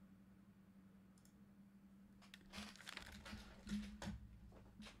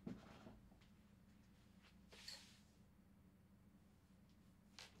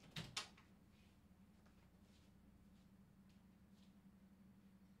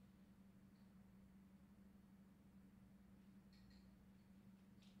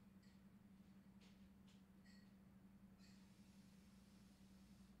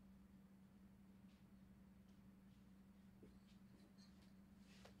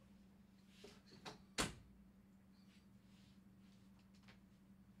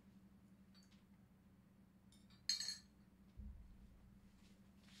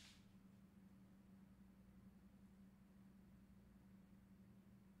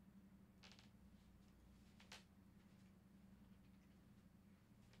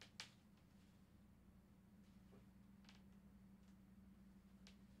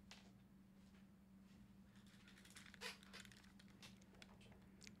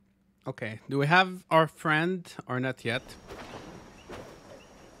 Okay, do we have our friend or not yet?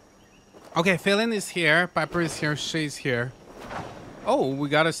 Okay, Phelan is here. Piper is here. She's here. Oh, we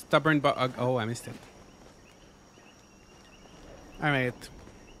got a stubborn bug. Oh, I missed it. All right.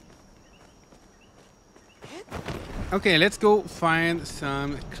 Okay, let's go find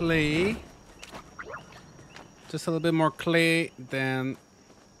some clay. Just a little bit more clay, then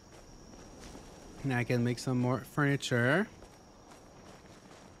I can make some more furniture.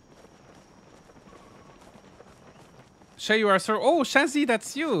 Shay, you are sir. Oh, Shazzy,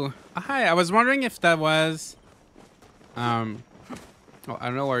 that's you. Hi, I was wondering if that was... Oh, I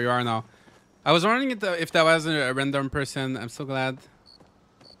don't know where you are now. I was wondering if that was a random person. I'm so glad.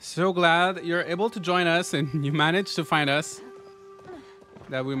 So glad you're able to join us and you managed to find us.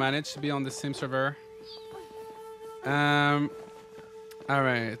 That we managed to be on the same server. All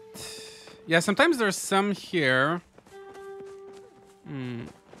right. Yeah, sometimes there's some here.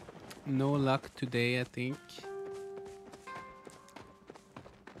 No luck today, I think.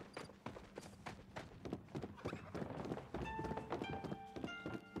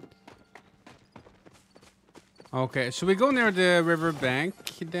 Okay, should we go near the river bank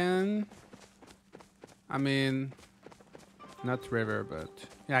then? I mean, not river, but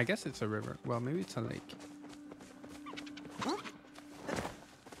yeah, I guess it's a river. Well, maybe it's a lake.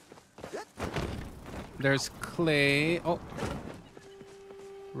 There's clay. Oh,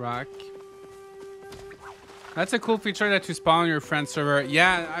 rock. That's a cool feature that you spawn on your friend's server.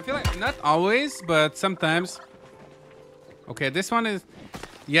 Yeah, I feel like not always, but sometimes. Okay, this one is...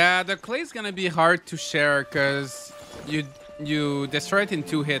 Yeah, the clay is gonna be hard to share because you destroy it in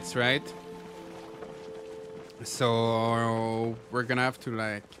 2 hits, right? So we're gonna have to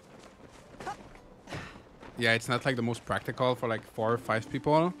like... Yeah, it's not like the most practical for like 4 or 5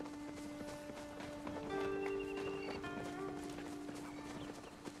 people.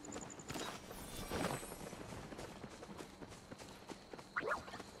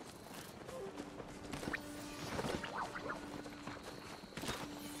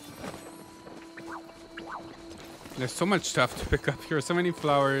 There's so much stuff to pick up here. So many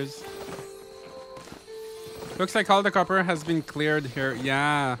flowers. Looks like all the copper has been cleared here.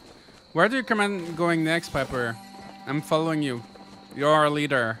 Yeah. Where do you recommend going next, Piper? I'm following you. You're our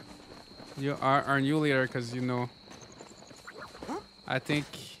leader. You are our new leader because you know. I think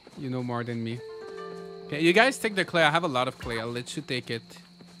you know more than me. Okay, you guys take the clay. I have a lot of clay. I'll let you take it.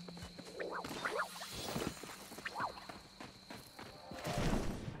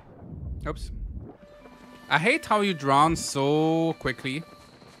 Oops. I hate how you drown so quickly.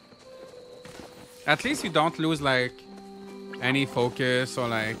 At least you don't lose like any focus or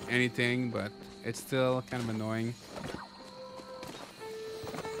like anything, but it's still kind of annoying.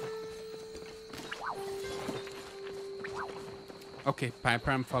 Okay,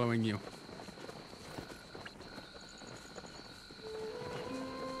 Piper, I'm following you.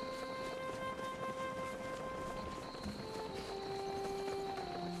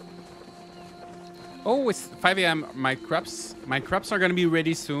 Oh, it's 5 a.m. My crops are gonna be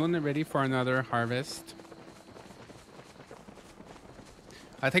ready soon, ready for another harvest.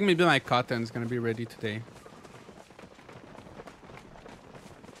 I think maybe my cotton's gonna be ready today.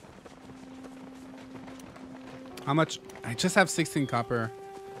 How much? I just have 16 copper.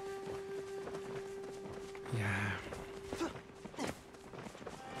 Yeah.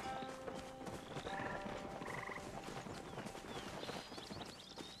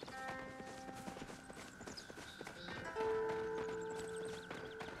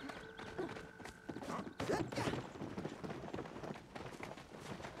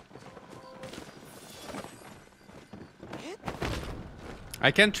 I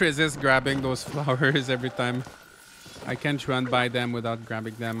can't resist grabbing those flowers every time. I can't run by them without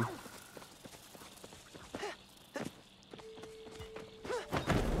grabbing them.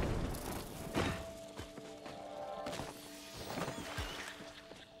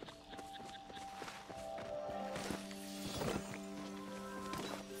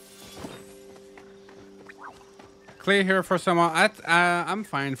 Clay here for someone. I'm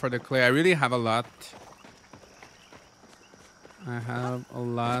fine for the clay. I really have a lot. I have a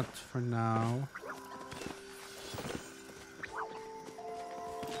lot for now.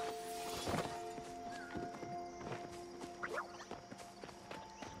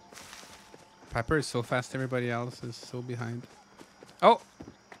 Piper is so fast, everybody else is so behind. Oh!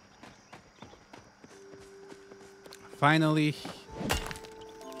 Finally.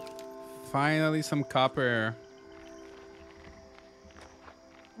 Finally some copper.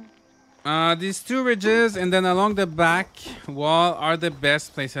 These 2 ridges and then along the back wall are the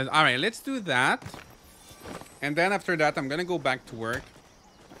best places. All right, let's do that. And then after that, I'm gonna go back to work.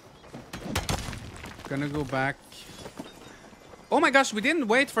 Gonna go back. Oh my gosh, we didn't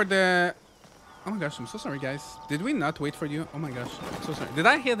wait for the... Oh my gosh, I'm so sorry, guys. Did we not wait for you? Oh my gosh, I'm so sorry. Did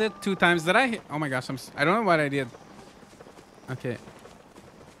I hit it 2 times? Did I hit... Oh my gosh, I don't know what I did. Okay.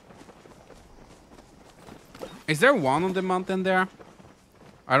 Is there one on the mountain there?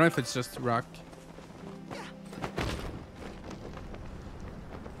 I don't know if it's just rock.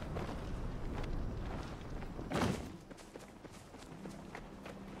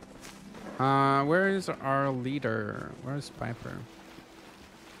 Where is our leader? Where is Piper?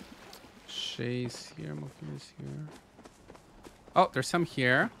 Shay's here. Mokin is here. Oh, there's some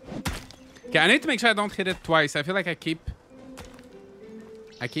here. Okay, I need to make sure I don't hit it twice. I feel like I keep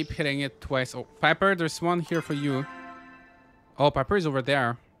hitting it twice. Oh, Piper, there's one here for you. Oh, Piper is over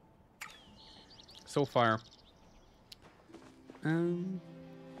there. So far.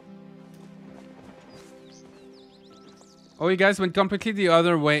 Oh, you guys went completely the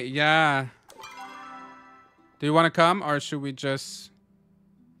other way. Yeah. Do you want to come or should we just...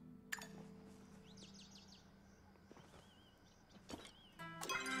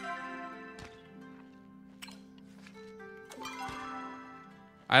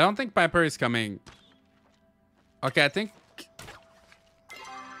 I don't think Piper is coming. Okay, I think...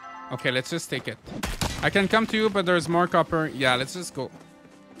 Okay, let's just take it. I can come to you, but there's more copper. Yeah, let's just go.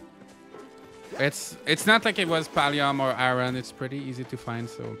 It's not like it was pallium or iron. It's pretty easy to find,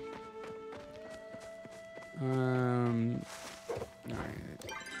 so... Alright.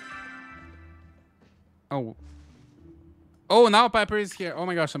 Oh. Oh, now Piper is here. Oh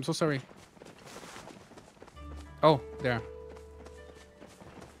my gosh, I'm so sorry. Oh, there.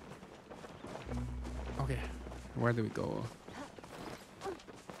 Okay, where do we go?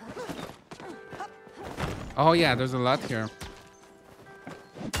 Oh yeah, there's a lot here.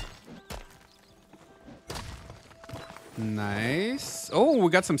 Nice. Oh,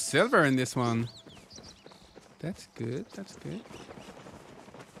 we got some silver in this one. That's good. That's good.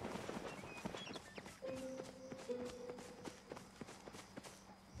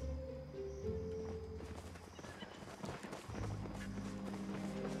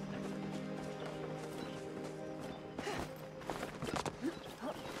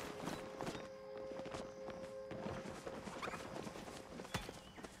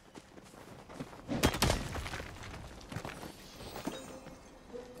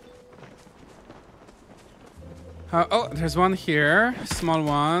 Oh, there's one here. Small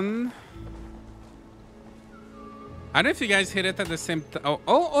one. I don't know if you guys hit it at the same time.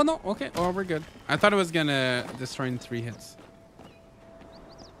 Oh, no. Okay. Oh, we're good. I thought it was gonna destroy in 3 hits.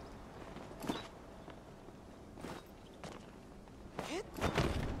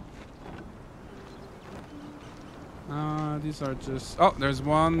 These are just... Oh, there's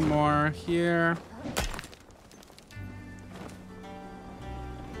one more here.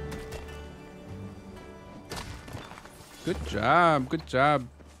 Good job. Good job.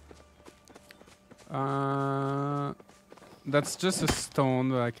 That's just a stone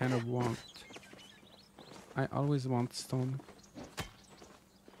that I kind of want. I always want stone.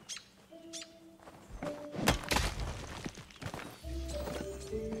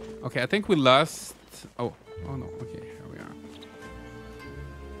 Okay, I think we lost... Oh no. Okay, here we are.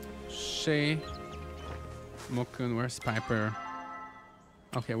 Shay. Mokun, where's Piper?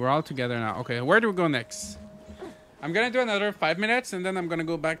 Okay, we're all together now. Okay, where do we go next? I'm gonna do another 5 minutes and then I'm gonna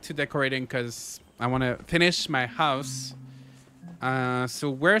go back to decorating because I want to finish my house. So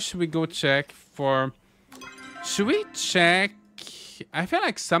where should we go check for... Should we check... I feel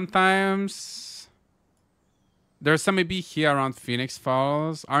like sometimes there's some maybe here around Phoenix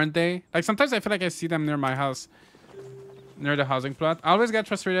Falls, aren't they? Like sometimes I feel like I see them near my house, near the housing plot. I always get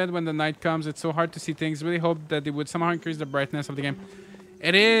frustrated when the night comes. It's so hard to see things. Really hope that they would somehow increase the brightness of the game.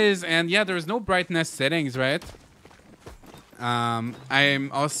 It is, and yeah, there's no brightness settings, right?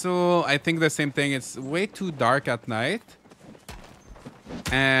 I'm also, I think the same thing. It's way too dark at night.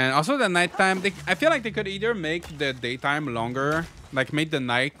 And also the nighttime, I feel like they could either make the daytime longer, like make the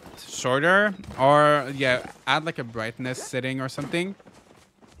night shorter, or yeah, add like a brightness setting or something.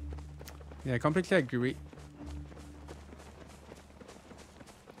 Yeah, I completely agree.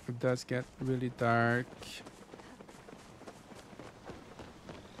 It does get really dark.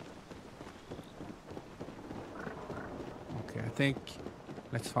 Okay, I think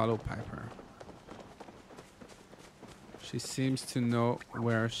let's follow Piper. She seems to know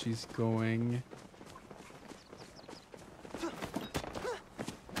where she's going.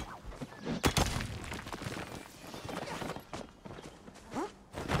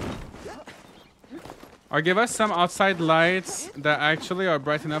 Or give us some outside lights that actually are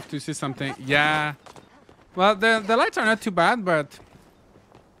bright enough to see something. Yeah. Well, the lights are not too bad, but...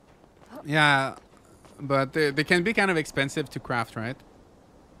 Yeah. But they can be kind of expensive to craft, right?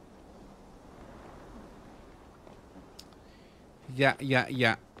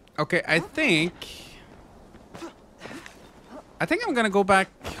 Yeah. Okay, I think I think I'm gonna go back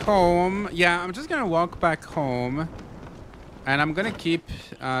home. Yeah, I'm just gonna walk back home. And I'm gonna keep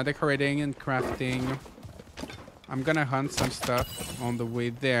decorating and crafting. I'm gonna hunt some stuff on the way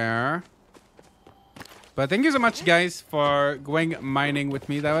there. But thank you so much, guys, for going mining with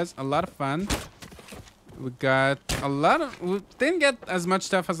me. That was a lot of fun. We got a lot of... We didn't get as much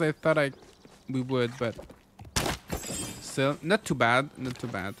stuff as I thought we would, but... Still, not too bad. Not too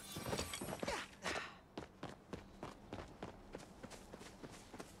bad.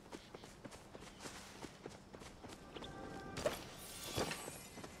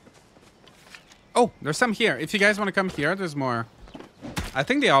 Oh, there's some here. If you guys want to come here, there's more. I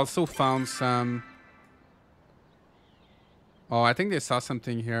think they also found some... Oh, I think they saw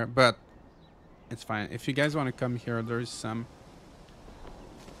something here, but it's fine. If you guys want to come here, there's some.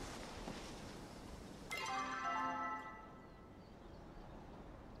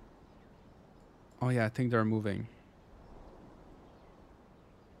 Oh yeah, I think they're moving.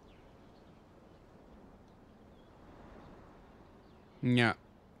 Yeah.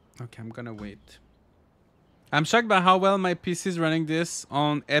 Okay, I'm gonna wait. I'm shocked by how well my PC is running this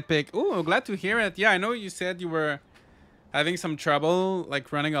on Epic. Oh, glad to hear it. Yeah, I know you said you were having some trouble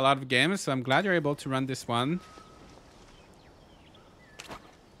like running a lot of games, so I'm glad you're able to run this one.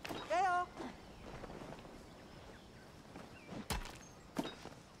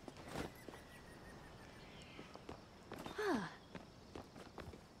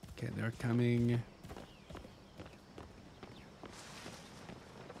 Okay, they're coming.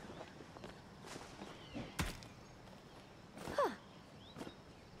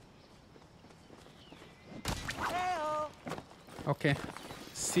 Okay,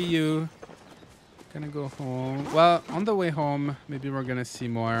 see you. Gonna go home. Well, on the way home, maybe we're gonna see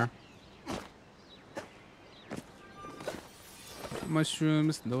more.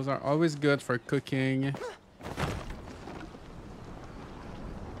 Mushrooms, those are always good for cooking.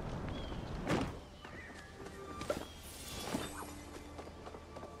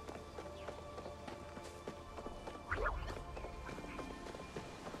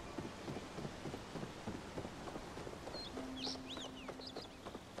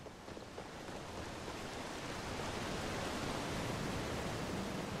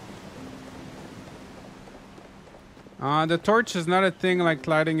 The torch is not a thing like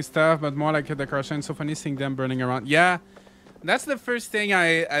lighting stuff, but more like a decoration. So funny seeing them burning around. Yeah, that's the first thing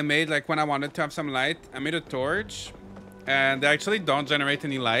I made, like when I wanted to have some light. I made a torch, and they actually don't generate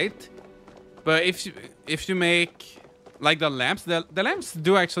any light. But if you make like the lamps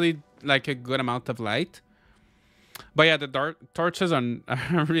do actually like a good amount of light. But yeah, the torches are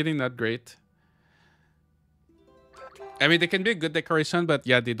really not great. I mean, they can be a good decoration, but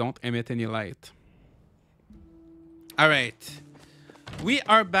yeah, they don't emit any light. All right, we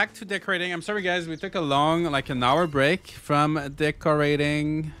are back to decorating. I'm sorry, guys, we took a long, like an hour break from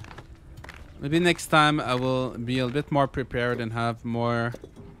decorating. Maybe next time I will be a bit more prepared and have more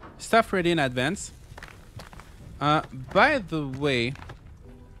stuff ready in advance. By the way,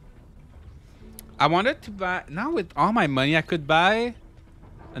 I wanted to buy, now with all my money, I could buy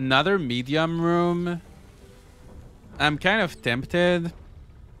another medium room. I'm kind of tempted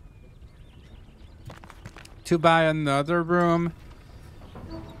to buy another room.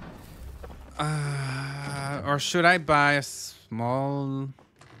 Or should I buy a small...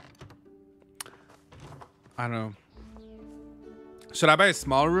 I don't know. Should I buy a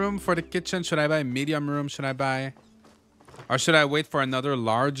small room for the kitchen? Should I buy a medium room? Should I buy... Or should I wait for another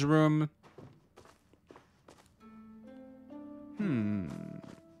large room?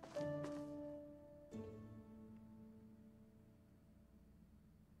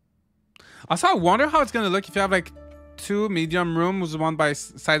 Also, I wonder how it's gonna look if you have like two medium rooms, one by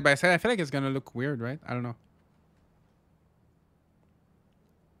side by side. I feel like it's gonna look weird, right? I don't know.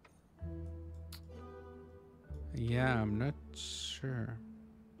 Yeah, I'm not sure.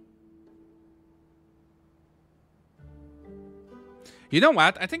 You know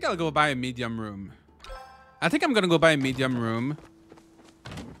what? I think I'll go buy a medium room. I think I'm gonna go buy a medium room.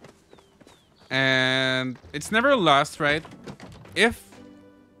 And it's never lost, right? If,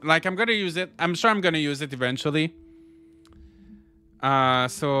 like, I'm gonna use it. I'm sure I'm gonna use it eventually.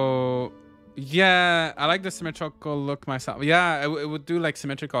 So, yeah, I like the symmetrical look myself. Yeah, it would do, like,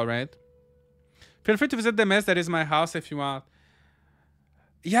 symmetrical, right? Feel free to visit the mess. That is my house if you want.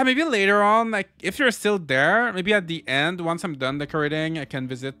 Yeah, maybe later on, like, if you're still there, maybe at the end, once I'm done decorating, I can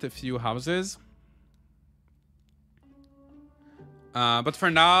visit a few houses. But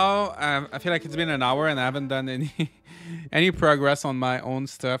for now, I feel like it's been an hour and I haven't done any progress on my own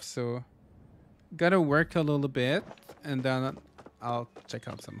stuff. So, gotta work a little bit and then I'll check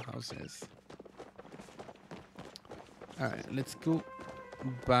out some houses. Alright, let's go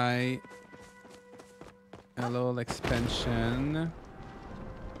buy a little expansion.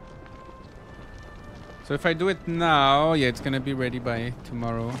 So if I do it now, yeah, it's gonna be ready by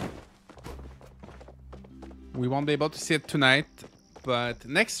tomorrow. We won't be able to see it tonight, but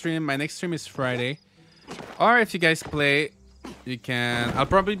next stream, my next stream is Friday. Or if you guys play, you can... I'll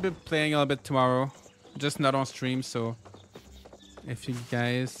probably be playing a little bit tomorrow, just not on stream. So if you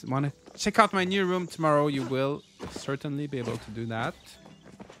guys want to check out my new room tomorrow, you will certainly be able to do that.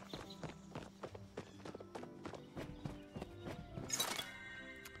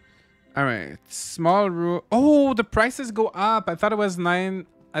 All right, small room. Oh, the prices go up. I thought it was 9.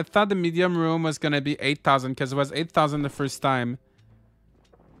 I thought the medium room was gonna be 8,000 because it was 8,000 the first time.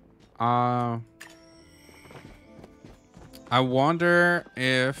 I wonder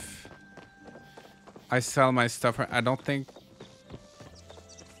if I sell my stuff. I don't think.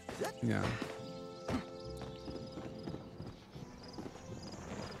 Yeah.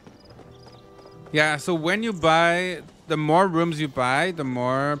 Yeah. So when you buy, the more rooms you buy, the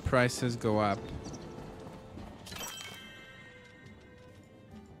more prices go up.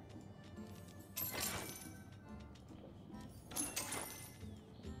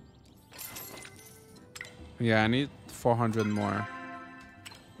 Yeah, I need 400 more.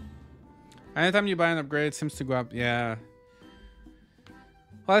 Anytime you buy an upgrade, it seems to go up. Yeah.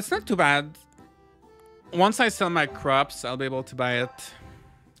 Well, it's not too bad. Once I sell my crops, I'll be able to buy it.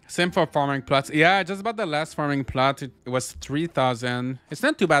 Same for farming plots. Yeah, just about the last farming plot, it was 3,000. It's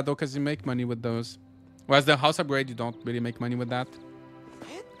not too bad though, because you make money with those. Whereas the house upgrade, you don't really make money with that.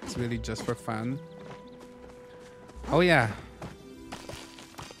 It's really just for fun. Oh yeah.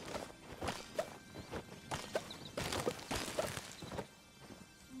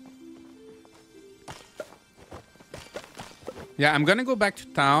 Yeah, I'm gonna go back to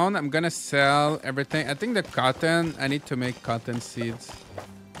town. I'm gonna sell everything. I think the cotton, I need to make cotton seeds.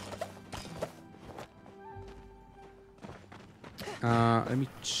 Let me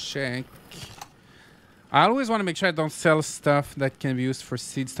check. I always want to make sure I don't sell stuff that can be used for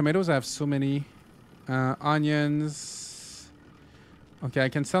seeds. Tomatoes, I have so many. Onions. Okay, I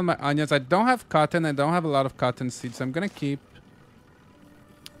can sell my onions. I don't have cotton. I don't have a lot of cotton seeds. So I'm gonna keep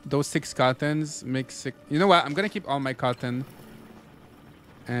those 6 cottons. Make 6. You know what? I'm gonna keep all my cotton.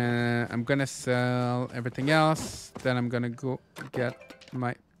 And I'm gonna sell everything else. Then I'm gonna go get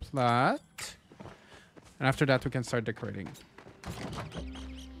my plot. And after that, we can start decorating.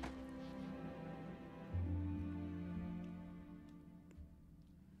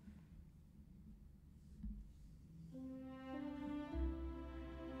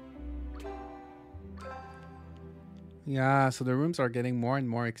 Yeah, so the rooms are getting more and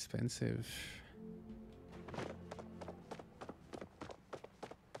more expensive.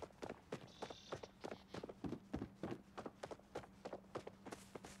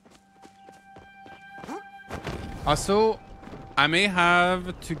 Also, I may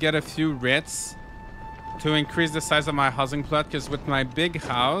have to get a few writs to increase the size of my housing plot, because with my big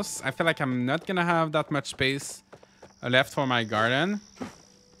house, I feel like I'm not gonna have that much space left for my garden.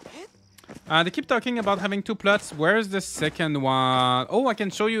 They keep talking about having 2 plots. Where's the second one? Oh, I can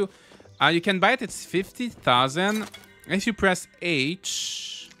show you. You can buy it. It's 50,000. If you press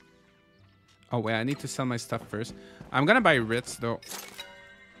H. Oh, wait. I need to sell my stuff first. I'm gonna buy writs, though.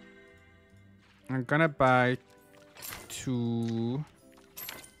 I'm gonna buy 2.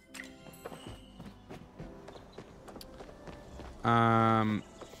 Yeah,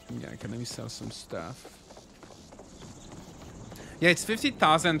 can let me sell some stuff. Yeah, it's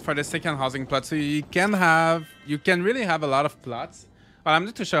 50,000 for the second housing plot. So you can really have a lot of plots. Well, I'm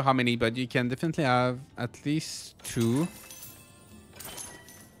not too sure how many, but you can definitely have at least 2.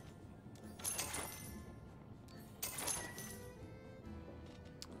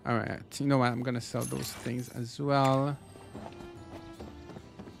 All right, you know what? I'm gonna sell those things as well.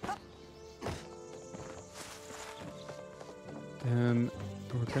 Then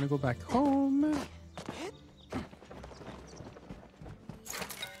we're gonna go back home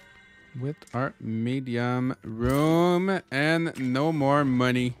with our medium room and no more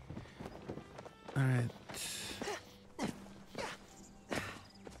money. All right.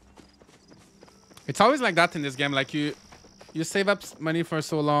 It's always like that in this game. Like you save up money for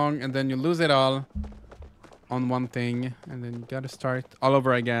so long and then you lose it all on one thing and then you gotta start all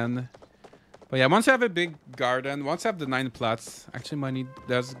over again. But yeah, once you have a big garden, once you have the 9 plots, actually money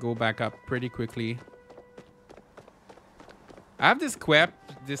does go back up pretty quickly. I have this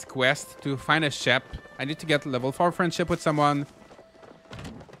quest to find a shep. I need to get level 4 friendship with someone.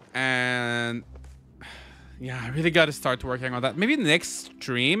 And yeah, I really got to start working on that. Maybe next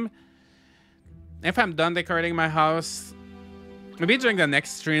stream, if I'm done decorating my house, maybe during the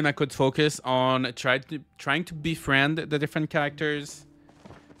next stream I could focus on trying to befriend the different characters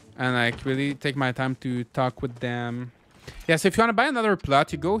and like really take my time to talk with them. Yeah, so if you want to buy another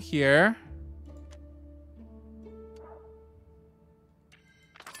plot, you go here.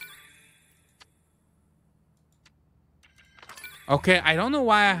 Okay, I don't know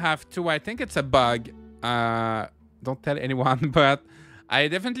why I have to. I think it's a bug. Don't tell anyone, but I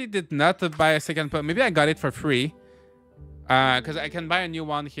definitely did not buy a second plot. Maybe I got it for free. Because I can buy a new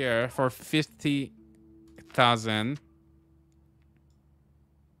one here for 50,000.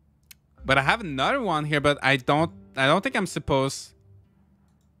 But I have another one here, but I don't think I'm supposed.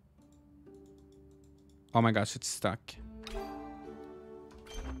 Oh my gosh, it's stuck.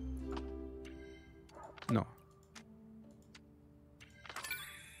 No.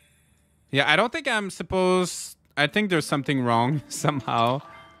 Yeah, I don't think I'm supposed. I think there's something wrong somehow.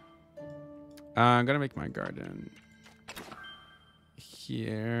 I'm gonna make my garden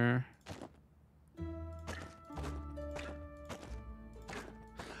here.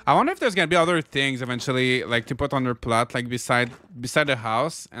 I wonder if there's gonna be other things eventually, like to put on their plot, like beside the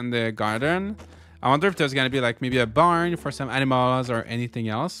house and the garden. I wonder if there's gonna be like maybe a barn for some animals or anything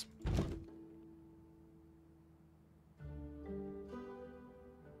else.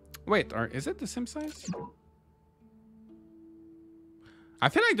 Wait, or is it the same size? I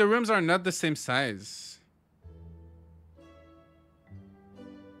feel like the rooms are not the same size.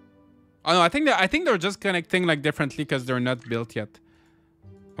 Oh no, I think they're just connecting like differently because they're not built yet.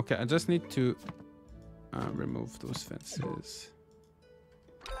 Okay, I just need to remove those fences.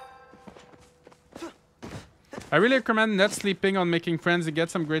 I really recommend not sleeping on making friends. You get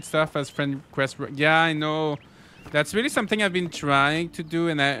some great stuff as friend quest. Yeah, I know. That's really something I've been trying to do,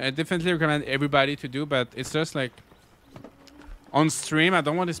 and I definitely recommend everybody to do, but it's just like on stream, I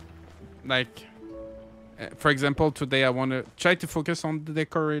don't want to, like, for example, today I want to try to focus on the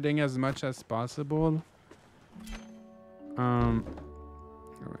decorating as much as possible. All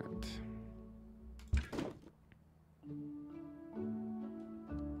right.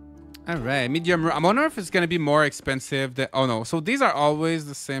 All right, medium. I wonder if it's gonna be more expensive. Oh no, so these are always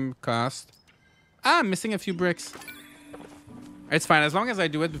the same cost. I'm missing a few bricks. It's fine. As long as I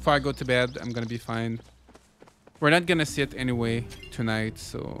do it before I go to bed, I'm going to be fine. We're not going to see it anyway tonight,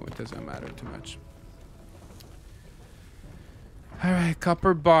 so it doesn't matter too much. All right,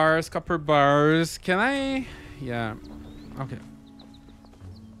 copper bars, copper bars. Can I? Yeah. Okay.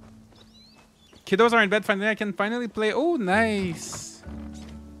 Kiddos are in bed. Finally, I can finally play. Oh, nice.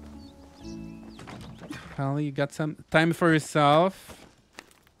 Finally, you got some time for yourself.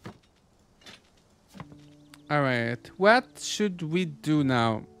 All right, what should we do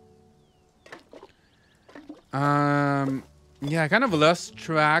now? Yeah, I kind of lost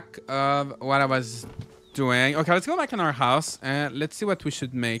track of what I was doing. Okay, let's go back in our house and let's see what we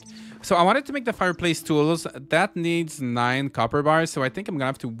should make. So I wanted to make the fireplace tools. That needs 9 copper bars, so I think I'm gonna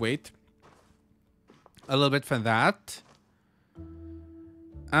have to wait a little bit for that.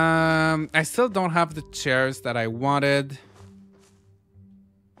 I still don't have the chairs that I wanted.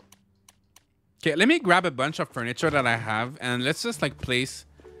 Okay, let me grab a bunch of furniture that I have and let's just like place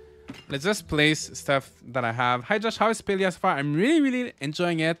stuff that I have. Hi Josh, how is Palia so far? I'm really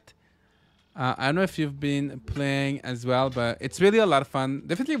enjoying it. I don't know if you've been playing as well, but it's really a lot of fun.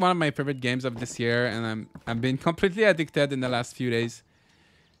 Definitely one of my favorite games of this year, and I've been completely addicted in the last few days.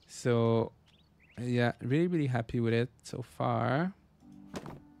 So yeah, really happy with it so far.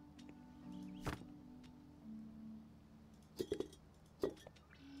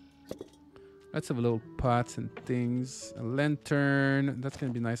 Lots of little pots and things. A lantern. That's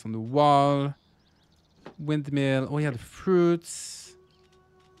going to be nice on the wall. Windmill. Oh, yeah, the fruits.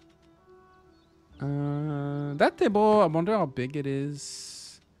 That table, I wonder how big it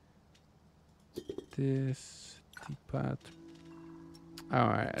is. This teapot. All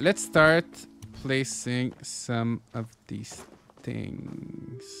right, let's start placing some of these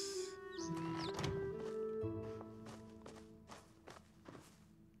things.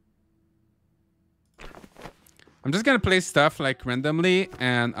 I'm just gonna place stuff like randomly,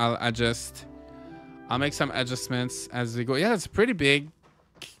 and I'll make some adjustments as we go. Yeah, it's a pretty big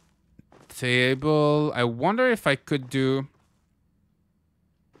table. I wonder if I could do.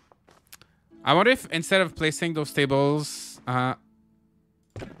 I wonder if instead of placing those tables,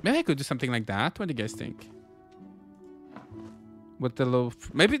 maybe I could do something like that. What do you guys think? With the little,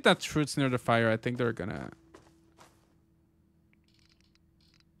 maybe that's fruits near the fire. I think they're gonna.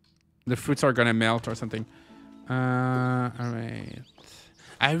 The fruits are gonna melt or something. All right.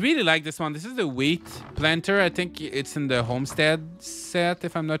 I really like this one. This is the wheat planter. I think it's in the homestead set,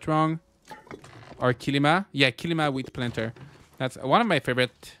 if I'm not wrong. or kilima. Yeah, kilima wheat planter. That's one of my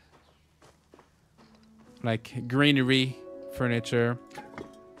favorite, like, greenery furniture.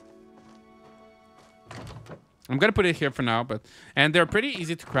 I'm gonna put it here for now, and they're pretty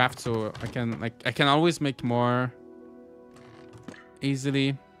easy to craft, so I can always make more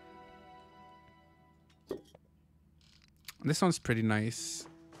easily. This one's pretty nice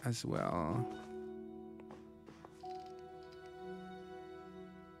as well.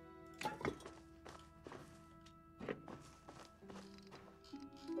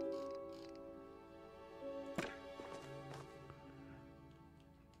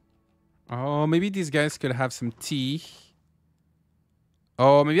 Oh, maybe these guys could have some tea.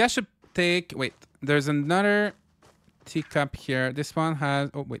 Oh, maybe I should take... Wait, there's another teacup here. This one has...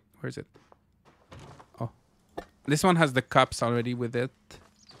 Oh, wait, where is it? Oh, this one has the cups already with it.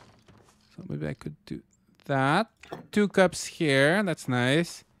 So maybe I could do that. 2 cups here. That's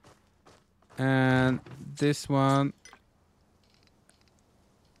nice. And this one...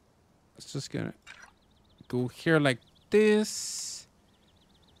 It's just gonna go here like this.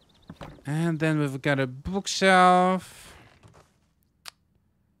 And then we've got a bookshelf.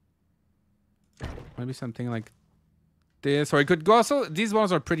 Maybe something like this. Or it could go also... These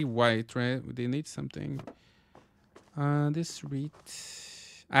walls are pretty white, right? They need something. This read...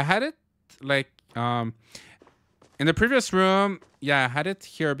 I had it like... in the previous room... Yeah, I had it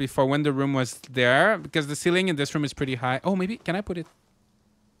here before when the room was there. Because the ceiling in this room is pretty high. Oh, maybe... Can I put it...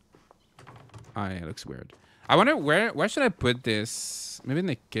 Oh, yeah, it looks weird. I wonder where should I put this? Maybe in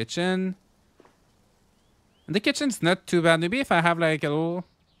the kitchen? And the kitchen's not too bad. Maybe if I have like a little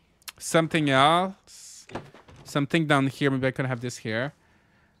something else. Something down here. Maybe I could have this here.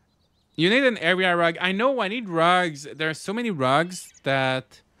 You need an area rug. I know I need rugs. There are so many rugs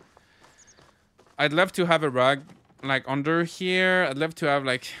that I'd love to have a rug like under here. I'd love to have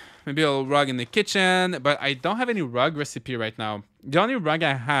like maybe a little rug in the kitchen. But I don't have any rug recipe right now. The only rug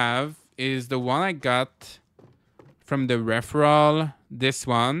I have is the one I got from the referral. This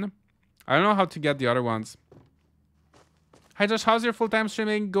one. I don't know how to get the other ones. Hi Josh, how's your full-time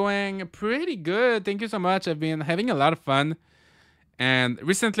streaming going? Pretty good. Thank you so much. I've been having a lot of fun. And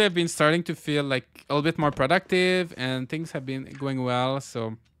recently I've been starting to feel like a little bit more productive and things have been going well.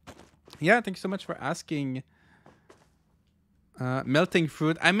 So yeah, thank you so much for asking. Melting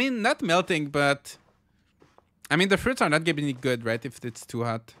fruit. I mean, not melting, but I mean, the fruits are not getting any good, right? If it's too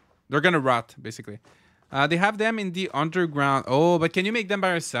hot. They're gonna rot, basically. They have them in the underground. Oh, but can you make them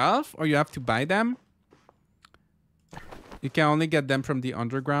by yourself? Or you have to buy them? You can only get them from the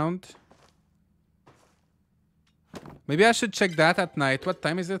underground. Maybe I should check that at night. What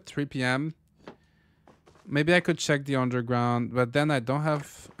time is it? 3 p.m. Maybe I could check the underground, but then I don't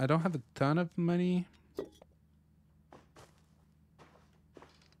have a ton of money.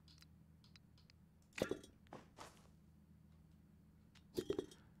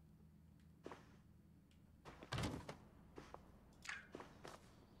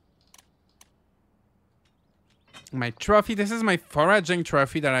 My trophy. This is my foraging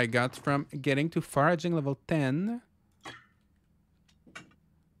trophy that I got from getting to foraging level 10.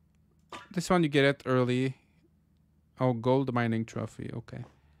 This one you get it early. Oh, gold mining trophy. Okay.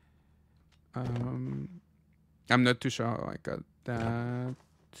 I'm not too sure how I got that.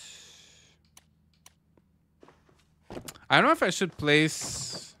 I don't know if I should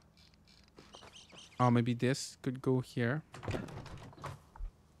place... Oh, maybe this could go here.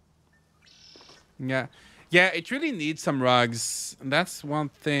 Yeah. Yeah, it really needs some rugs. That's one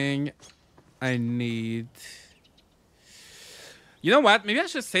thing I need. You know what? Maybe I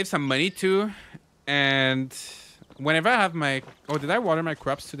should save some money too. And whenever I have my... Oh, did I water my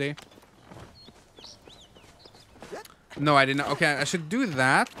crops today? No, I didn't. Okay, I should do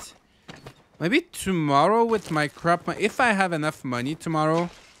that. Maybe tomorrow with my crop... If I have enough money tomorrow.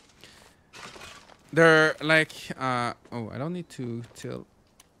 They're like... oh, I don't need to till...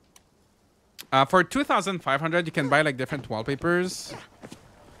 For 2,500, you can buy like different wallpapers.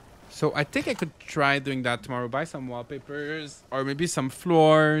 So I think I could try doing that tomorrow. Buy some wallpapers or maybe some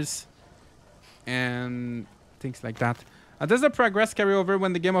floors and things like that. Does the progress carry over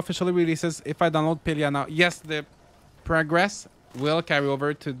when the game officially releases if I download Palia now? Yes, the progress will carry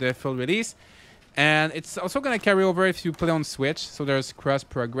over to the full release. And it's also going to carry over if you play on Switch. So there's cross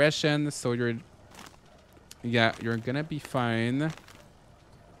progression. So you're going to be fine.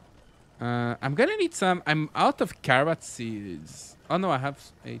 I'm gonna need some. I'm out of carrot seeds. Oh no, I have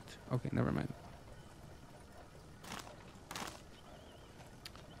 8. Okay, never mind.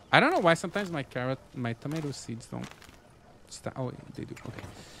 I don't know why sometimes my tomato seeds don't. Oh, they do. Okay.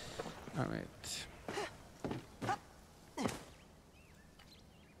 All right.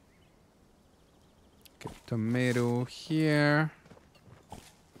 tomato here.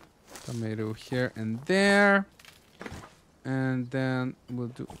 Tomato here and there. And then we'll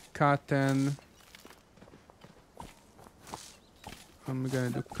do cotton. I'm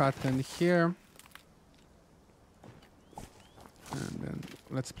gonna do cotton here. And then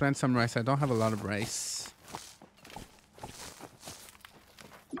let's plant some rice. I don't have a lot of rice.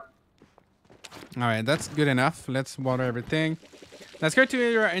 Alright, that's good enough. Let's water everything. That's great to hear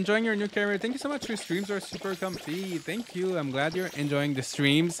you're enjoying your new career. Thank you so much. Your streams are super comfy. Thank you. I'm glad you're enjoying the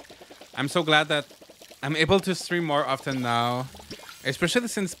streams. I'm so glad that I'm able to stream more often now. Especially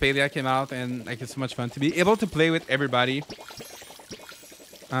since Palia came out and like it's so much fun to be able to play with everybody.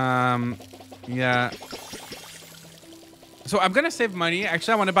 Yeah. So I'm gonna save money.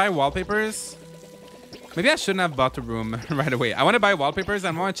 Actually, I want to buy wallpapers. Maybe I shouldn't have bought a room right away. I want to buy wallpapers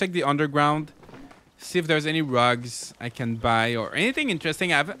and I want to check the underground. See if there's any rugs I can buy or anything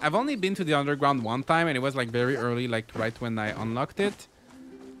interesting. I've only been to the underground one time and it was like very early, like right when I unlocked it.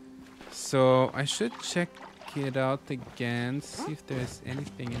 So I should check it out again, see if there's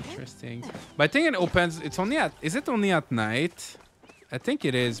anything interesting. But I think it opens, it's only at, is it only at night? I think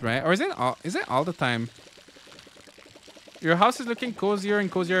it is, right? Or is it all the time? Your house is looking cozier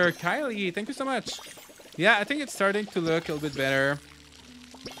and cozier. Kylie, thank you so much. Yeah, I think it's starting to look a little bit better.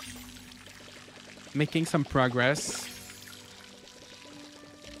 Making some progress.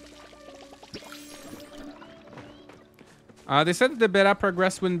 They said the beta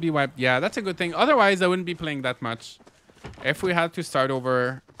progress wouldn't be wiped. Yeah, that's a good thing. Otherwise, I wouldn't be playing that much. If we had to start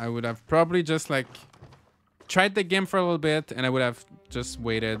over, I would have probably just like tried the game for a little bit and I would have just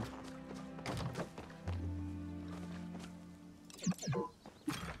waited.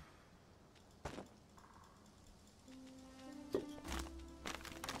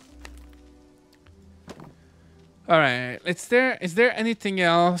 All right, is there anything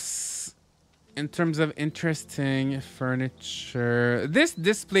else in terms of interesting furniture? This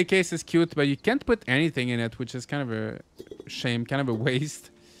display case is cute, but you can't put anything in it, which is kind of a shame, kind of a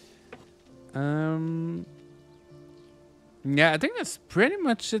waste. Yeah, I think that's pretty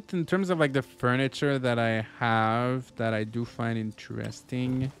much it in terms of like the furniture that I have that I do find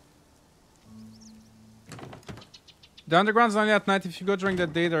interesting. The underground's only at night. If you go during the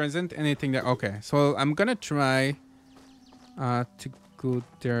day, there isn't anything there. Okay, so I'm gonna try to go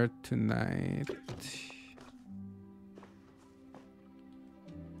there tonight.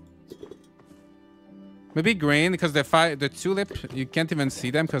 Maybe green, because the tulip, you can't even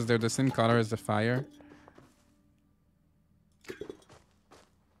see them because they're the same color as the fire.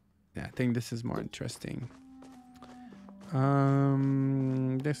 Yeah, I think this is more interesting.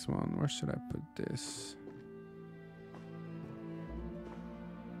 This one, where should I put this?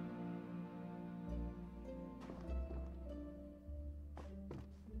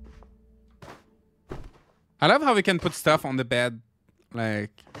 I love how we can put stuff on the bed. Like,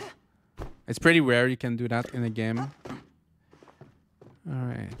 it's pretty rare you can do that in a game. All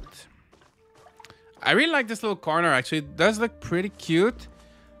right. I really like this little corner, actually. It does look pretty cute.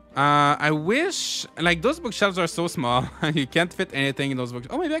 I wish, like, those bookshelves are so small. You can't fit anything in those books.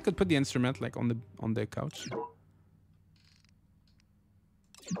 Oh, maybe I could put the instrument, like, on the couch.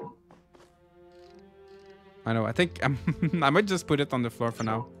 I know, I think I might just put it on the floor for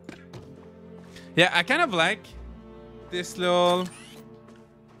now. Yeah, I kind of like this little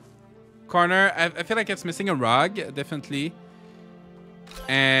corner. I feel like it's missing a rug, definitely.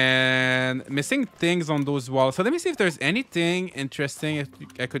 And missing things on those walls. So let me see if there's anything interesting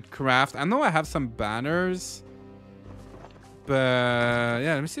I could craft. I know I have some banners. But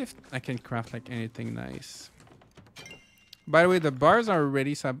yeah, let me see if I can craft like anything nice. By the way, the bars are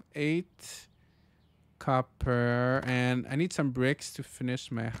ready. So I have 8 copper. And I need some bricks to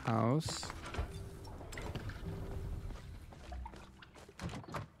finish my house.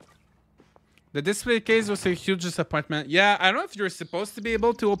 The display case was a huge disappointment. Yeah, I don't know if you're supposed to be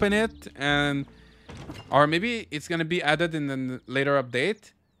able to open it, or maybe it's gonna be added in the later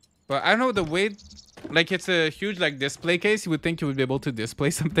update. But I don't know the way, like it's a huge like display case. You would think you would be able to display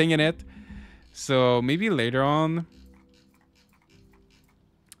something in it. So maybe later on.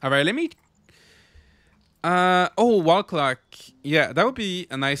 All right, let me. Oh, wall clock. Yeah, that would be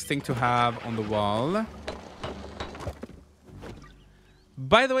a nice thing to have on the wall.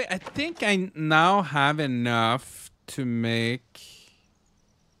 By the way, I think I now have enough to make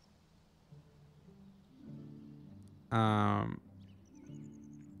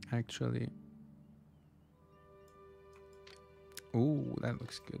actually. Ooh, that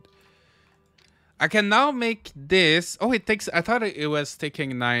looks good. I can now make this. Oh, it takes, I thought it was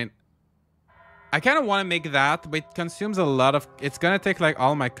taking 9. I kind of want to make that, but it consumes a lot of... It's going to take like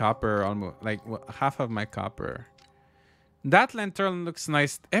all my copper, almost. Like half of my copper. That lantern looks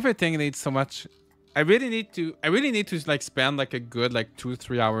nice. Everything needs so much. I really need to like spend like a good like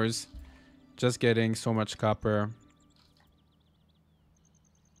 2-3 hours just getting so much copper.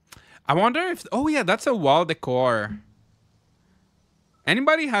 I wonder if... Oh yeah, that's a wall decor.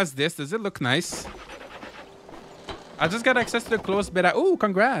 Anybody has this? Does it look nice? I just got access to the closed beta. Oh,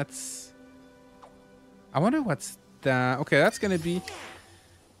 congrats. I wonder what's that. Okay, that's gonna be...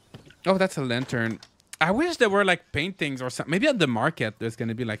 Oh, that's a lantern. I wish there were like paintings or something. Maybe at the market there's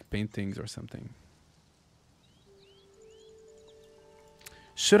gonna be like paintings or something.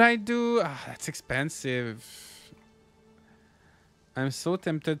 Should I do... that's expensive. I'm so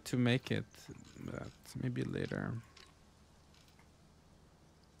tempted to make it, but maybe later.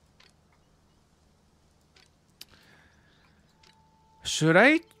 Should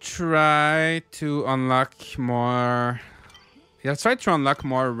I try to unlock more... Yeah, let's try to unlock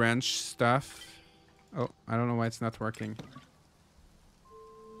more wrench stuff. Oh, I don't know why it's not working.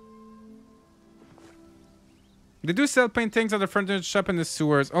 They do sell paintings at the furniture shop in the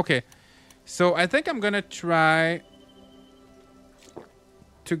sewers. Okay, so I think I'm gonna try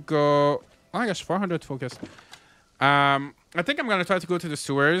to go... Oh my gosh, 400 focus. I think I'm gonna try to go to the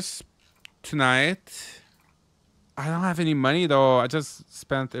sewers tonight. I don't have any money though. I just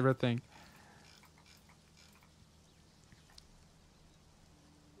spent everything.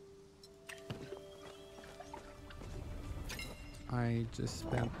 I just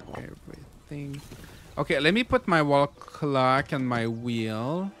spent everything. Okay, let me put my wall clock and my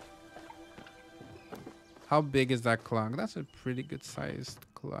wheel. How big is that clock? That's a pretty good sized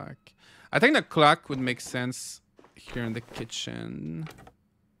clock. I think the clock would make sense here in the kitchen.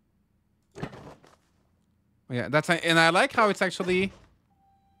 Yeah, that's... And I like how it's actually...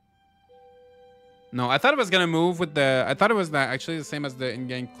 No, I thought it was gonna move with the... I thought it was actually the same as the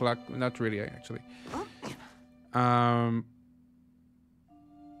in-game clock. Not really, actually.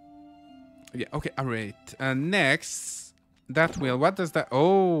 Yeah, okay, alright. Next, that wheel. What does that...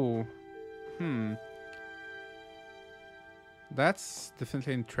 Oh. That's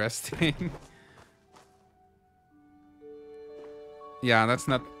definitely interesting. Yeah, that's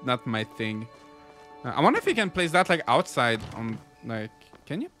not my thing. I wonder if you can place that like outside on like...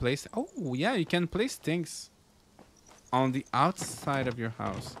 Can you place... Oh, yeah, you can place things on the outside of your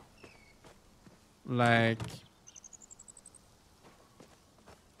house. Like...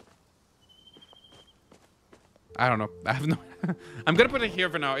 I don't know. I have no... I'm gonna put it here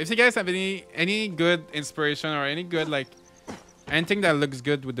for now. If you guys have any good inspiration or any good like... Anything that looks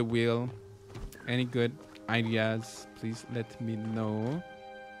good with the wheel. Any good ideas, please let me know.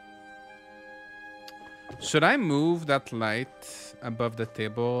 Should I move that light above the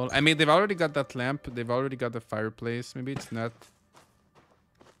table? I mean, they've already got that lamp. They've already got the fireplace. Maybe it's not.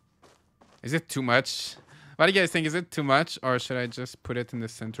 Is it too much? What do you guys think? Is it too much? Or should I just put it in the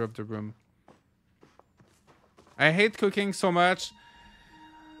center of the room? I hate cooking so much.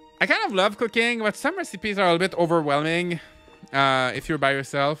 I kind of love cooking, but some recipes are a little bit overwhelming if you're by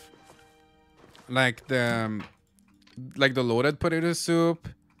yourself. Like the loaded potato soup.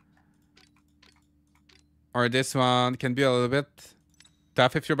 Or this one can be a little bit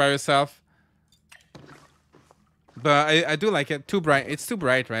tough if you're by yourself. But I do like it. Too bright. It's too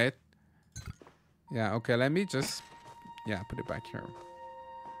bright, right? Yeah, okay. Let me just... Yeah, put it back here.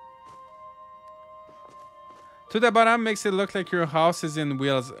 To the bottom makes it look like your house is in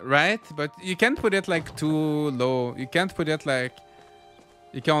wheels, right? But you can't put it like too low. You can't put it like...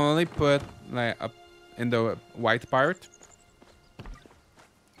 You can only put like up in the white part.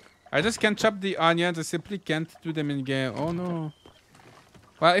 I just can't chop the onions. I simply can't do them in game. Oh no.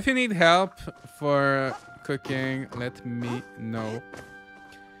 Well, if you need help for cooking, let me know.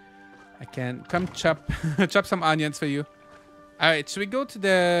 I can come chop chop some onions for you. All right, should we go to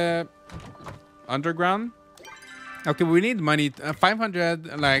the underground? Okay, we need money.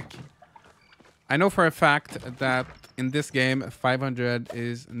 500. Like, I know for a fact that in this game, 500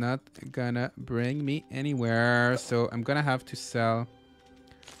 is not gonna bring me anywhere. So I'm gonna have to sell.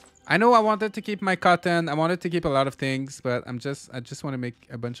 I know I wanted to keep my cotton. I wanted to keep a lot of things, but I just want to make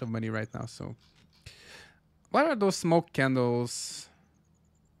a bunch of money right now. So what are those smoke candles?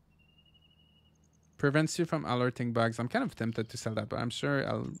 Prevents you from alerting bugs. I'm kind of tempted to sell that, but I'm sure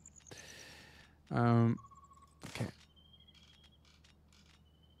I'll... Okay.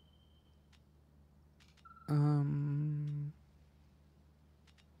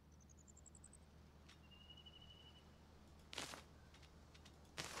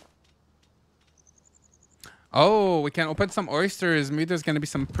 Oh, we can open some oysters. Maybe there's gonna be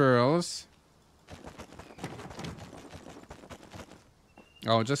some pearls.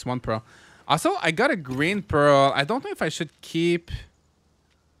 Oh, just one pearl. Also, I got a green pearl. I don't know if I should keep.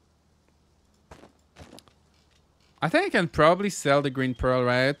 I think I can probably sell the green pearl,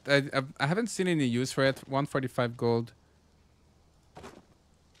 right? I haven't seen any use for it. 145 gold.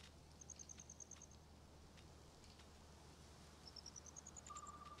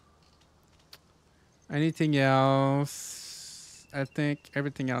 Anything else? I think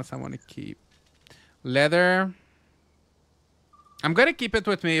everything else I want to keep. Leather. I'm gonna keep it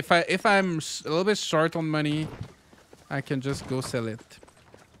with me. If I'm a little bit short on money, I can just go sell it.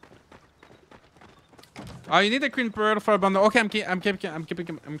 Oh, you need a green pearl for a bundle. Okay, I'm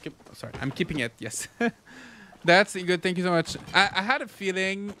keeping it. Yes, that's good. Thank you so much. I had a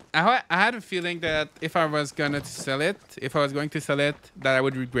feeling. I had a feeling that if I was going to sell it, that I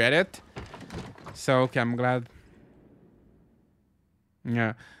would regret it. So okay, I'm glad.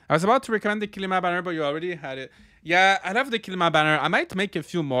 Yeah, I was about to recommend the Kilima banner, but you already had it. Yeah, I love the Kilima banner. I might make a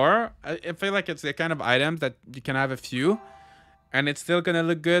few more. I feel like it's the kind of item that you can have a few, and it's still gonna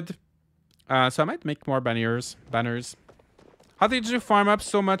look good. So I might make more banners. How did you farm up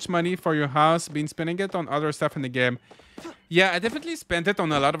so much money for your house? Been spending it on other stuff in the game? Yeah, I definitely spent it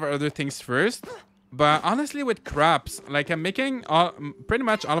on a lot of other things first. But honestly, with crops, like I'm making pretty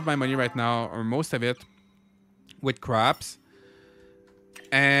much all of my money right now, or most of it, with crops.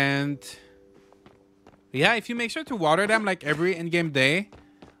 And yeah, if you make sure to water them like every in-game day,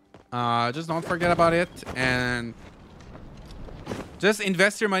 just don't forget about it and just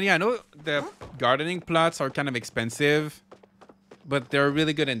invest your money. I know the gardening plots are kind of expensive, but they're a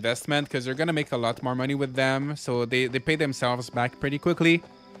really good investment because you're gonna make a lot more money with them. So they pay themselves back pretty quickly.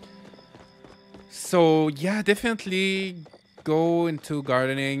 So yeah, definitely go into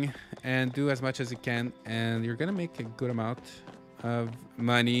gardening and do as much as you can, and you're gonna make a good amount of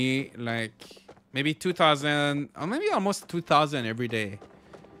money, like maybe 2,000 or maybe almost 2,000 every day.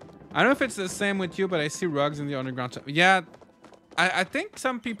 I don't know if it's the same with you, but I see rugs in the underground shop. Yeah, I think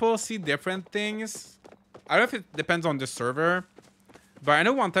some people see different things. I don't know if it depends on the server, but I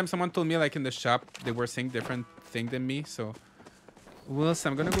know one time someone told me like in the shop they were seeing different thing than me. So we'll see.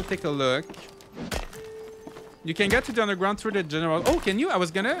 I'm gonna go take a look. You can get to the underground through the general. Oh, can you? I was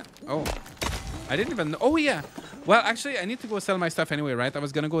gonna. Oh, I didn't even know. Oh yeah. Well, actually, I need to go sell my stuff anyway, right? I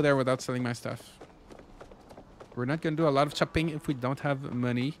was gonna go there without selling my stuff. We're not gonna do a lot of shopping if we don't have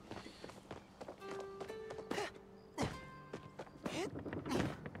money.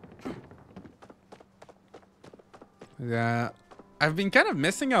 Yeah, I've been kind of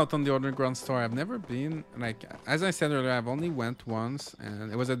missing out on the underground store. I've never been, like, as I said earlier, I've only went once,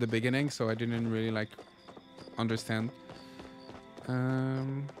 and it was at the beginning, so I didn't really like understand.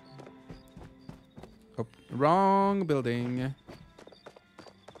 Oh, wrong building.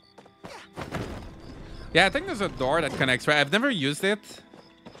 Yeah, I think there's a door that connects, right? I've never used it,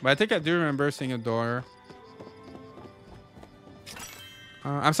 but I think I do remember seeing a door.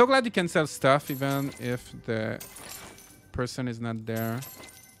 I'm so glad you can sell stuff even if the person is not there.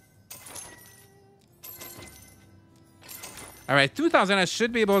 All right, 2,000. I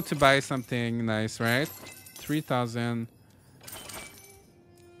should be able to buy something nice, right? 3,000.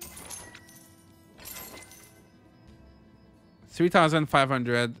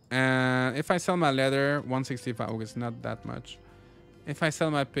 $3,500. And if I sell my leather, 165. Oh, it's not that much. If I sell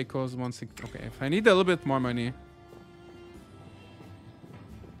my pickles, 160. Okay, if I need a little bit more money.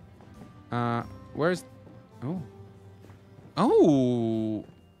 Where's... Oh. Oh.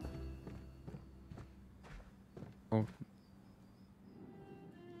 Oh.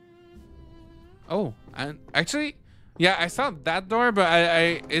 Oh, and actually, yeah, I saw that door, but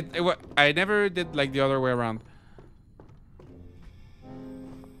I never did like the other way around.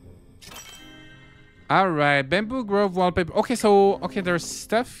 All right, Bamboo Grove wallpaper. Okay, so there's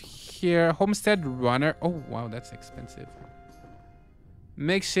stuff here. Homestead Runner. Oh wow, that's expensive.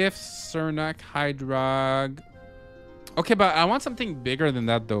 Makeshift Cernak hide rug. Okay, but I want something bigger than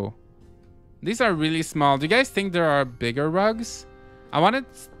that though. These are really small. Do you guys think there are bigger rugs?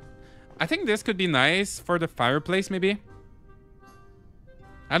 I think this could be nice for the fireplace maybe.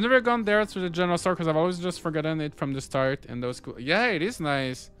 I've never gone there through the general store because I've always just forgotten it from the start. And those cool. Yeah, it is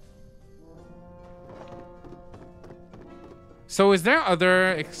nice. So is there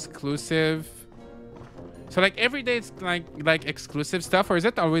other exclusive? So like every day it's like exclusive stuff, or is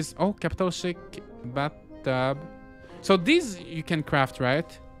it always? Oh, capital chic bathtub. So these you can craft,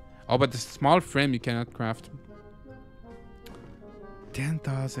 right? Oh, but the small frame you cannot craft.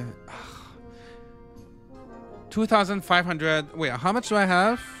 10,000. 2,500. Wait, how much do I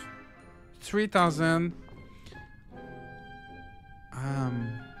have? 3,000.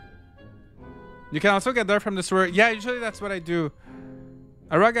 You can also get there from the sewer. Yeah, usually that's what I do.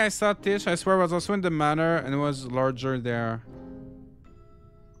 A rug I saw Tish, I swear, was also in the manor and it was larger there.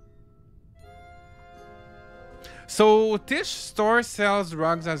 So Tish store sells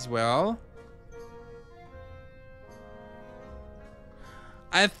rugs as well.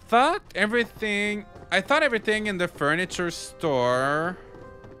 I thought everything in the furniture store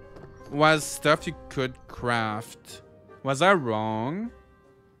was stuff you could craft. Was I wrong?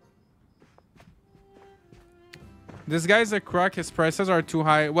 This guy's a crock. His prices are too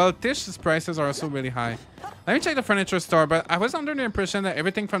high. Well, Tish's prices are also really high. Let me check the furniture store, but I was under the impression that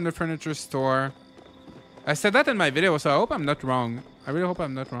everything from the furniture store... I said that in my video, so I hope I'm not wrong. I really hope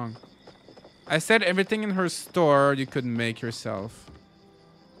I'm not wrong. I said everything in her store you could make yourself.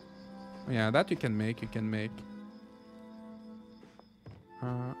 Yeah, that you can make.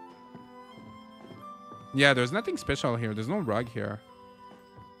 Yeah, there's nothing special here. There's no rug here.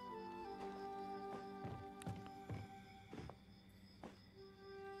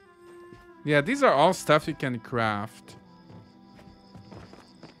 Yeah, these are all stuff you can craft.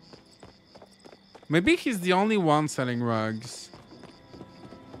 Maybe he's the only one selling rugs.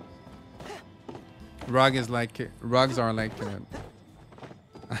 Rugs are like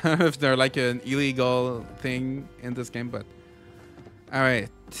I don't know if they're like an illegal thing in this game, but all right.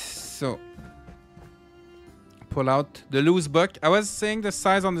 So pull out the loose book. I was saying the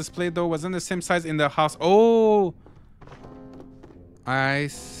size on display though wasn't the same size in the house. Oh, I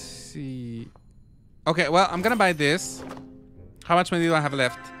see. Okay, well, I'm gonna buy this. How much money do I have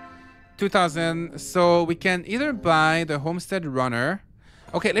left? 2,000. So we can either buy the Homestead Runner.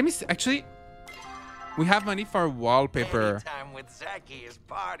 Okay, let me see. Actually, we have money for wallpaper. Anytime with Zeki is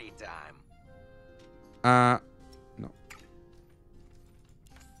party time. No.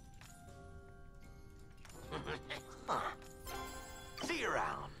 See you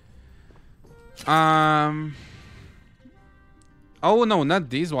around. Oh no, not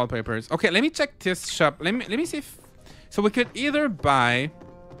these wallpapers. Okay, let me check this shop. Let me see if... So we could either buy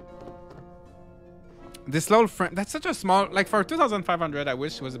this little frame. That's such a small... Like for 2,500, I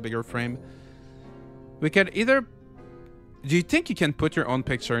wish it was a bigger frame. We could either... Do you think you can put your own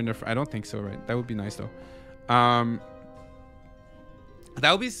picture in the... I don't think so, right? That would be nice though. That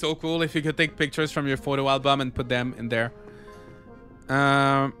would be so cool if you could take pictures from your photo album and put them in there.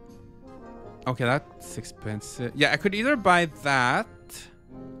 Okay, that's expensive. Yeah, I could either buy that.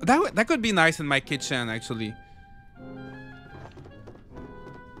 That could be nice in my kitchen, actually.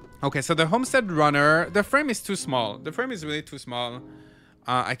 Okay, so the Homestead Runner. The frame is too small. The frame is really too small.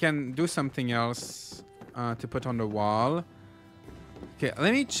 I can do something else to put on the wall. Okay,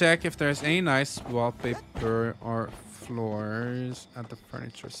 let me check if there's any nice wallpaper or floors at the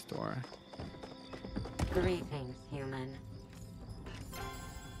furniture store. Greetings, human.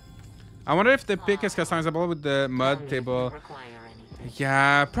 I wonder if the pick is customizable with the mud table.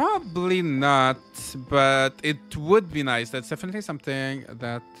 Yeah, probably not, but it would be nice. That's definitely something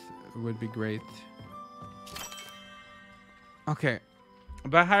that would be great. Okay.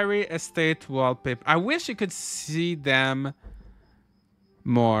 Bahari Estate wallpaper. I wish you could see them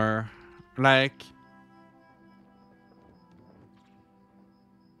more. Like...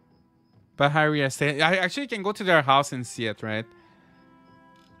 Bahari Estate. I actually can go to their house and see it, right?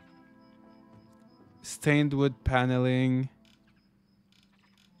 Stained wood paneling.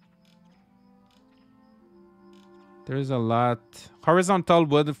 There's a lot. Horizontal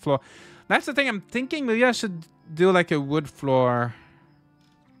wood floor. That's the thing. I'm thinking maybe I should do like a wood floor.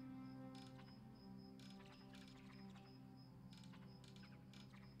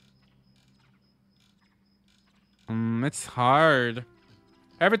 It's hard.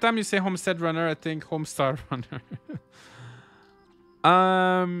 Every time you say Homestead Runner, I think Homestar Runner.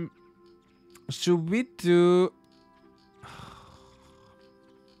 Should we do...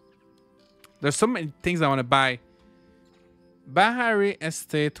 There's so many things I want to buy. Bahari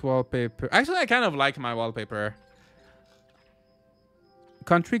Estate wallpaper. Actually, I kind of like my wallpaper.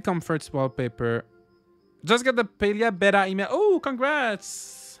 Country Comforts wallpaper. Just got the Palia beta email. Oh,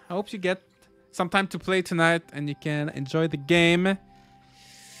 congrats. I hope you get some time to play tonight and you can enjoy the game.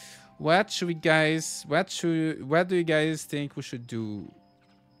 What do you guys think we should do?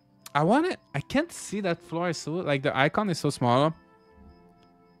 I can't see that floor. Is so like the icon is so small.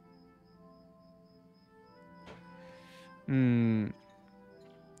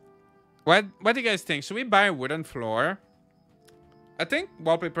 What do you guys think? Should we buy a wooden floor? I think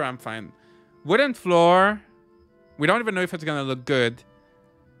wallpaper I'm fine. Wooden floor. We don't even know if it's gonna look good.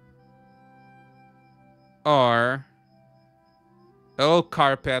 Or a little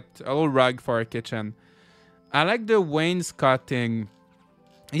carpet, a little rug for our kitchen. I like the wainscoting.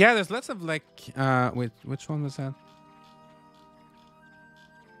 Yeah, there's lots of like wait, which one was that?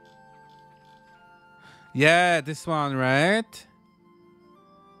 Yeah, this one, right?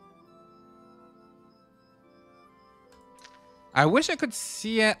 I wish I could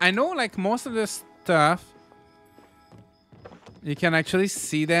see it. I know like most of the stuff, you can actually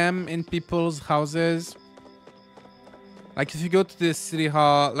see them in people's houses. Like if you go to the city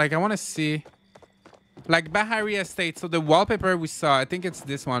hall, like I want to see like Bahari Estate. So the wallpaper we saw, I think it's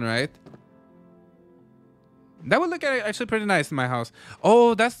this one, right? That would look actually pretty nice in my house.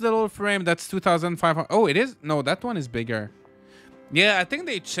 Oh, that's the little frame. That's 2,500. Oh, it is? No, that one is bigger. Yeah, I think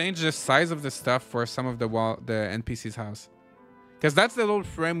they changed the size of the stuff for some of the NPC's house. Because that's the little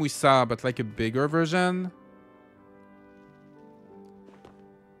frame we saw, but like a bigger version.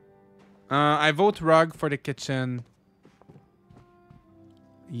 I vote rug for the kitchen.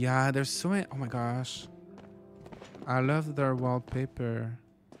 Yeah, there's so many. Oh my gosh. I love their wallpaper.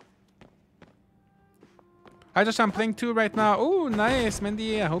 Hi Josh, I'm playing 2 right now. Oh, nice,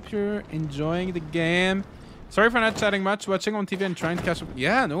 Mindy. I hope you're enjoying the game. Sorry for not chatting much, watching on TV and trying to catch up.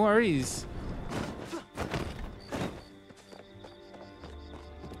 Yeah, no worries.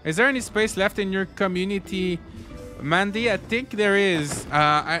 Is there any space left in your community? Mandy, I think there is.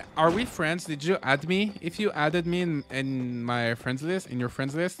 Are we friends? Did you add me? If you added me in my friends list, in your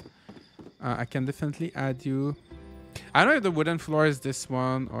friends list, I can definitely add you. I don't know if the wooden floor is this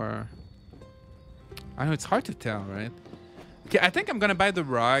one or... I know it's hard to tell, right? Okay, I think I'm gonna buy the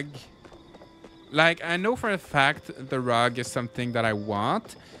rug. Like, I know for a fact the rug is something that I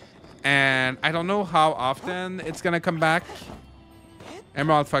want. And I don't know how often it's gonna come back.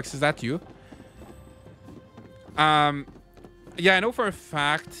 Emerald Fox, is that you? Yeah, I know for a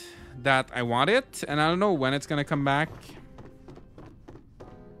fact that I want it. And I don't know when it's gonna come back.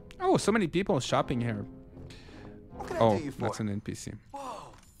 Oh, so many people shopping here. Oh, that's an NPC.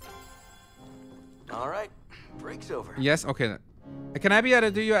 All right, break's over. Yes, okay. Can I be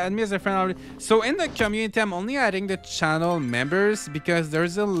added? Do you add me as a friend already? So in the community, I'm only adding the channel members because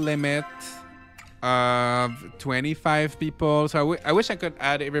there's a limit of 25 people. So I wish I could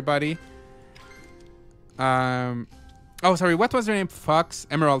add everybody. Oh, sorry. What was your name? Fox?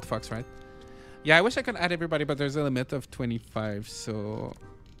 Emerald Fox, right? Yeah, I wish I could add everybody, but there's a limit of 25. So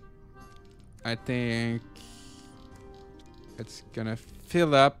I think it's gonna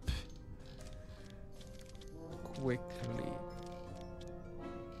fill up quickly.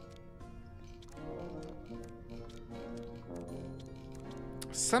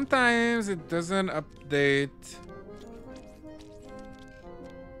 Sometimes it doesn't update.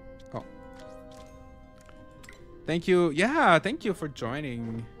 Oh. Thank you. Yeah, thank you for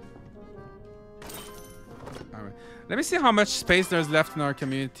joining. All right. Let me see how much space there's left in our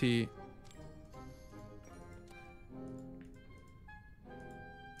community.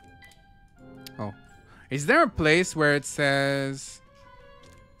 Oh. Is there a place where it says...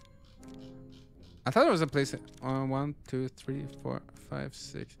 I thought there was a place... 1, 2, 3, 4, 5,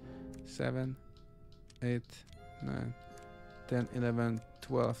 6, 7, 8, 9, 10, 11,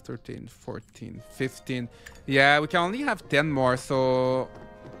 12, 13, 14, 15. Yeah, we can only have 10 more, so...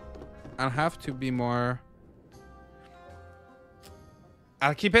 I'll have to be more...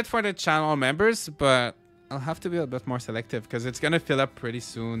 I'll keep it for the channel members, but I'll have to be a bit more selective because it's gonna fill up pretty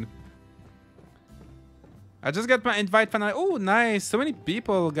soon. I just got my invite finally. Oh, nice. So many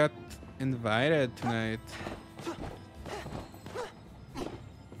people got invited tonight.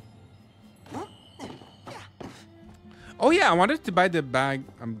 Oh, yeah. I wanted to buy the bag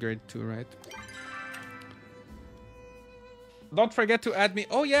upgrade too, right? Don't forget to add me.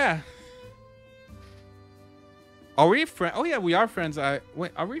 Oh, yeah. Are we friends? Oh, yeah, we are friends.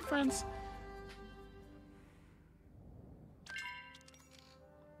 Wait, are we friends?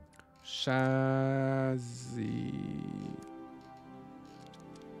 Shazira.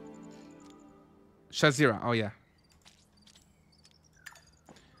 Oh, yeah.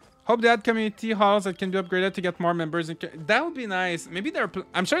 Hope they add community halls that can be upgraded to get more members. That would be nice. Maybe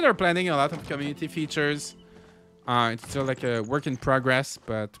I'm sure they're planning a lot of community features. It's still like a work in progress,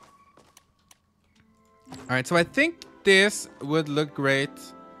 but... Alright, so I think this would look great.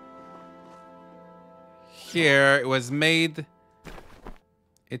 Here, it was made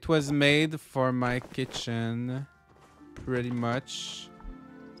for my kitchen, pretty much.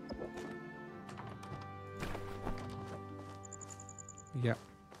 Yeah.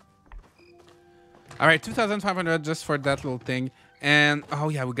 All right, 2,500 just for that little thing. And, oh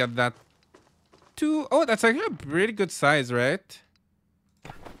yeah, we got that too. Oh, that's actually a pretty good size, right?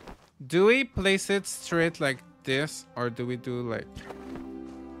 Do we place it straight like this, or do we do like...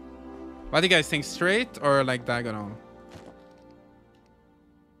 What do you guys think, straight or like diagonal?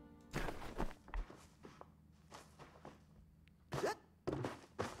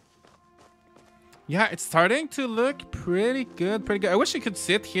 Yeah, it's starting to look pretty good, pretty good. I wish I could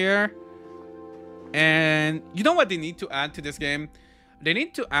sit here. And you know what they need to add to this game? They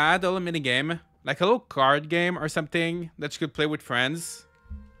need to add a little mini game, like a little card game or something that you could play with friends.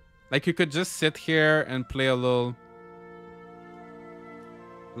 Like you could just sit here and play a little,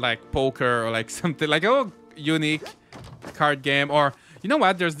 like poker or like something, like a little unique card game. Or you know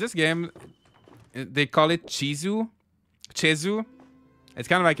what? There's this game. They call it Chezu. It's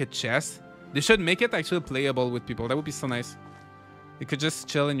kind of like a chess. They should make it actually playable with people. That would be so nice. You could just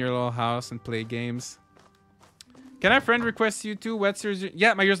chill in your little house and play games. Can I friend request you too? What's your...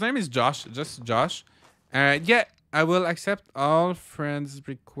 Yeah, my username is Josh. Just Josh. Yeah, I will accept all friends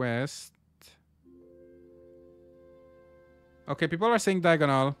requests. Okay, people are saying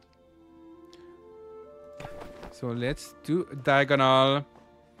diagonal. So let's do diagonal.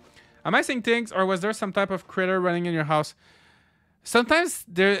 Am I saying things, or was there some type of critter running in your house? Sometimes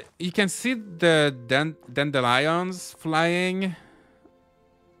there you can see the dandelions flying.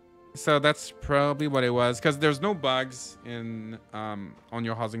 So that's probably what it was, because there's no bugs in on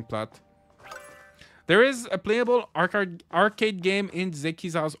your housing plot. There is a playable arcade game in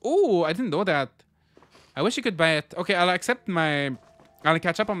Zeki's house. Oh, I didn't know that. I wish you could buy it. Okay, I'll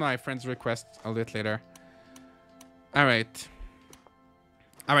catch up on my friend's request a little bit later. All right.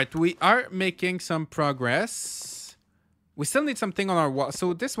 All right, we are making some progress. We still need something on our wall.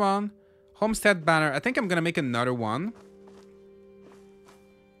 So this one, homestead banner. I think I'm gonna make another one.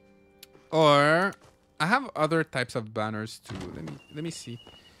 Or I have other types of banners too. Let me see.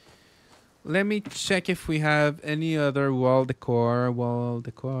 Let me check if we have any other wall decor.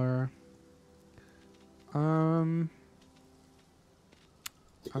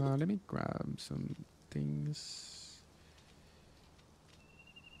 Let me grab some things.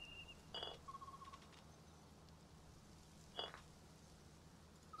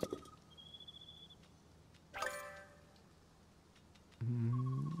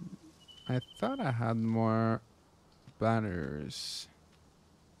 I thought I had more banners.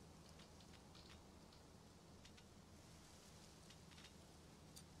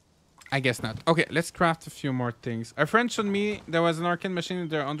 I guess not. Okay, let's craft a few more things. A friend showed me there was an arcade machine in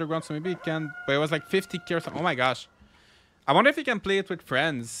their underground, so maybe it can... But it was like 50k or something. Oh my gosh. I wonder if you can play it with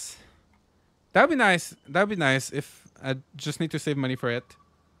friends. That would be nice. That would be nice if I just need to save money for it.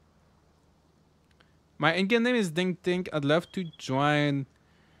 My in-game name is Ding Ding. I'd love to join.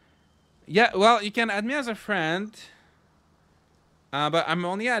 Yeah, well, you can add me as a friend. But I'm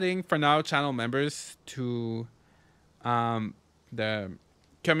only adding, for now, channel members to the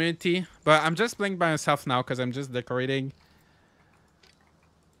community. But I'm just playing by myself now because I'm just decorating.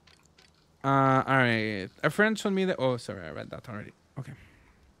 Alright. A friend showed me the... Oh, sorry, I read that already. Okay.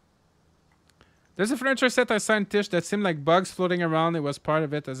 There's a furniture set I saw in Tish that seemed like bugs floating around. It was part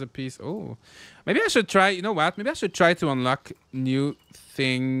of it as a piece. Oh. Maybe I should try... You know what? Maybe I should try to unlock new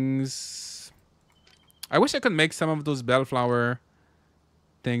things. I wish I could make some of those bellflower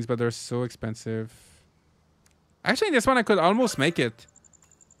things, but they're so expensive. Actually, this one I could almost make it.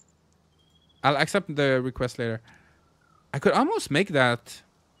 I'll accept the request later. I could almost make that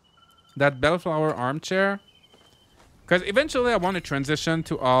bellflower armchair. Because eventually I want to transition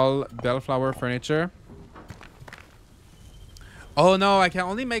to all bellflower furniture. Oh no, I can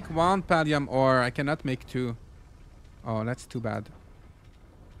only make one pallium ore. I cannot make two. Oh, that's too bad.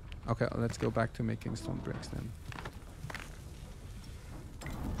 Okay, let's go back to making stone bricks then.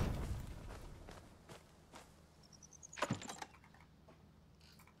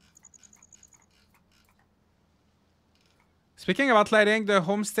 Speaking about lighting, the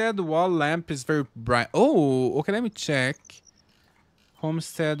homestead wall lamp is very bright. Oh, okay, let me check.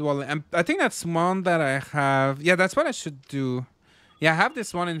 Homestead wall lamp. I think that's one that I have. Yeah, that's what I should do. Yeah, I have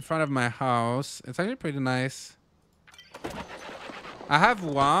this one in front of my house. It's actually pretty nice. I have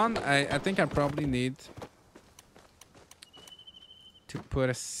one. I think I probably need to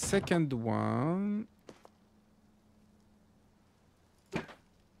put a second one. I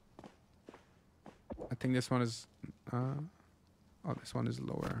think this one is... oh, this one is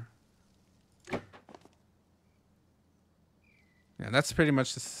lower. Yeah, that's pretty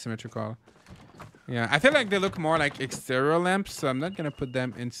much symmetrical. Yeah, I feel like they look more like exterior lamps, so I'm not gonna put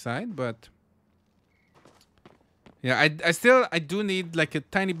them inside, but... Yeah, I do need like a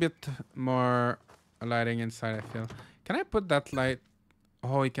tiny bit more lighting inside, I feel. Can I put that light?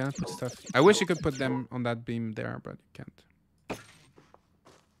 Oh, you can't put stuff. I wish you could put them on that beam there, but you can't.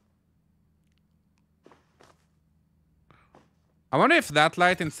 I wonder if that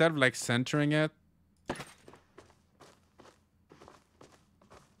light, instead of like centering it...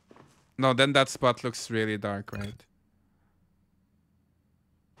 No, then that spot looks really dark, right?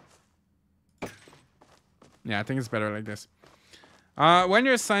 Yeah, I think it's better like this. When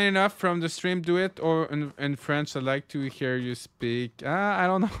you're signing off from the stream, do it or in French. I'd like to hear you speak. I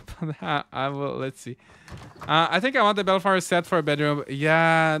don't know about that. I will. Let's see. I think I want the bellflower set for a bedroom.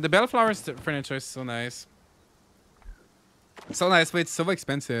 Yeah, the bellflower furniture is so nice. So nice, but it's so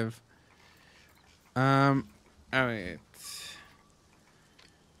expensive. All right.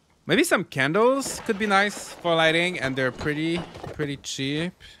 Maybe some candles could be nice for lighting, and they're pretty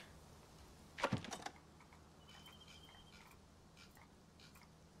cheap.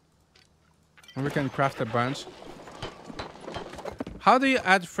 And we can craft a bunch. How do you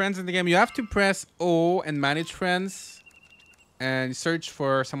add friends in the game? You have to press O and manage friends and search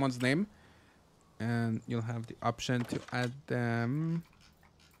for someone's name. And you'll have the option to add them.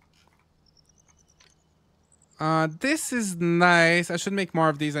 This is nice. I should make more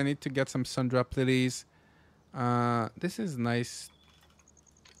of these. I need to get some sundrop lilies. This is nice.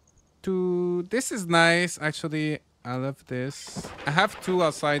 This is nice. Actually, I love this. I have 2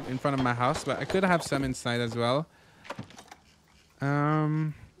 outside in front of my house, but I could have some inside as well.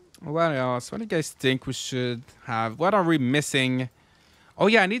 What else? What do you guys think we should have? What are we missing? Oh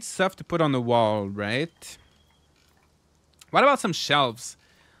yeah, I need stuff to put on the wall, right? What about some shelves?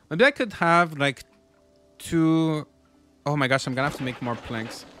 Maybe I could have like 2. Oh my gosh, I'm gonna have to make more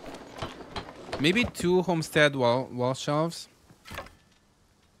planks. Maybe 2 homestead wall shelves.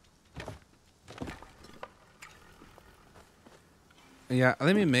 Yeah,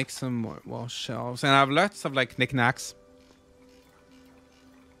 let me make some more wall shelves. And I have lots of like knickknacks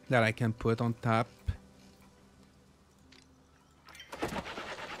that I can put on top.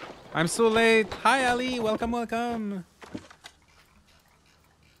 I'm so late. Hi, Ali. Welcome, welcome.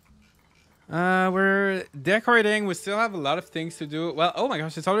 We're decorating. We still have a lot of things to do. Well, oh my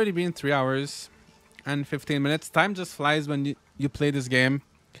gosh, it's already been 3 hours and 15 minutes. Time just flies when you play this game.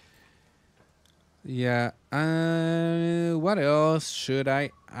 Yeah. What else should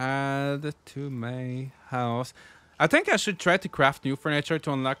I add to my house? I think I should try to craft new furniture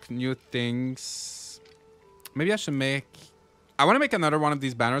to unlock new things. Maybe I should make... I want to make another one of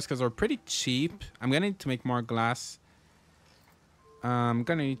these banners because they're pretty cheap. I'm going to need to make more glass. I'm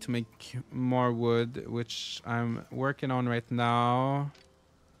going to need to make more wood, which I'm working on right now.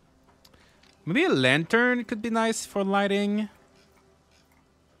 Maybe a lantern could be nice for lighting.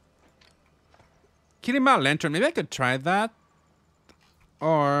 Kilima lantern. Maybe I could try that.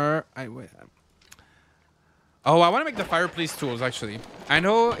 Or... Oh, I want to make the fireplace tools, actually. I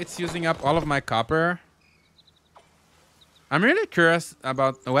know it's using up all of my copper. I'm really curious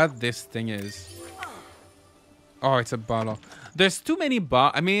about what this thing is. Oh, it's a bottle. There's too many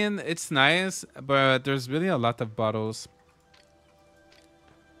I mean, it's nice, but there's really a lot of bottles.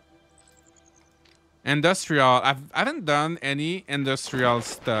 Industrial. I haven't done any industrial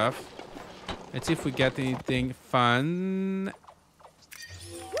stuff. Let's see if we get anything fun.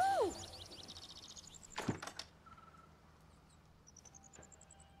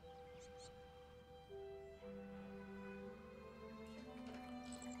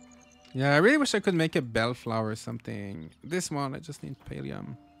 Yeah, I really wish I could make a bellflower or something. This one, I just need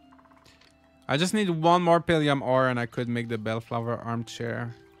pallium. I just need 1 more pallium ore and I could make the bellflower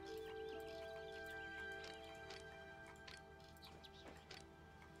armchair.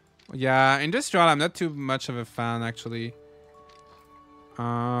 Yeah, industrial, I'm not too much of a fan, actually.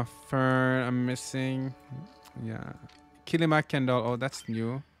 Fern, I'm missing. Yeah. Kilima candle, oh, that's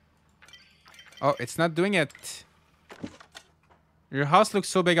new. Oh, it's not doing it. Your house looks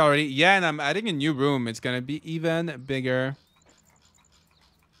so big already. Yeah, and I'm adding a new room. It's gonna be even bigger.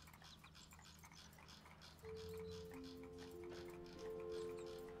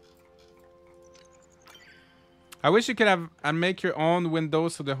 I wish you could have and make your own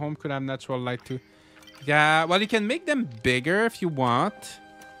windows so the home could have natural light too. Yeah, well, you can make them bigger if you want.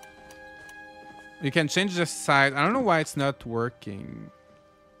 You can change the size. I don't know why it's not working.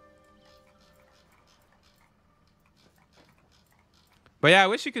 But yeah, I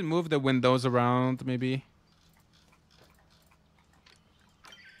wish you could move the windows around, maybe.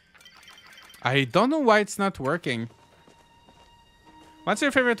 I don't know why it's not working. What's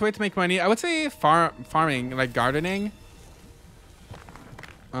your favorite way to make money? I would say farming, like gardening.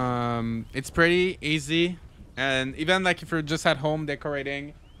 It's pretty easy. And even like if you're just at home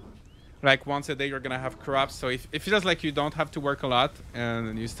decorating, like once a day you're gonna have crops. So if it feels like you don't have to work a lot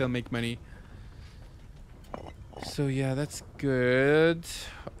and you still make money. So yeah, that's good.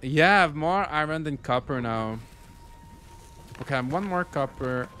 Yeah, I have more iron than copper now. Okay, I have 1 more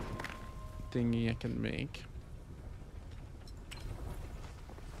copper thingy I can make.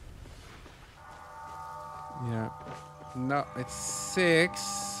 Yeah. No, it's 6,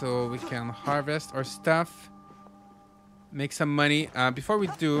 so we can harvest our stuff, make some money. Before we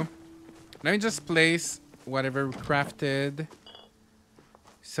do, let me just place whatever we crafted.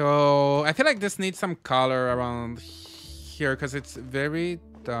 So I feel like this needs some color around here because it's very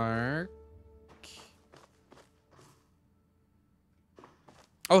dark.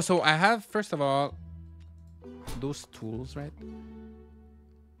 Oh, so I have, first of all, those tools, right?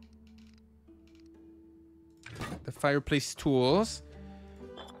 The fireplace tools.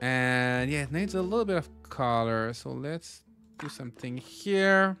 And yeah, it needs a little bit of color. So let's do something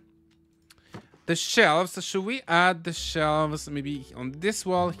here. The shelves. So should we add the shelves maybe on this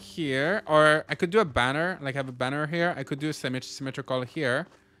wall here? Or I could do a banner. Like I have a banner here. I could do a symmetrical here.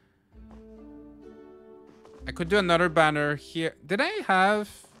 I could do another banner here. Did I have...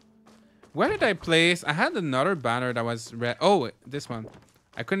 Where did I place? I had another banner that was red. Oh, this one.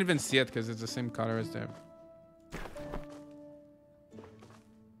 I couldn't even see it because it's the same color as there.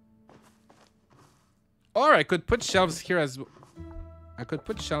 Or I could put shelves here as well. I could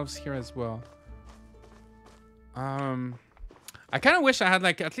put shelves here as well. I kind of wish I had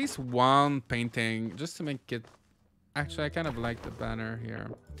like at least one painting just to make it. Actually, I kind of like the banner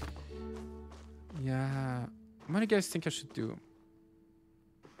here. Yeah. What do you guys think I should do?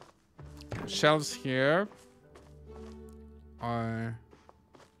 Shelves here. Or...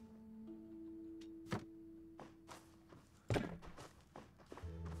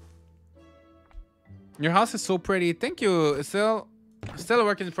 Your house is so pretty. Thank you. Still a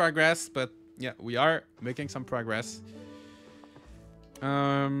work in progress, but yeah, we are making some progress.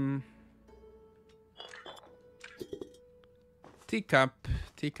 Teacup.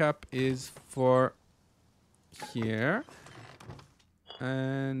 Teacup is for here.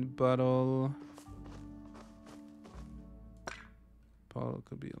 And bottle. Bottle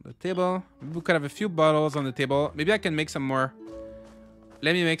could be on the table. Maybe we could have a few bottles on the table. Maybe I can make some more.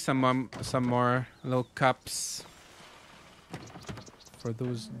 Let me make some more little cups for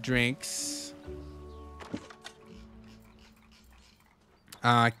those drinks.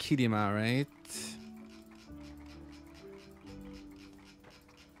 Kirima, right?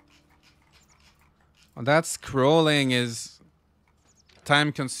 Well, that scrolling is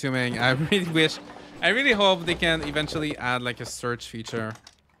time consuming. I really hope they can eventually add like a search feature.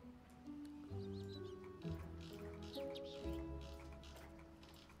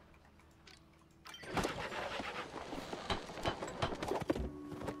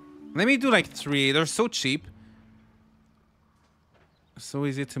 Let me do like 3. They're so cheap. So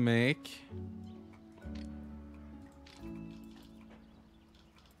easy to make.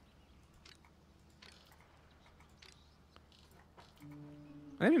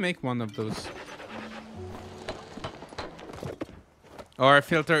 Let me make one of those. Or a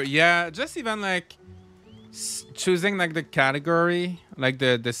filter. Yeah, just even like choosing like the category, like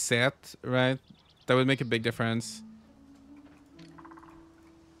the set, right? That would make a big difference.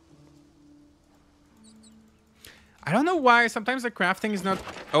 I don't know why sometimes the crafting is not...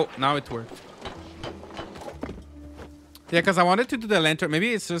 Oh, now it worked. Yeah, because I wanted to do the lantern.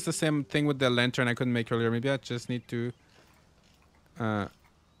 Maybe it's just the same thing with the lantern I couldn't make earlier. Maybe I just need to... well,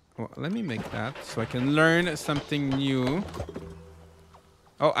 let me make that so I can learn something new.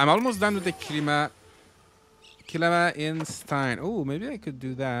 Oh, I'm almost done with the Kilima in Stein. Oh, maybe I could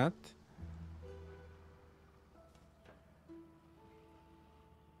do that.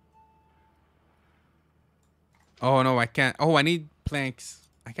 Oh, no, I can't. Oh, I need planks.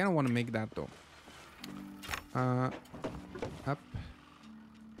 I kind of want to make that, though. Up.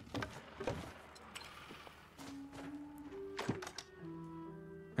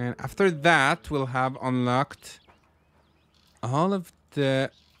 And after that, we'll have unlocked all of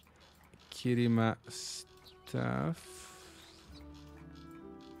the Kirima stuff.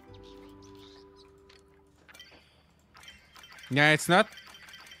 Yeah, it's not...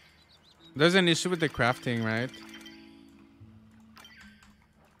 There's an issue with the crafting, right?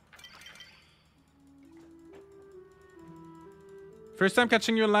 First time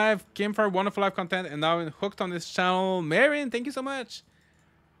catching you live, came for wonderful live content, and now hooked on this channel. Marion, thank you so much.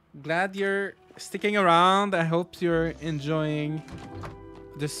 Glad you're sticking around. I hope you're enjoying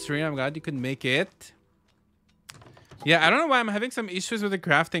the stream. I'm glad you could make it. Yeah, I don't know why I'm having some issues with the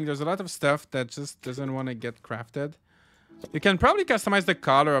crafting. There's a lot of stuff that just doesn't want to get crafted. You can probably customize the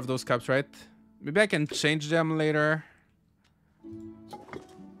color of those cups, right? Maybe I can change them later.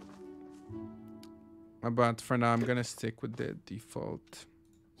 But for now, I'm gonna stick with the default.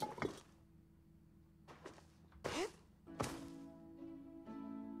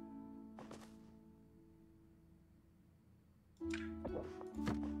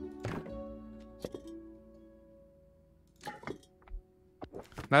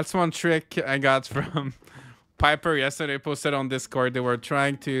 That's one trick I got from Piper yesterday. Posted on Discord. They were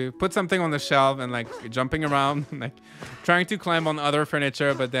trying to put something on the shelf and like jumping around, like trying to climb on other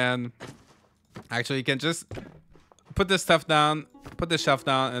furniture, but then actually you can just put the stuff down, put the shelf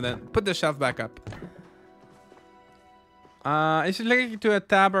down, and then put the shelf back up. If you click into a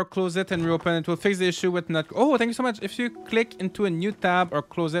tab or close it and reopen it, will fix the issue with not. Oh, thank you so much. If you click into a new tab or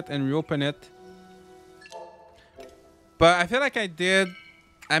close it and reopen it. But I feel like I did.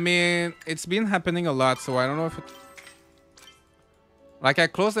 I mean, it's been happening a lot, so I don't know if it. Like I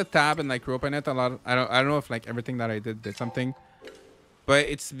closed the tab and like reopen it a lot. I don't know if like everything that I did something. But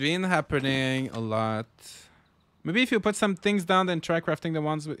it's been happening a lot. Maybe if you put some things down, then try crafting the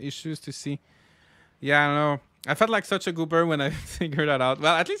ones with issues to see. Yeah, I don't know. I felt like such a goober when I figured that out.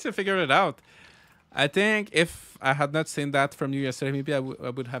 Well, at least you figured it out. I think if I had not seen that from you yesterday, maybe I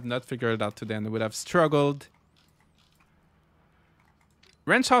would have not figured it out today and I would have struggled.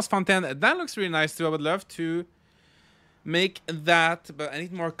 Wrench House Fontaine. That looks really nice too. I would love to make that, but I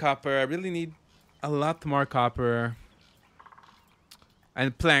need more copper. I really need a lot more copper.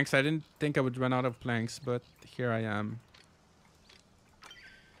 And planks. I didn't think I would run out of planks, but here I am.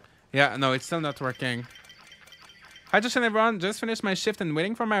 Yeah, no, it's still not working. Hi, Justin, everyone. Just finished my shift and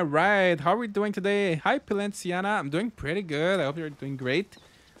waiting for my ride. How are we doing today? Hi, Pilenciana. I'm doing pretty good. I hope you're doing great.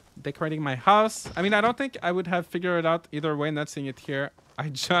 Decorating my house. I mean, I don't think I would have figured it out either way, not seeing it here. I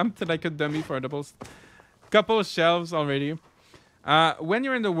jumped like a dummy for a couple of shelves already. When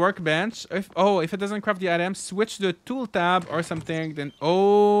you're in the workbench, if it doesn't craft the item, switch the tool tab or something. Then,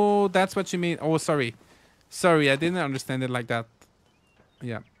 oh, that's what you mean. Oh, sorry. Sorry, I didn't understand it like that.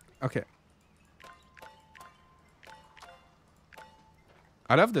 Yeah. Okay.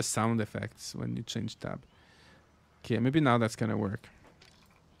 I love the sound effects when you change tab. Okay, maybe now that's gonna work.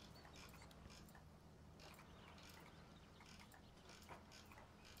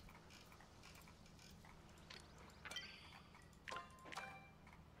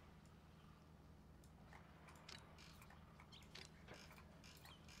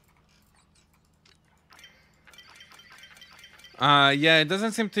 Yeah, it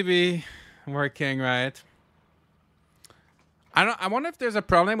doesn't seem to be working right. I wonder if there's a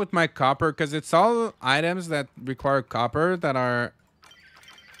problem with my copper, because it's all items that require copper that are,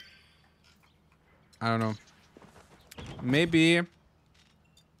 I don't know. Maybe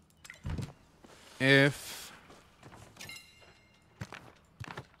if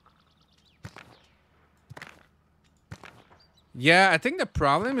yeah, I think the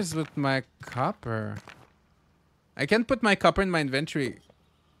problem is with my copper. I can't put my copper in my inventory,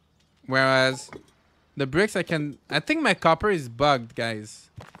 whereas the bricks I think my copper is bugged, guys.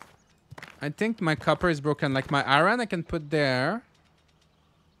 I think my copper is broken. Like my iron I can put there.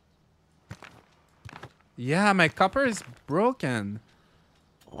 Yeah, my copper is broken.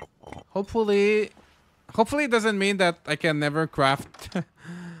 Hopefully it doesn't mean that I can never craft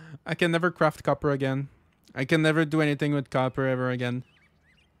I can never craft copper again. I can never do anything with copper ever again.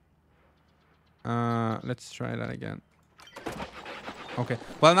 Let's try that again. Okay.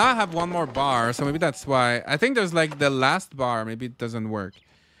 Well, now I have one more bar, so maybe that's why. I think there's like the last bar. Maybe it doesn't work.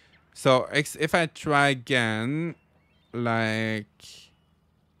 So if I try again, like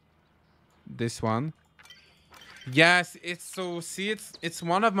this one. Yes, it's so. See, it's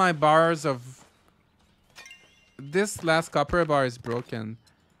one of my bars of. This last copper bar is broken.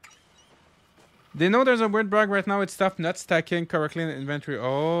 They know there's a weird bug right now with stuff not stacking correctly in the inventory.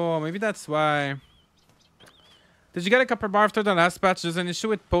 Oh, maybe that's why. Did you get a copper bar after the last patch? There's an issue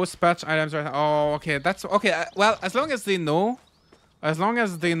with post-patch items right now. Oh, okay. That's okay. Well, as long as they know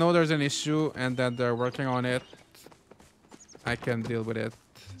there's an issue and that they're working on it, I can deal with it.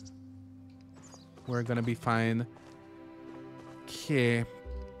 We're gonna be fine. Okay.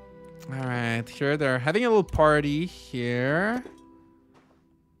 All right. Here they're having a little party here.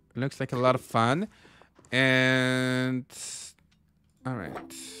 Looks like a lot of fun. And all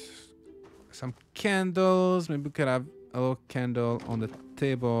right. Some candles. Maybe we could have a little candle on the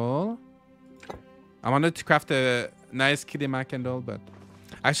table. I wanted to craft a nice Kidima candle, but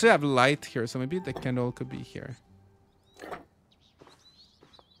I actually have light here, so maybe the candle could be here.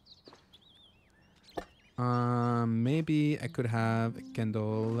 Maybe I could have a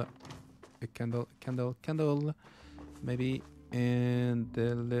candle. Candle. Maybe in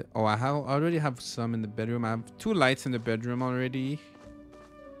the... Oh, I already have some in the bedroom. I have 2 lights in the bedroom already.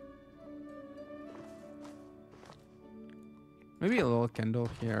 Maybe a little candle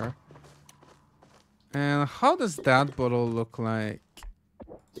here. And how does that bottle look like?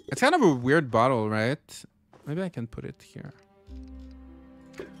 It's kind of a weird bottle, right? Maybe I can put it here.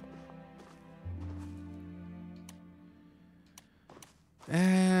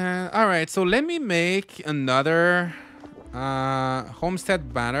 All right, so let me make another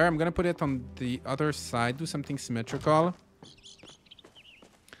homestead banner. I'm gonna put it on the other side. Do something symmetrical.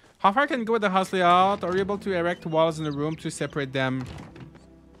 How far can you go with the house layout? Are you able to erect walls in the room to separate them?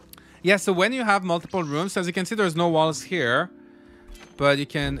 Yeah, so when you have multiple rooms, as you can see, there's no walls here. But you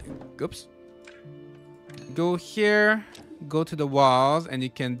can, oops, go here, go to the walls, and you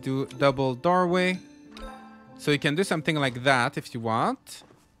can do double doorway. So you can do something like that if you want.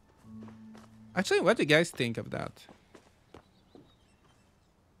 Actually, what do you guys think of that?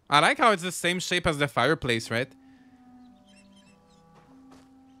 I like how it's the same shape as the fireplace, right?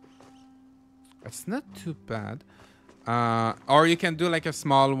 It's not too bad. Or you can do like a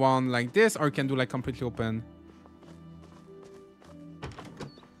small one like this, or you can do like completely open.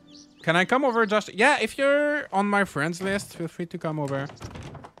 Can I come over, Josh? Yeah, if you're on my friends list, feel free to come over.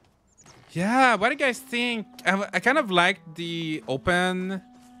 Yeah, what do you guys think? I kind of like the open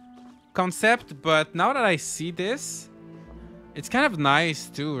concept, but now that I see this, it's kind of nice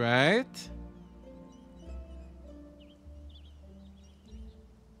too, right?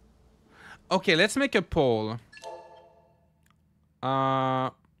 Okay, let's make a poll.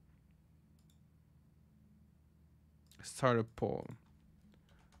 Start a poll.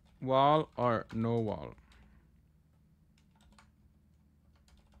 Wall or no wall?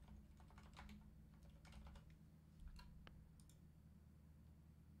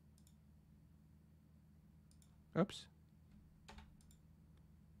 Oops.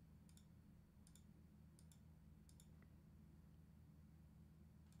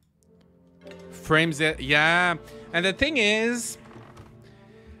 Frames it, yeah. And the thing is,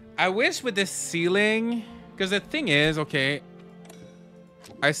 I wish with the ceiling, because the thing is, okay,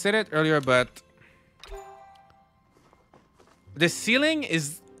 I said it earlier, but the ceiling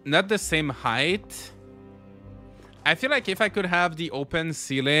is not the same height. I feel like if I could have the open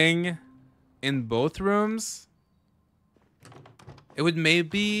ceiling in both rooms, it would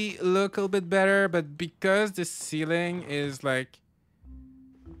maybe look a little bit better, but because the ceiling is like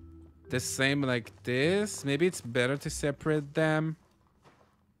the same like this, maybe it's better to separate them.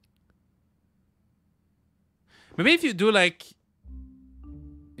 Maybe if you do like,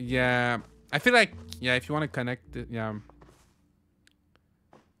 yeah, I feel like, yeah, if you want to connect it, yeah,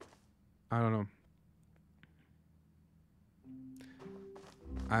 I don't know.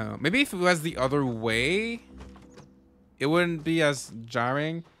 I don't know. Maybe if it was the other way, it wouldn't be as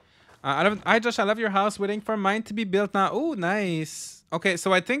jarring. I Josh, I love your house. Waiting for mine to be built now. Oh, nice. Okay,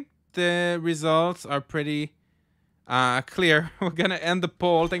 so I think the results are pretty clear. We're gonna end the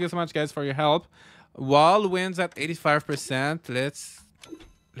poll. Thank you so much, guys, for your help. Wall wins at 85%.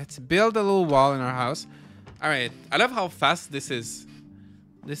 Let's build a little wall in our house. All right. I love how fast this is.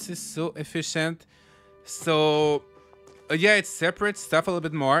 This is so efficient. So yeah, it separates stuff a little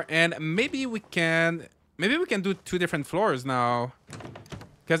bit more, and maybe we can do 2 different floors now,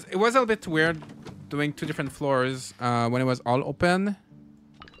 because it was a little bit weird doing 2 different floors when it was all open.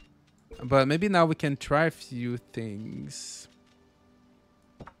 But maybe now we can try a few things.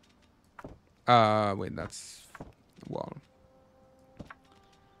 Wait, that's wall.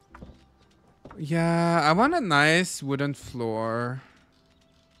 Yeah, I want a nice wooden floor.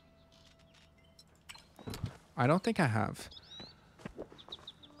 I don't think I have.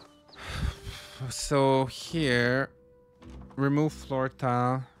 So here, remove floor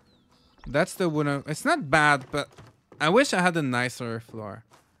tile. That's the wooden. It's not bad, but I wish I had a nicer floor.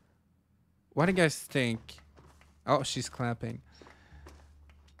 What do you guys think? Oh, she's clapping.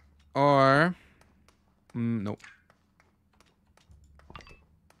 Or, no.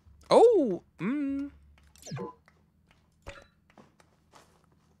 Oh, no.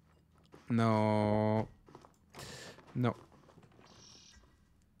 No.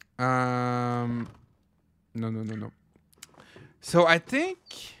 No. So I think,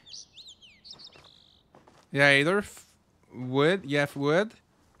 yeah, either wood. Yeah, wood.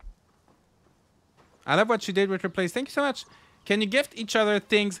 I love what you did with your place. Thank you so much. Can you gift each other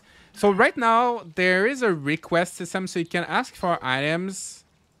things? So right now there is a request system, so you can ask for items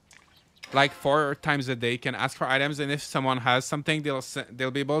like 4 times a day. You can ask for items, and if someone has something,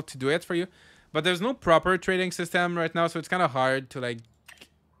 they'll be able to do it for you. But there's no proper trading system right now, so it's kind of hard to like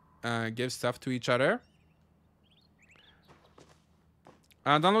give stuff to each other.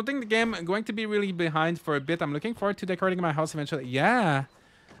 Downloading the game, I'm going to be really behind for a bit. I'm looking forward to decorating my house eventually. Yeah,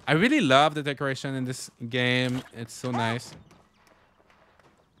 I really love the decoration in this game. It's so nice.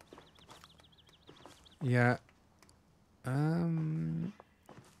 Yeah.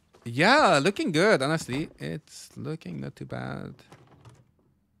 Yeah, looking good, honestly. It's looking not too bad.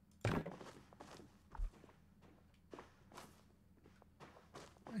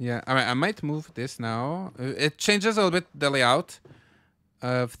 Yeah, all right, I might move this now. It changes a little bit the layout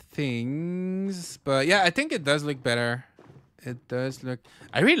of things, but yeah, I think it does look better. It does look.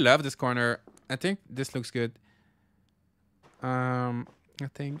 I really love this corner. I think this looks good. I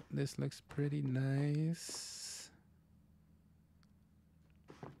think this looks pretty nice.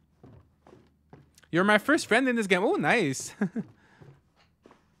 You're my first friend in this game. Oh, nice.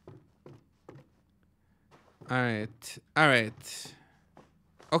 All right. All right.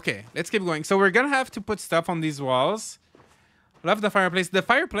 Okay, let's keep going. So we're gonna have to put stuff on these walls. Love the fireplace. The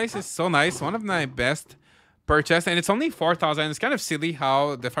fireplace is so nice. One of my best purchase, and it's only 4,000. It's kind of silly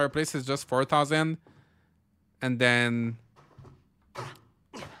how the fireplace is just 4,000, and then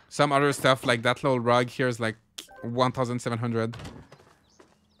some other stuff like that little rug here is like 1,700.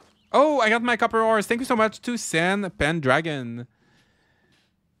 Oh, I got my copper ores. Thank you so much to Sen Pendragon.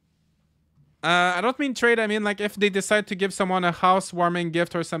 I don't mean trade. I mean like if they decide to give someone a housewarming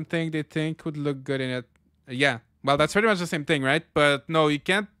gift or something they think would look good in it. Yeah. Well, that's pretty much the same thing, right? But no, you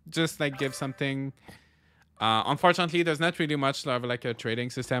can't just like give something. Unfortunately, there's not really much of like a trading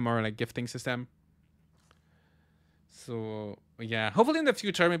system or like gifting system. So yeah, hopefully in the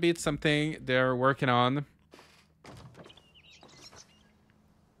future, maybe it's something they're working on.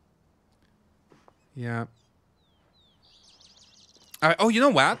 Yeah. Oh, you know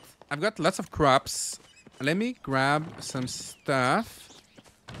what? I've got lots of crops. Let me grab some stuff.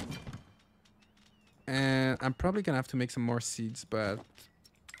 And I'm probably gonna have to make some more seeds, but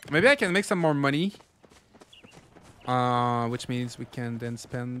maybe I can make some more money. Which means we can then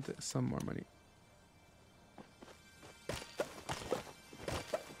spend some more money.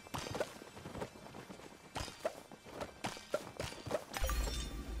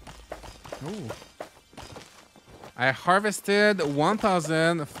 Ooh. I harvested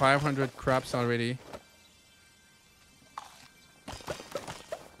 1,500 crops already.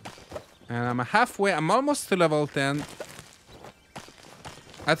 And I'm halfway. I'm almost to level 10.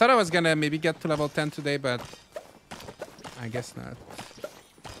 I thought I was gonna maybe get to level 10 today, but I guess not.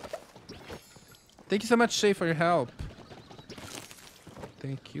 Thank you so much, Shay, for your help.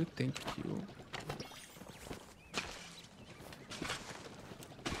 Thank you, thank you.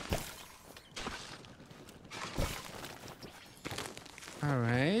 All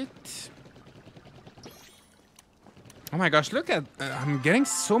right. Oh my gosh, look at... I'm getting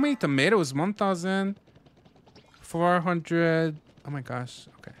so many tomatoes. 1,400. Oh my gosh.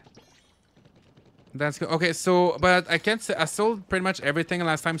 Okay. That's good. Okay, so... But I can't say... I sold pretty much everything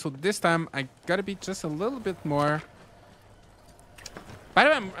last time. So this time, I gotta be just a little bit more... By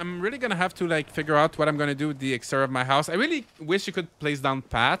the way, I'm really gonna have to like figure out what I'm gonna do with the exterior of my house. I really wish you could place down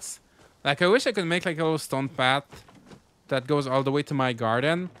paths. Like, I wish I could make like a little stone path that goes all the way to my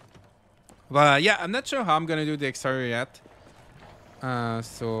garden. But yeah, I'm not sure how I'm gonna do the exterior yet.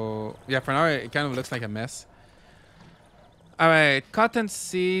 So yeah, for now it kind of looks like a mess. All right, cotton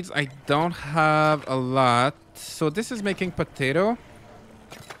seeds. I don't have a lot. So this is making potato.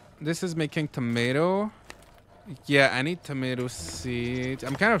 This is making tomato. Yeah, I need tomato seeds.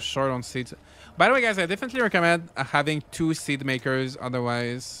 I'm kind of short on seeds. By the way, guys, I definitely recommend having 2 seed makers.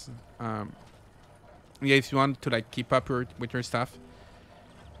 Otherwise, yeah, if you want to like keep up with your stuff.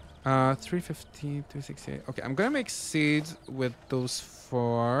 350, 268. Okay, I'm gonna make seeds with those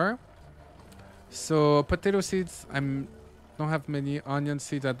 4. So potato seeds, don't have many. Onion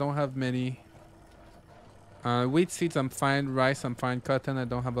seeds, I don't have many. Wheat seeds, I'm fine. Rice, I'm fine. Cotton, I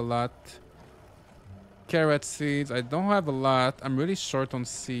don't have a lot. Carrot seeds, I don't have a lot. I'm really short on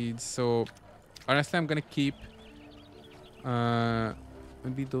seeds, so honestly, I'm gonna keep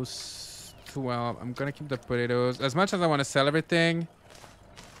maybe those 12. I'm gonna keep the potatoes. As much as I want to sell everything,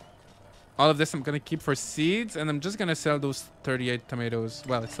 all of this I'm gonna keep for seeds, and I'm just gonna sell those 38 tomatoes.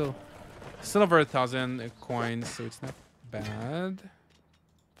 Well, it's still over 1,000 coins, so it's not bad.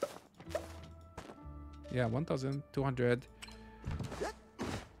 Yeah, 1,200.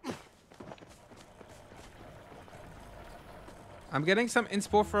 I'm getting some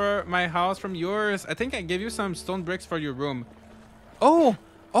inspo for my house from yours. I think I gave you some stone bricks for your room. Oh,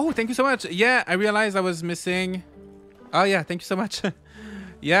 thank you so much. Yeah, I realized I was missing. Oh yeah, thank you so much.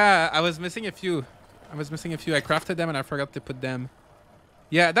 Yeah, I was missing a few. I crafted them and I forgot to put them.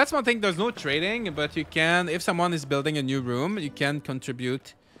 Yeah, that's one thing. There's no trading, but you can, if someone is building a new room, you can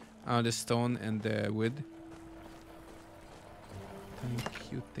contribute the stone and the wood.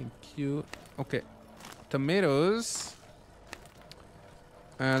 Thank you. Okay, tomatoes.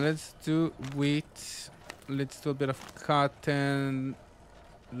 Let's do wheat. Let's do a bit of cotton.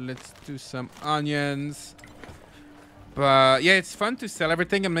 Let's do some onions. But yeah, it's fun to sell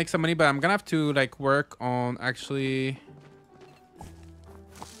everything and make some money, but I'm gonna have to like work on actually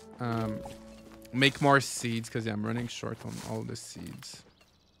make more seeds because I'm running short on all the seeds.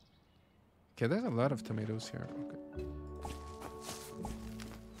 Okay, there's a lot of tomatoes here. Okay.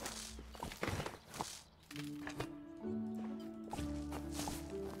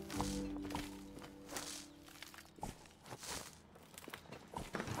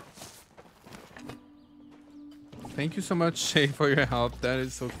 Thank you so much, Shay, for your help. That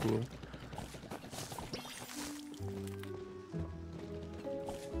is so cool.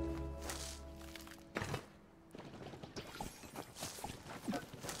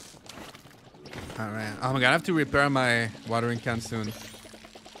 Alright. Oh my god, I have to repair my watering can soon.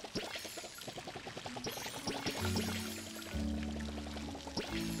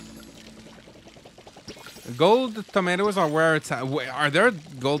 Gold tomatoes are where it's at. Are there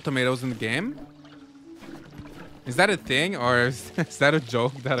gold tomatoes in the game? Is that a thing, or is that a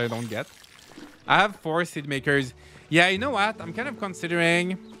joke that I don't get? I have 4 seed makers. Yeah, you know what? I'm kind of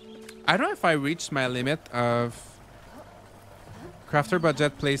considering... I don't know if I reached my limit of... Crafter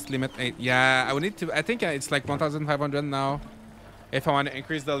budget placed limit 8. Yeah, I would need to... I think it's like 1,500 now. If I want to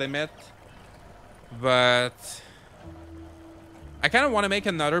increase the limit. But... I kind of want to make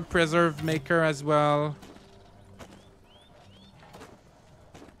another preserve maker as well.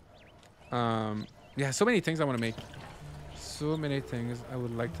 Yeah, so many things I want to make. So many things I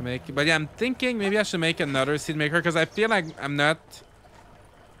would like to make. But yeah, I'm thinking maybe I should make another seed maker because I feel like I'm not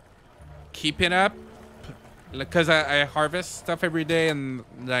keeping up. Because I harvest stuff every day and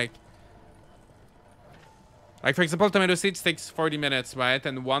like for example, tomato seeds takes 40 minutes, right?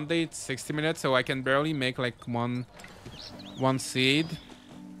 And one day it's 60 minutes, so I can barely make like one seed.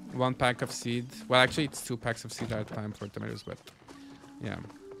 1 pack of seed. Well, actually it's 2 packs of seed at a time for tomatoes, but yeah.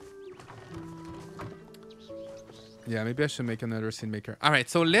 Yeah, maybe I should make another seed maker. All right,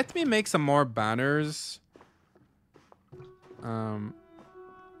 so let me make some more banners.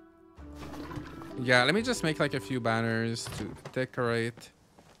 Yeah, let me just make like a few banners to decorate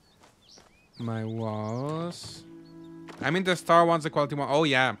my walls. I mean, the star one's the quality one. Oh,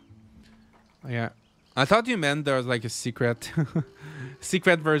 yeah. Yeah. I thought you meant there was like a secret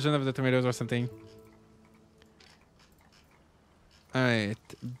secret version of the tomatoes or something. All right,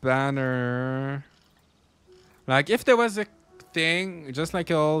 banner. Like if there was a thing, just like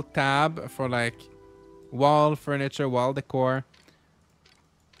a little tab for like wall furniture, wall decor.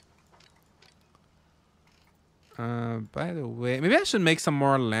 By the way, maybe I should make some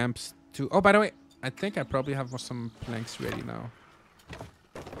more lamps too. Oh, by the way, I think I probably have some planks ready now.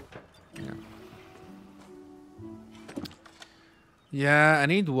 Yeah. Yeah, I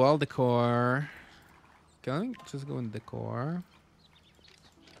need wall decor. Can I just go in decor?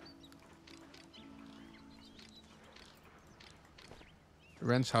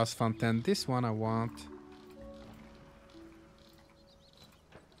 Wrench house fountain. This one I want.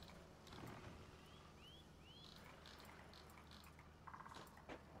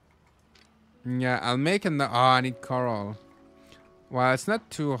 Yeah, I'll make an... Oh, I need coral. Well, it's not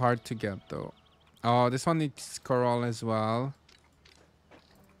too hard to get though. Oh, this one needs coral as well.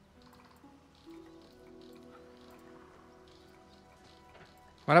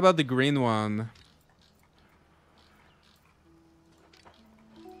 What about the green one?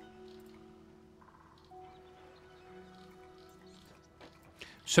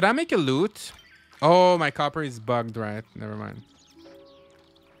 Should I make a loot? Oh, my copper is bugged, right? Never mind.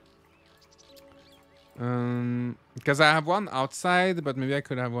 Because I have one outside, but maybe I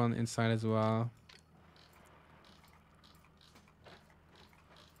could have one inside as well.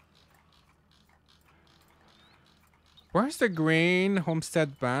 Where's the green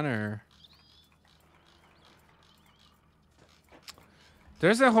homestead banner?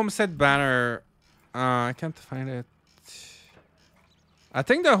 There's a homestead banner. I can't find it. I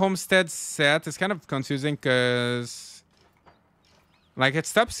think the homestead set is kind of confusing because like it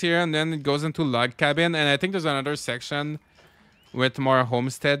stops here and then it goes into log cabin, and I think there's another section with more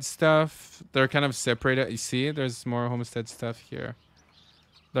homestead stuff. They're kind of separated. You see, there's more homestead stuff here.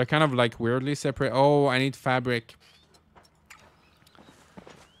 They're kind of like weirdly separate. Oh, I need fabric.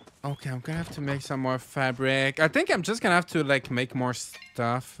 Okay, I'm gonna have to make some more fabric. I think I'm just gonna have to like make more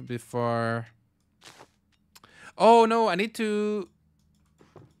stuff before. Oh no, I need to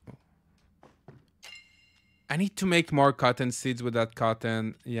make more cotton seeds with that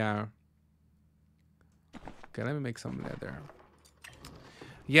cotton. Yeah. Okay, let me make some leather.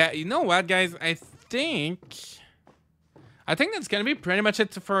 Yeah, you know what, guys? I think that's gonna be pretty much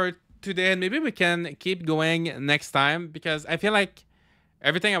it for today, and maybe we can keep going next time because I feel like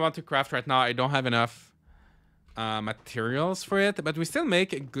everything I want to craft right now, I don't have enough materials for it. But we still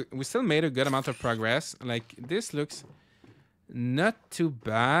made a good amount of progress. Like this looks Not too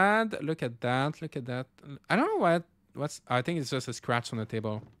bad. Look at that. Look at that. I don't know what's. I think it's just a scratch on the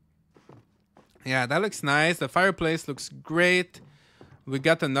table. Yeah, that looks nice. The fireplace looks great. We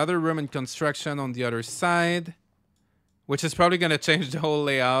got another room in construction on the other side, which is probably gonna change the whole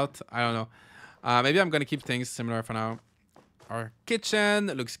layout. I don't know. Maybe I'm gonna keep things similar for now. Our kitchen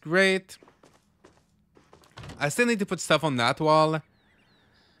looks great. I still need to put stuff on that wall.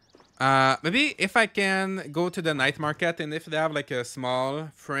 Maybe if I can go to the night market and if they have like a small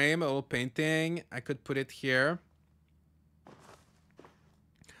frame, a little painting, I could put it here.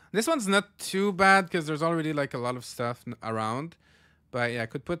 This one's not too bad because there's already like a lot of stuff around. But yeah, I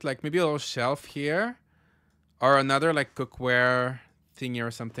could put like maybe a little shelf here or another like cookware thingy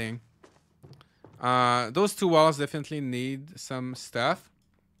or something. Those two walls definitely need some stuff.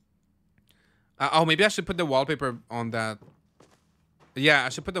 Oh, maybe I should put the wallpaper on that. Yeah, I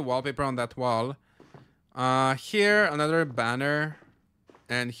should put the wallpaper on that wall. Here, another banner.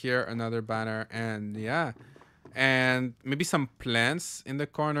 And here, another banner. And yeah. And maybe some plants in the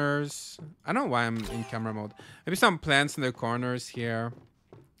corners. I don't know why I'm in camera mode. Maybe some plants in the corners here.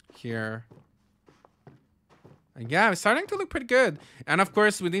 Here. And yeah, it's starting to look pretty good. And of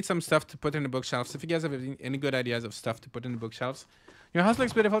course, we need some stuff to put in the bookshelves. If you guys have any good ideas of stuff to put in the bookshelves. Your house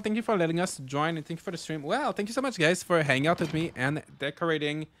looks beautiful. Thank you for letting us join and thank you for the stream. Well, thank you so much, guys, for hanging out with me and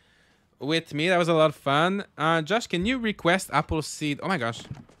decorating with me. That was a lot of fun. Josh, can you request apple seed? Oh my gosh.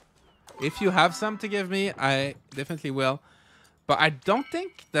 If you have some to give me, I definitely will. But I don't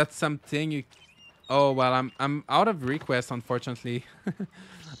think that's something you... Oh, well, I'm out of requests, unfortunately.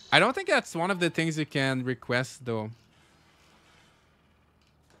 I don't think that's one of the things you can request, though.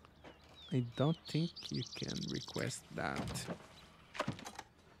 I don't think you can request that.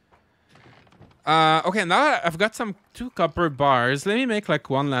 Okay, now that I've got some 2 copper bars, let me make like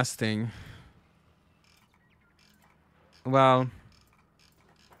one last thing. Well,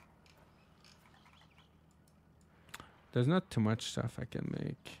 there's not too much stuff I can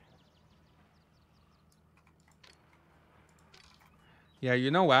make. Yeah, you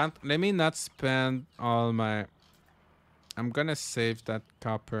know what? Let me not spend all my... I'm gonna save that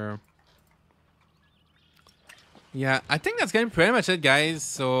copper. Yeah, I think that's gonna be pretty much it, guys.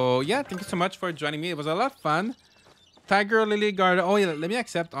 So yeah, thank you so much for joining me. It was a lot of fun. Tiger Lily Garden. Oh yeah, let me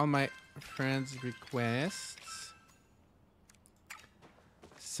accept all my friends' requests.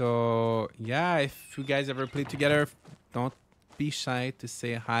 So yeah, if you guys ever play together, don't be shy to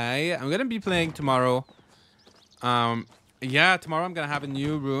say hi. I'm gonna be playing tomorrow. Yeah, tomorrow I'm gonna have a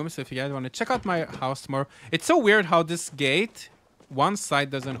new room. So if you guys want to check out my house tomorrow, it's so weird how this gate, one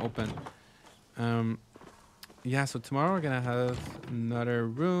side doesn't open. Yeah, so tomorrow we're gonna have another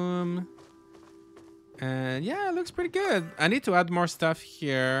room. And yeah, it looks pretty good. I need to add more stuff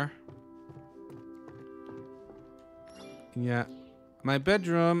here. Yeah. My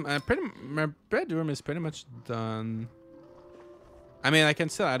bedroom, my bedroom is pretty much done. I mean, I can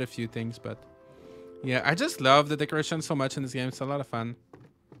still add a few things, but yeah, I just love the decoration so much in this game. It's a lot of fun.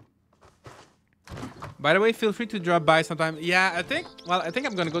 By the way, feel free to drop by sometime. Yeah, I think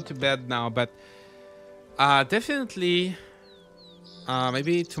I'm gonna go to bed now, but definitely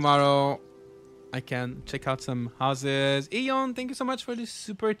maybe tomorrow I can check out some houses. Eon, thank you so much for the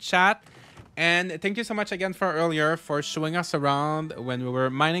super chat. And thank you so much again for earlier for showing us around when we were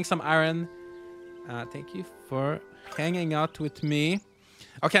mining some iron. Thank you for hanging out with me.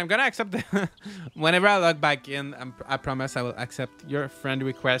 Okay, I'm gonna accept the whenever I log back in, I promise I will accept your friend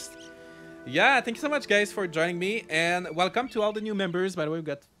request. Yeah, thank you so much, guys, for joining me. And welcome to all the new members. By the way, we've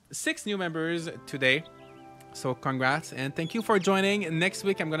got 6 new members today. So congrats and thank you for joining. Next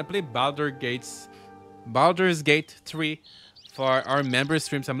week, I'm going to play Baldur's Gate 3 for our member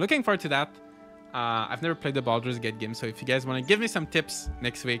streams. I'm looking forward to that. I've never played the Baldur's Gate game. So if you guys want to give me some tips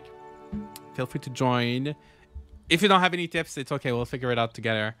next week, feel free to join. If you don't have any tips, it's okay. We'll figure it out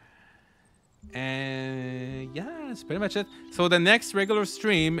together. And yeah, that's pretty much it. So the next regular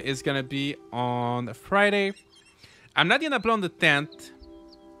stream is going to be on Friday. I'm not going to play on the 10th.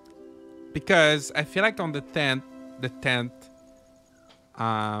 Because I feel like on the 10th,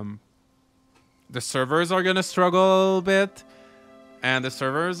 the servers are gonna struggle a bit, and the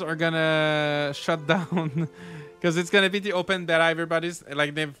servers are gonna shut down because it's gonna be the open beta. Everybody's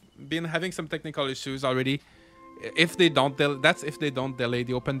like they've been having some technical issues already. If they don't, that's if they don't delay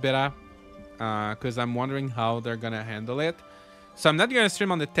the open beta, because I'm wondering how they're gonna handle it. So I'm not gonna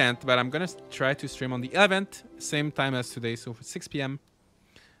stream on the 10th, but I'm gonna try to stream on the 11th, same time as today, so 6 p.m.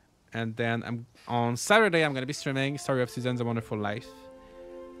 And then on Saturday, I'm going to be streaming Story of Seasons, A Wonderful Life.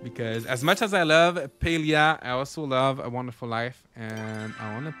 Because as much as I love Palia, I also love A Wonderful Life. And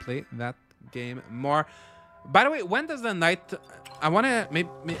I want to play that game more. By the way, when does the night... I want to... Maybe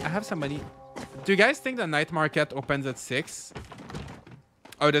I have some money. Do you guys think the night market opens at 6?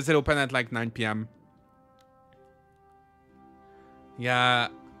 Or does it open at like 9 p.m.? Yeah.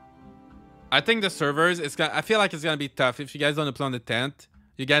 I think the servers... I feel like it's going to be tough. If you guys don't play on the tent,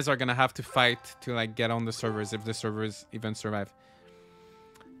 you guys are going to have to fight to like get on the servers if the servers even survive.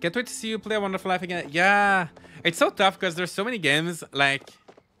 Can't wait to see you play Wonderful Life again. Yeah. It's so tough because there's so many games. Like,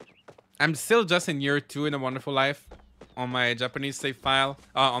 I'm still just in year 2 in A Wonderful Life on my Japanese save file,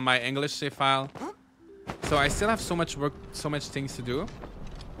 on my English save file. So I still have so much work, so much things to do.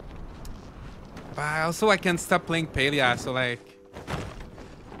 But also I can't stop playing Palia. So like,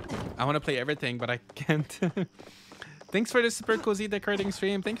 I want to play everything, but I can't. Thanks for the super cozy decorating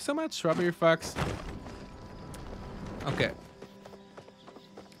stream. Thank you so much, Strawberry Fox. Okay.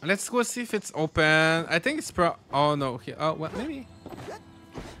 Let's go see if it's open. I think it's oh no. Oh, well, maybe.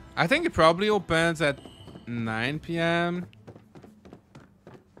 I think it probably opens at 9 p.m.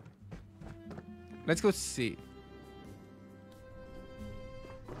 Let's go see.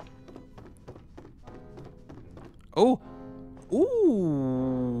 Oh.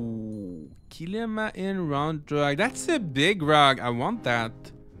 Ooh. Kilima in round drug. That's a big rug. I want that.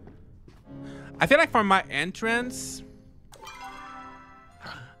 I feel like for my entrance,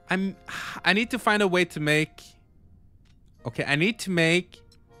 I need to find a way to make... Okay, I need to make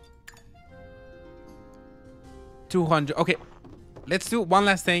 200. Okay, let's do one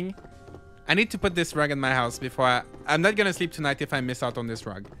last thing. I need to put this rug in my house before I'm not gonna sleep tonight if I miss out on this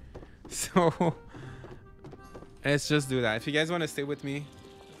rug. So let's just do that. If you guys want to stay with me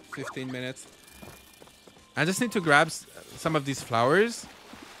 15 minutes, I just need to grab some of these flowers.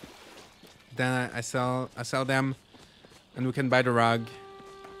 Then I sell them and we can buy the rug.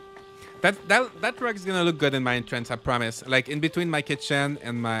 That rug is gonna look good in my entrance, I promise. Like in between my kitchen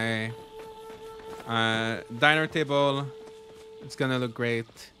and my diner table, it's gonna look great.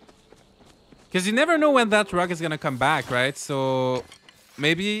 Because you never know when that rug is gonna come back, right? So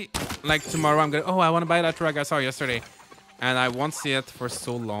maybe like tomorrow I'm gonna... Oh, I want to buy that rug I saw yesterday. And I won't see it for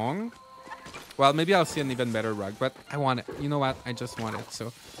so long. Well, maybe I'll see an even better rug, but I want it. You know what? I just want it.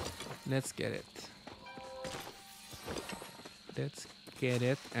 So let's get it. Let's get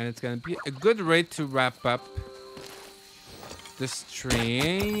it. And it's gonna be a good rate to wrap up the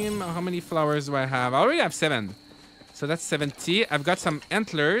stream. How many flowers do I have? I already have 7. So that's 70. I've got some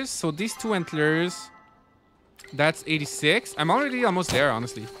antlers. So these 2 antlers, that's 86. I'm already almost there,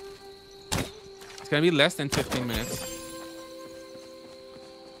 honestly. It's gonna be less than 15 minutes.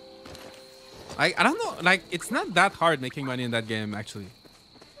 I don't know, like it's not that hard making money in that game actually.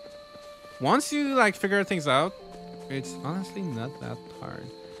 Once you like figure things out, it's honestly not that hard.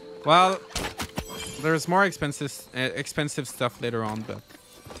 Well, there's more expensive stuff later on, but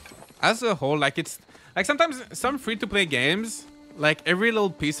as a whole, like it's like sometimes some free-to-play games, like every little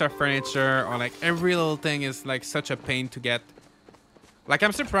piece of furniture or like every little thing is like such a pain to get. Like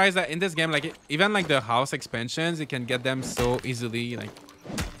I'm surprised that in this game, like even like the house expansions, you can get them so easily, like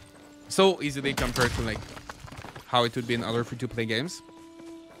so easily compared to like how it would be in other free-to-play games.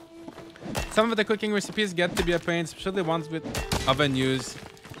 Some of the cooking recipes get to be a pain, especially the ones with oven use.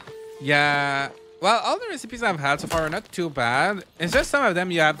 Yeah, well, all the recipes I've had so far are not too bad. It's just some of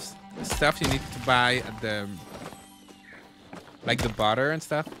them you have stuff you need to buy at the like the butter and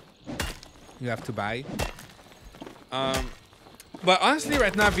stuff you have to buy. But honestly,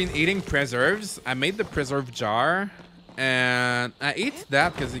 right now I've been eating preserves. I made the preserve jar. And I eat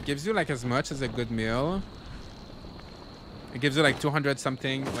that because it gives you like as much as a good meal. It gives you like 200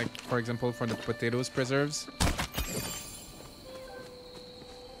 something, like for example for the potatoes preserves.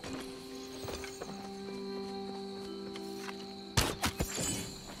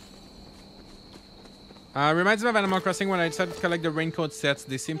 Reminds me of Animal Crossing when I decided to collect the raincoat sets.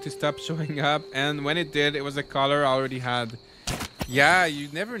 They seemed to stop showing up, and when it did, it was a color I already had. Yeah, you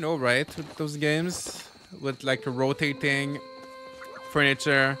never know, right, with those games? With like a rotating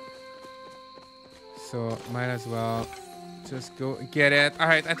furniture. So might as well just go get it. All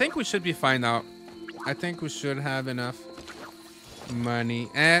right, I think we should be fine now. I think we should have enough money.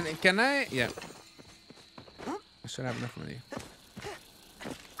 And can I? Yeah. I should have enough money.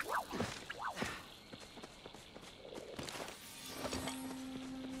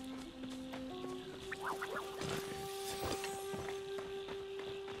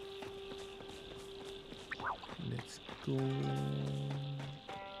 Let's go.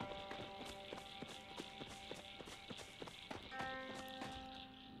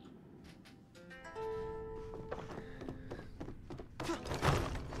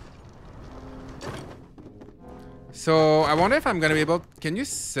 So I wonder if I'm gonna be able. Can you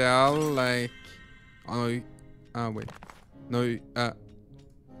sell like? Oh, Wait. No,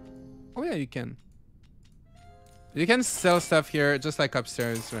 oh yeah, you can. You can sell stuff here just like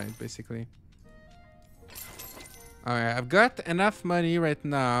upstairs, right? Basically. Alright, I've got enough money right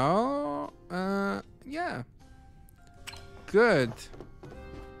now. Yeah. Good.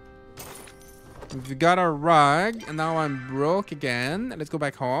 We've got our rug, and now I'm broke again. Let's go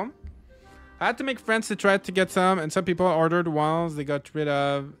back home. I had to make friends to try to get some, and some people ordered ones they got rid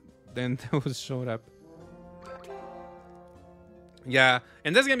of. Then those showed up. Yeah,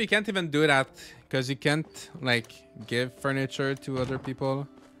 in this game you can't even do that because you can't like give furniture to other people.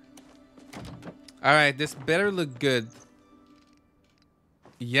 All right, this better look good.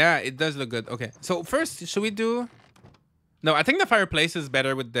 Yeah, it does look good. Okay, so first, should we do? No, I think the fireplace is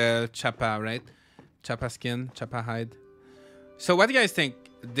better with the chapa, right? Chapa skin, chapa hide. So what do you guys think?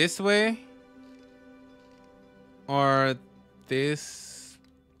 This way? Or this?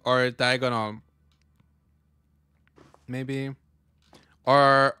 Or diagonal? Maybe.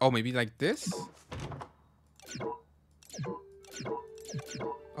 Or, oh, maybe like this?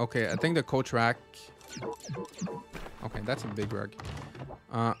 Okay, I think the coach rack. Okay, that's a big rug.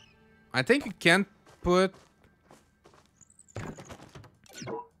 I think you can't put...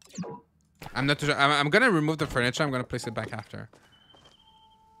 I'm not too sure. I'm gonna remove the furniture. I'm gonna place it back after.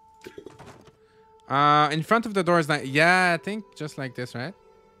 In front of the door is not... Yeah, I think just like this, right?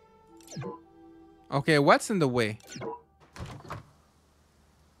 Okay, what's in the way?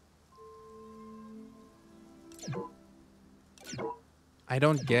 I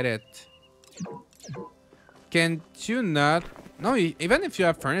don't get it. Can't you not... No, even if you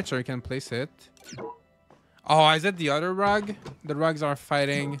have furniture, you can place it. Oh, is it the other rug? The rugs are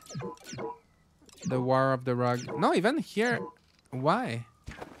fighting the war of the rug. No, even here. Why?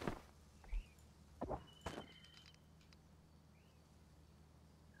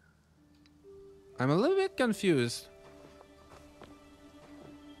 I'm a little bit confused.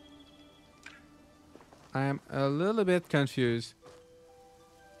 I'm a little bit confused.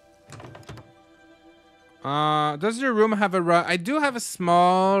 Does your room have a rug? I do have a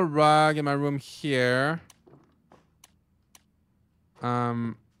small rug in my room here.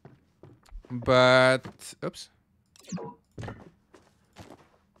 But oops.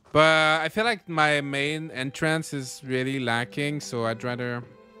 But I feel like my main entrance is really lacking, so I really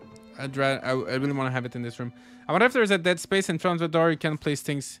want to have it in this room. I wonder if there's a dead space in front of the door. You can place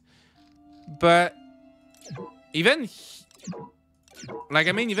things, but even like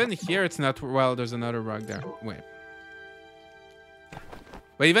I mean, even here it's not. Well, there's another rug there. Wait,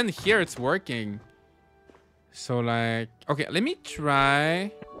 but even here it's working. So like, okay, let me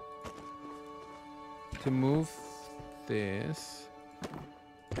try to move this.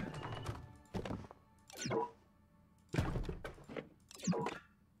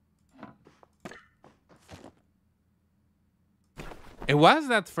 It was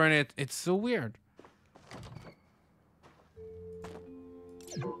that furnace. It's so weird.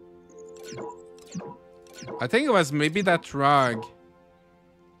 I think it was maybe that rug.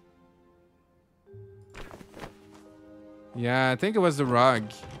 Yeah, I think it was the rug.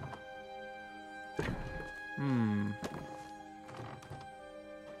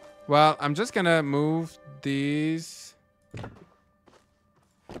 Well, I'm just gonna move these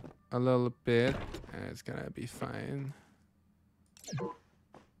a little bit, and it's gonna be fine.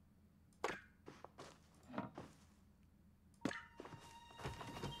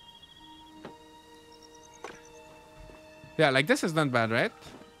 Yeah, like this is not bad, right?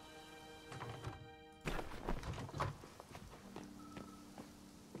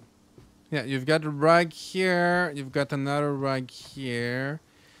 Yeah, you've got a rug here. You've got another rug here.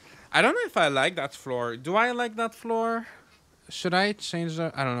 I don't know if I like that floor. Do I like that floor? Should I change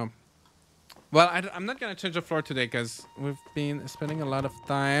the... I don't know. Well, I'm not going to change the floor today because we've been spending a lot of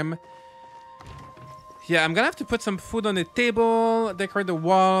time. Yeah, I'm going to have to put some food on the table, decorate the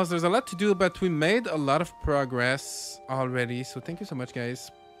walls. There's a lot to do, but we made a lot of progress already. So thank you so much, guys,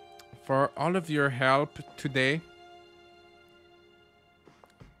 for all of your help today.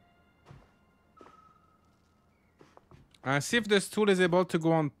 See if the stool is able to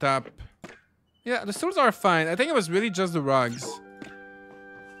go on top. Yeah, the stools are fine. I think it was really just the rugs.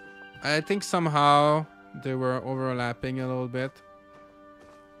 I think somehow they were overlapping a little bit.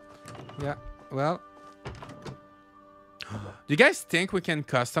 Yeah, well. Do you guys think we can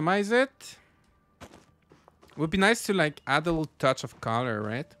customize it? Would be nice to like add a little touch of color,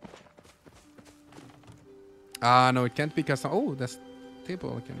 right? No, it can't be custom. Oh, this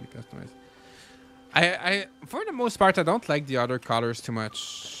table can be customized. I for the most part, I don't like the other colors too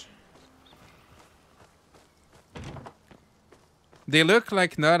much. They look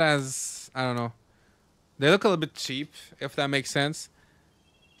like not as, I don't know. They look a little bit cheap, if that makes sense.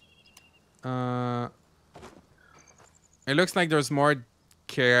 It looks like there's more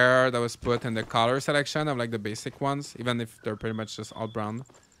care that was put in the color selection of like the basic ones, even if they're pretty much just all brown.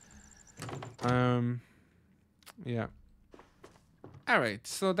 Yeah. All right,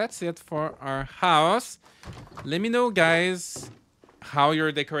 so that's it for our house. Let me know, guys, how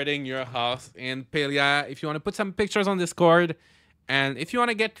you're decorating your house in Palia. If you want to put some pictures on Discord, and if you want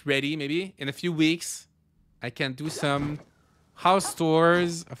to get ready, maybe in a few weeks, I can do some house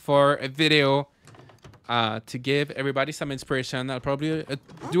tours for a video to give everybody some inspiration. I'll probably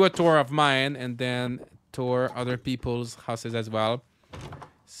do a tour of mine and then tour other people's houses as well.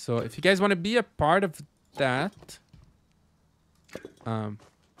 So if you guys want to be a part of that,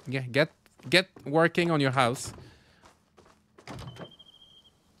 yeah, get working on your house.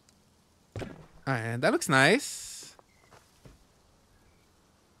 And that looks nice.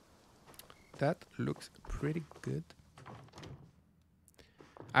 That looks pretty good.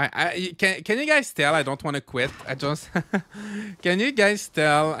 Can you guys tell I don't want to quit? I just can you guys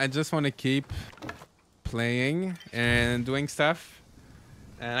tell I just want to keep playing and doing stuff,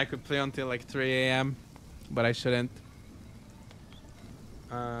 and I could play until like 3 a.m. but I shouldn't.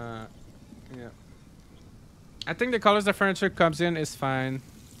 Yeah, I think the colors the furniture comes in is fine.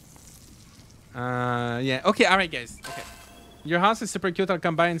 Yeah, okay, all right, guys. Okay, your house is super cute. I'll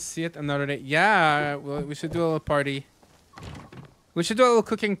come by and see it another day. Yeah, well, we should do a little party. We should do a little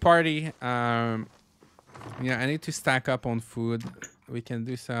cooking party. Yeah, I need to stack up on food. We can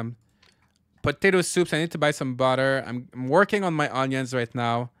do some potato soups. I need to buy some butter. I'm working on my onions right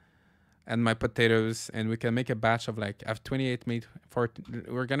now and my potatoes, and we can make a batch of like, I have 28 meat for,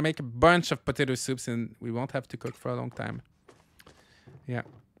 we're gonna make a bunch of potato soups and we won't have to cook for a long time. Yeah.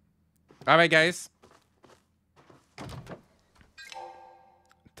 All right, guys.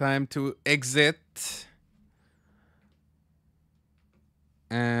 Time to exit.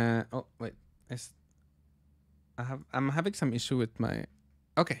 Oh wait, I'm having some issue with my.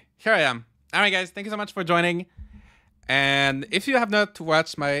 Okay, here I am. All right, guys, thank you so much for joining. And if you have not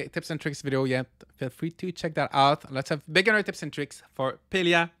watched my tips and tricks video yet, feel free to check that out. Lots of beginner tips and tricks for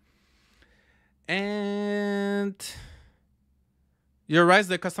Palia. And you're right,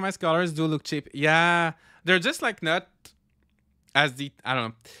 the customized colors do look cheap. Yeah, they're just like not as the, I don't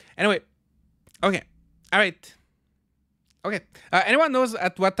know. Anyway, okay, all right. Okay. Anyone knows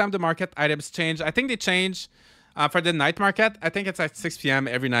at what time the market items change? I think they change for the night market. I think it's at 6 p.m.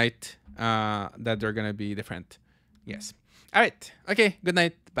 every night that they're going to be different. Yes. All right. Okay. Good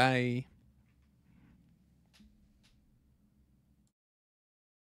night. Bye.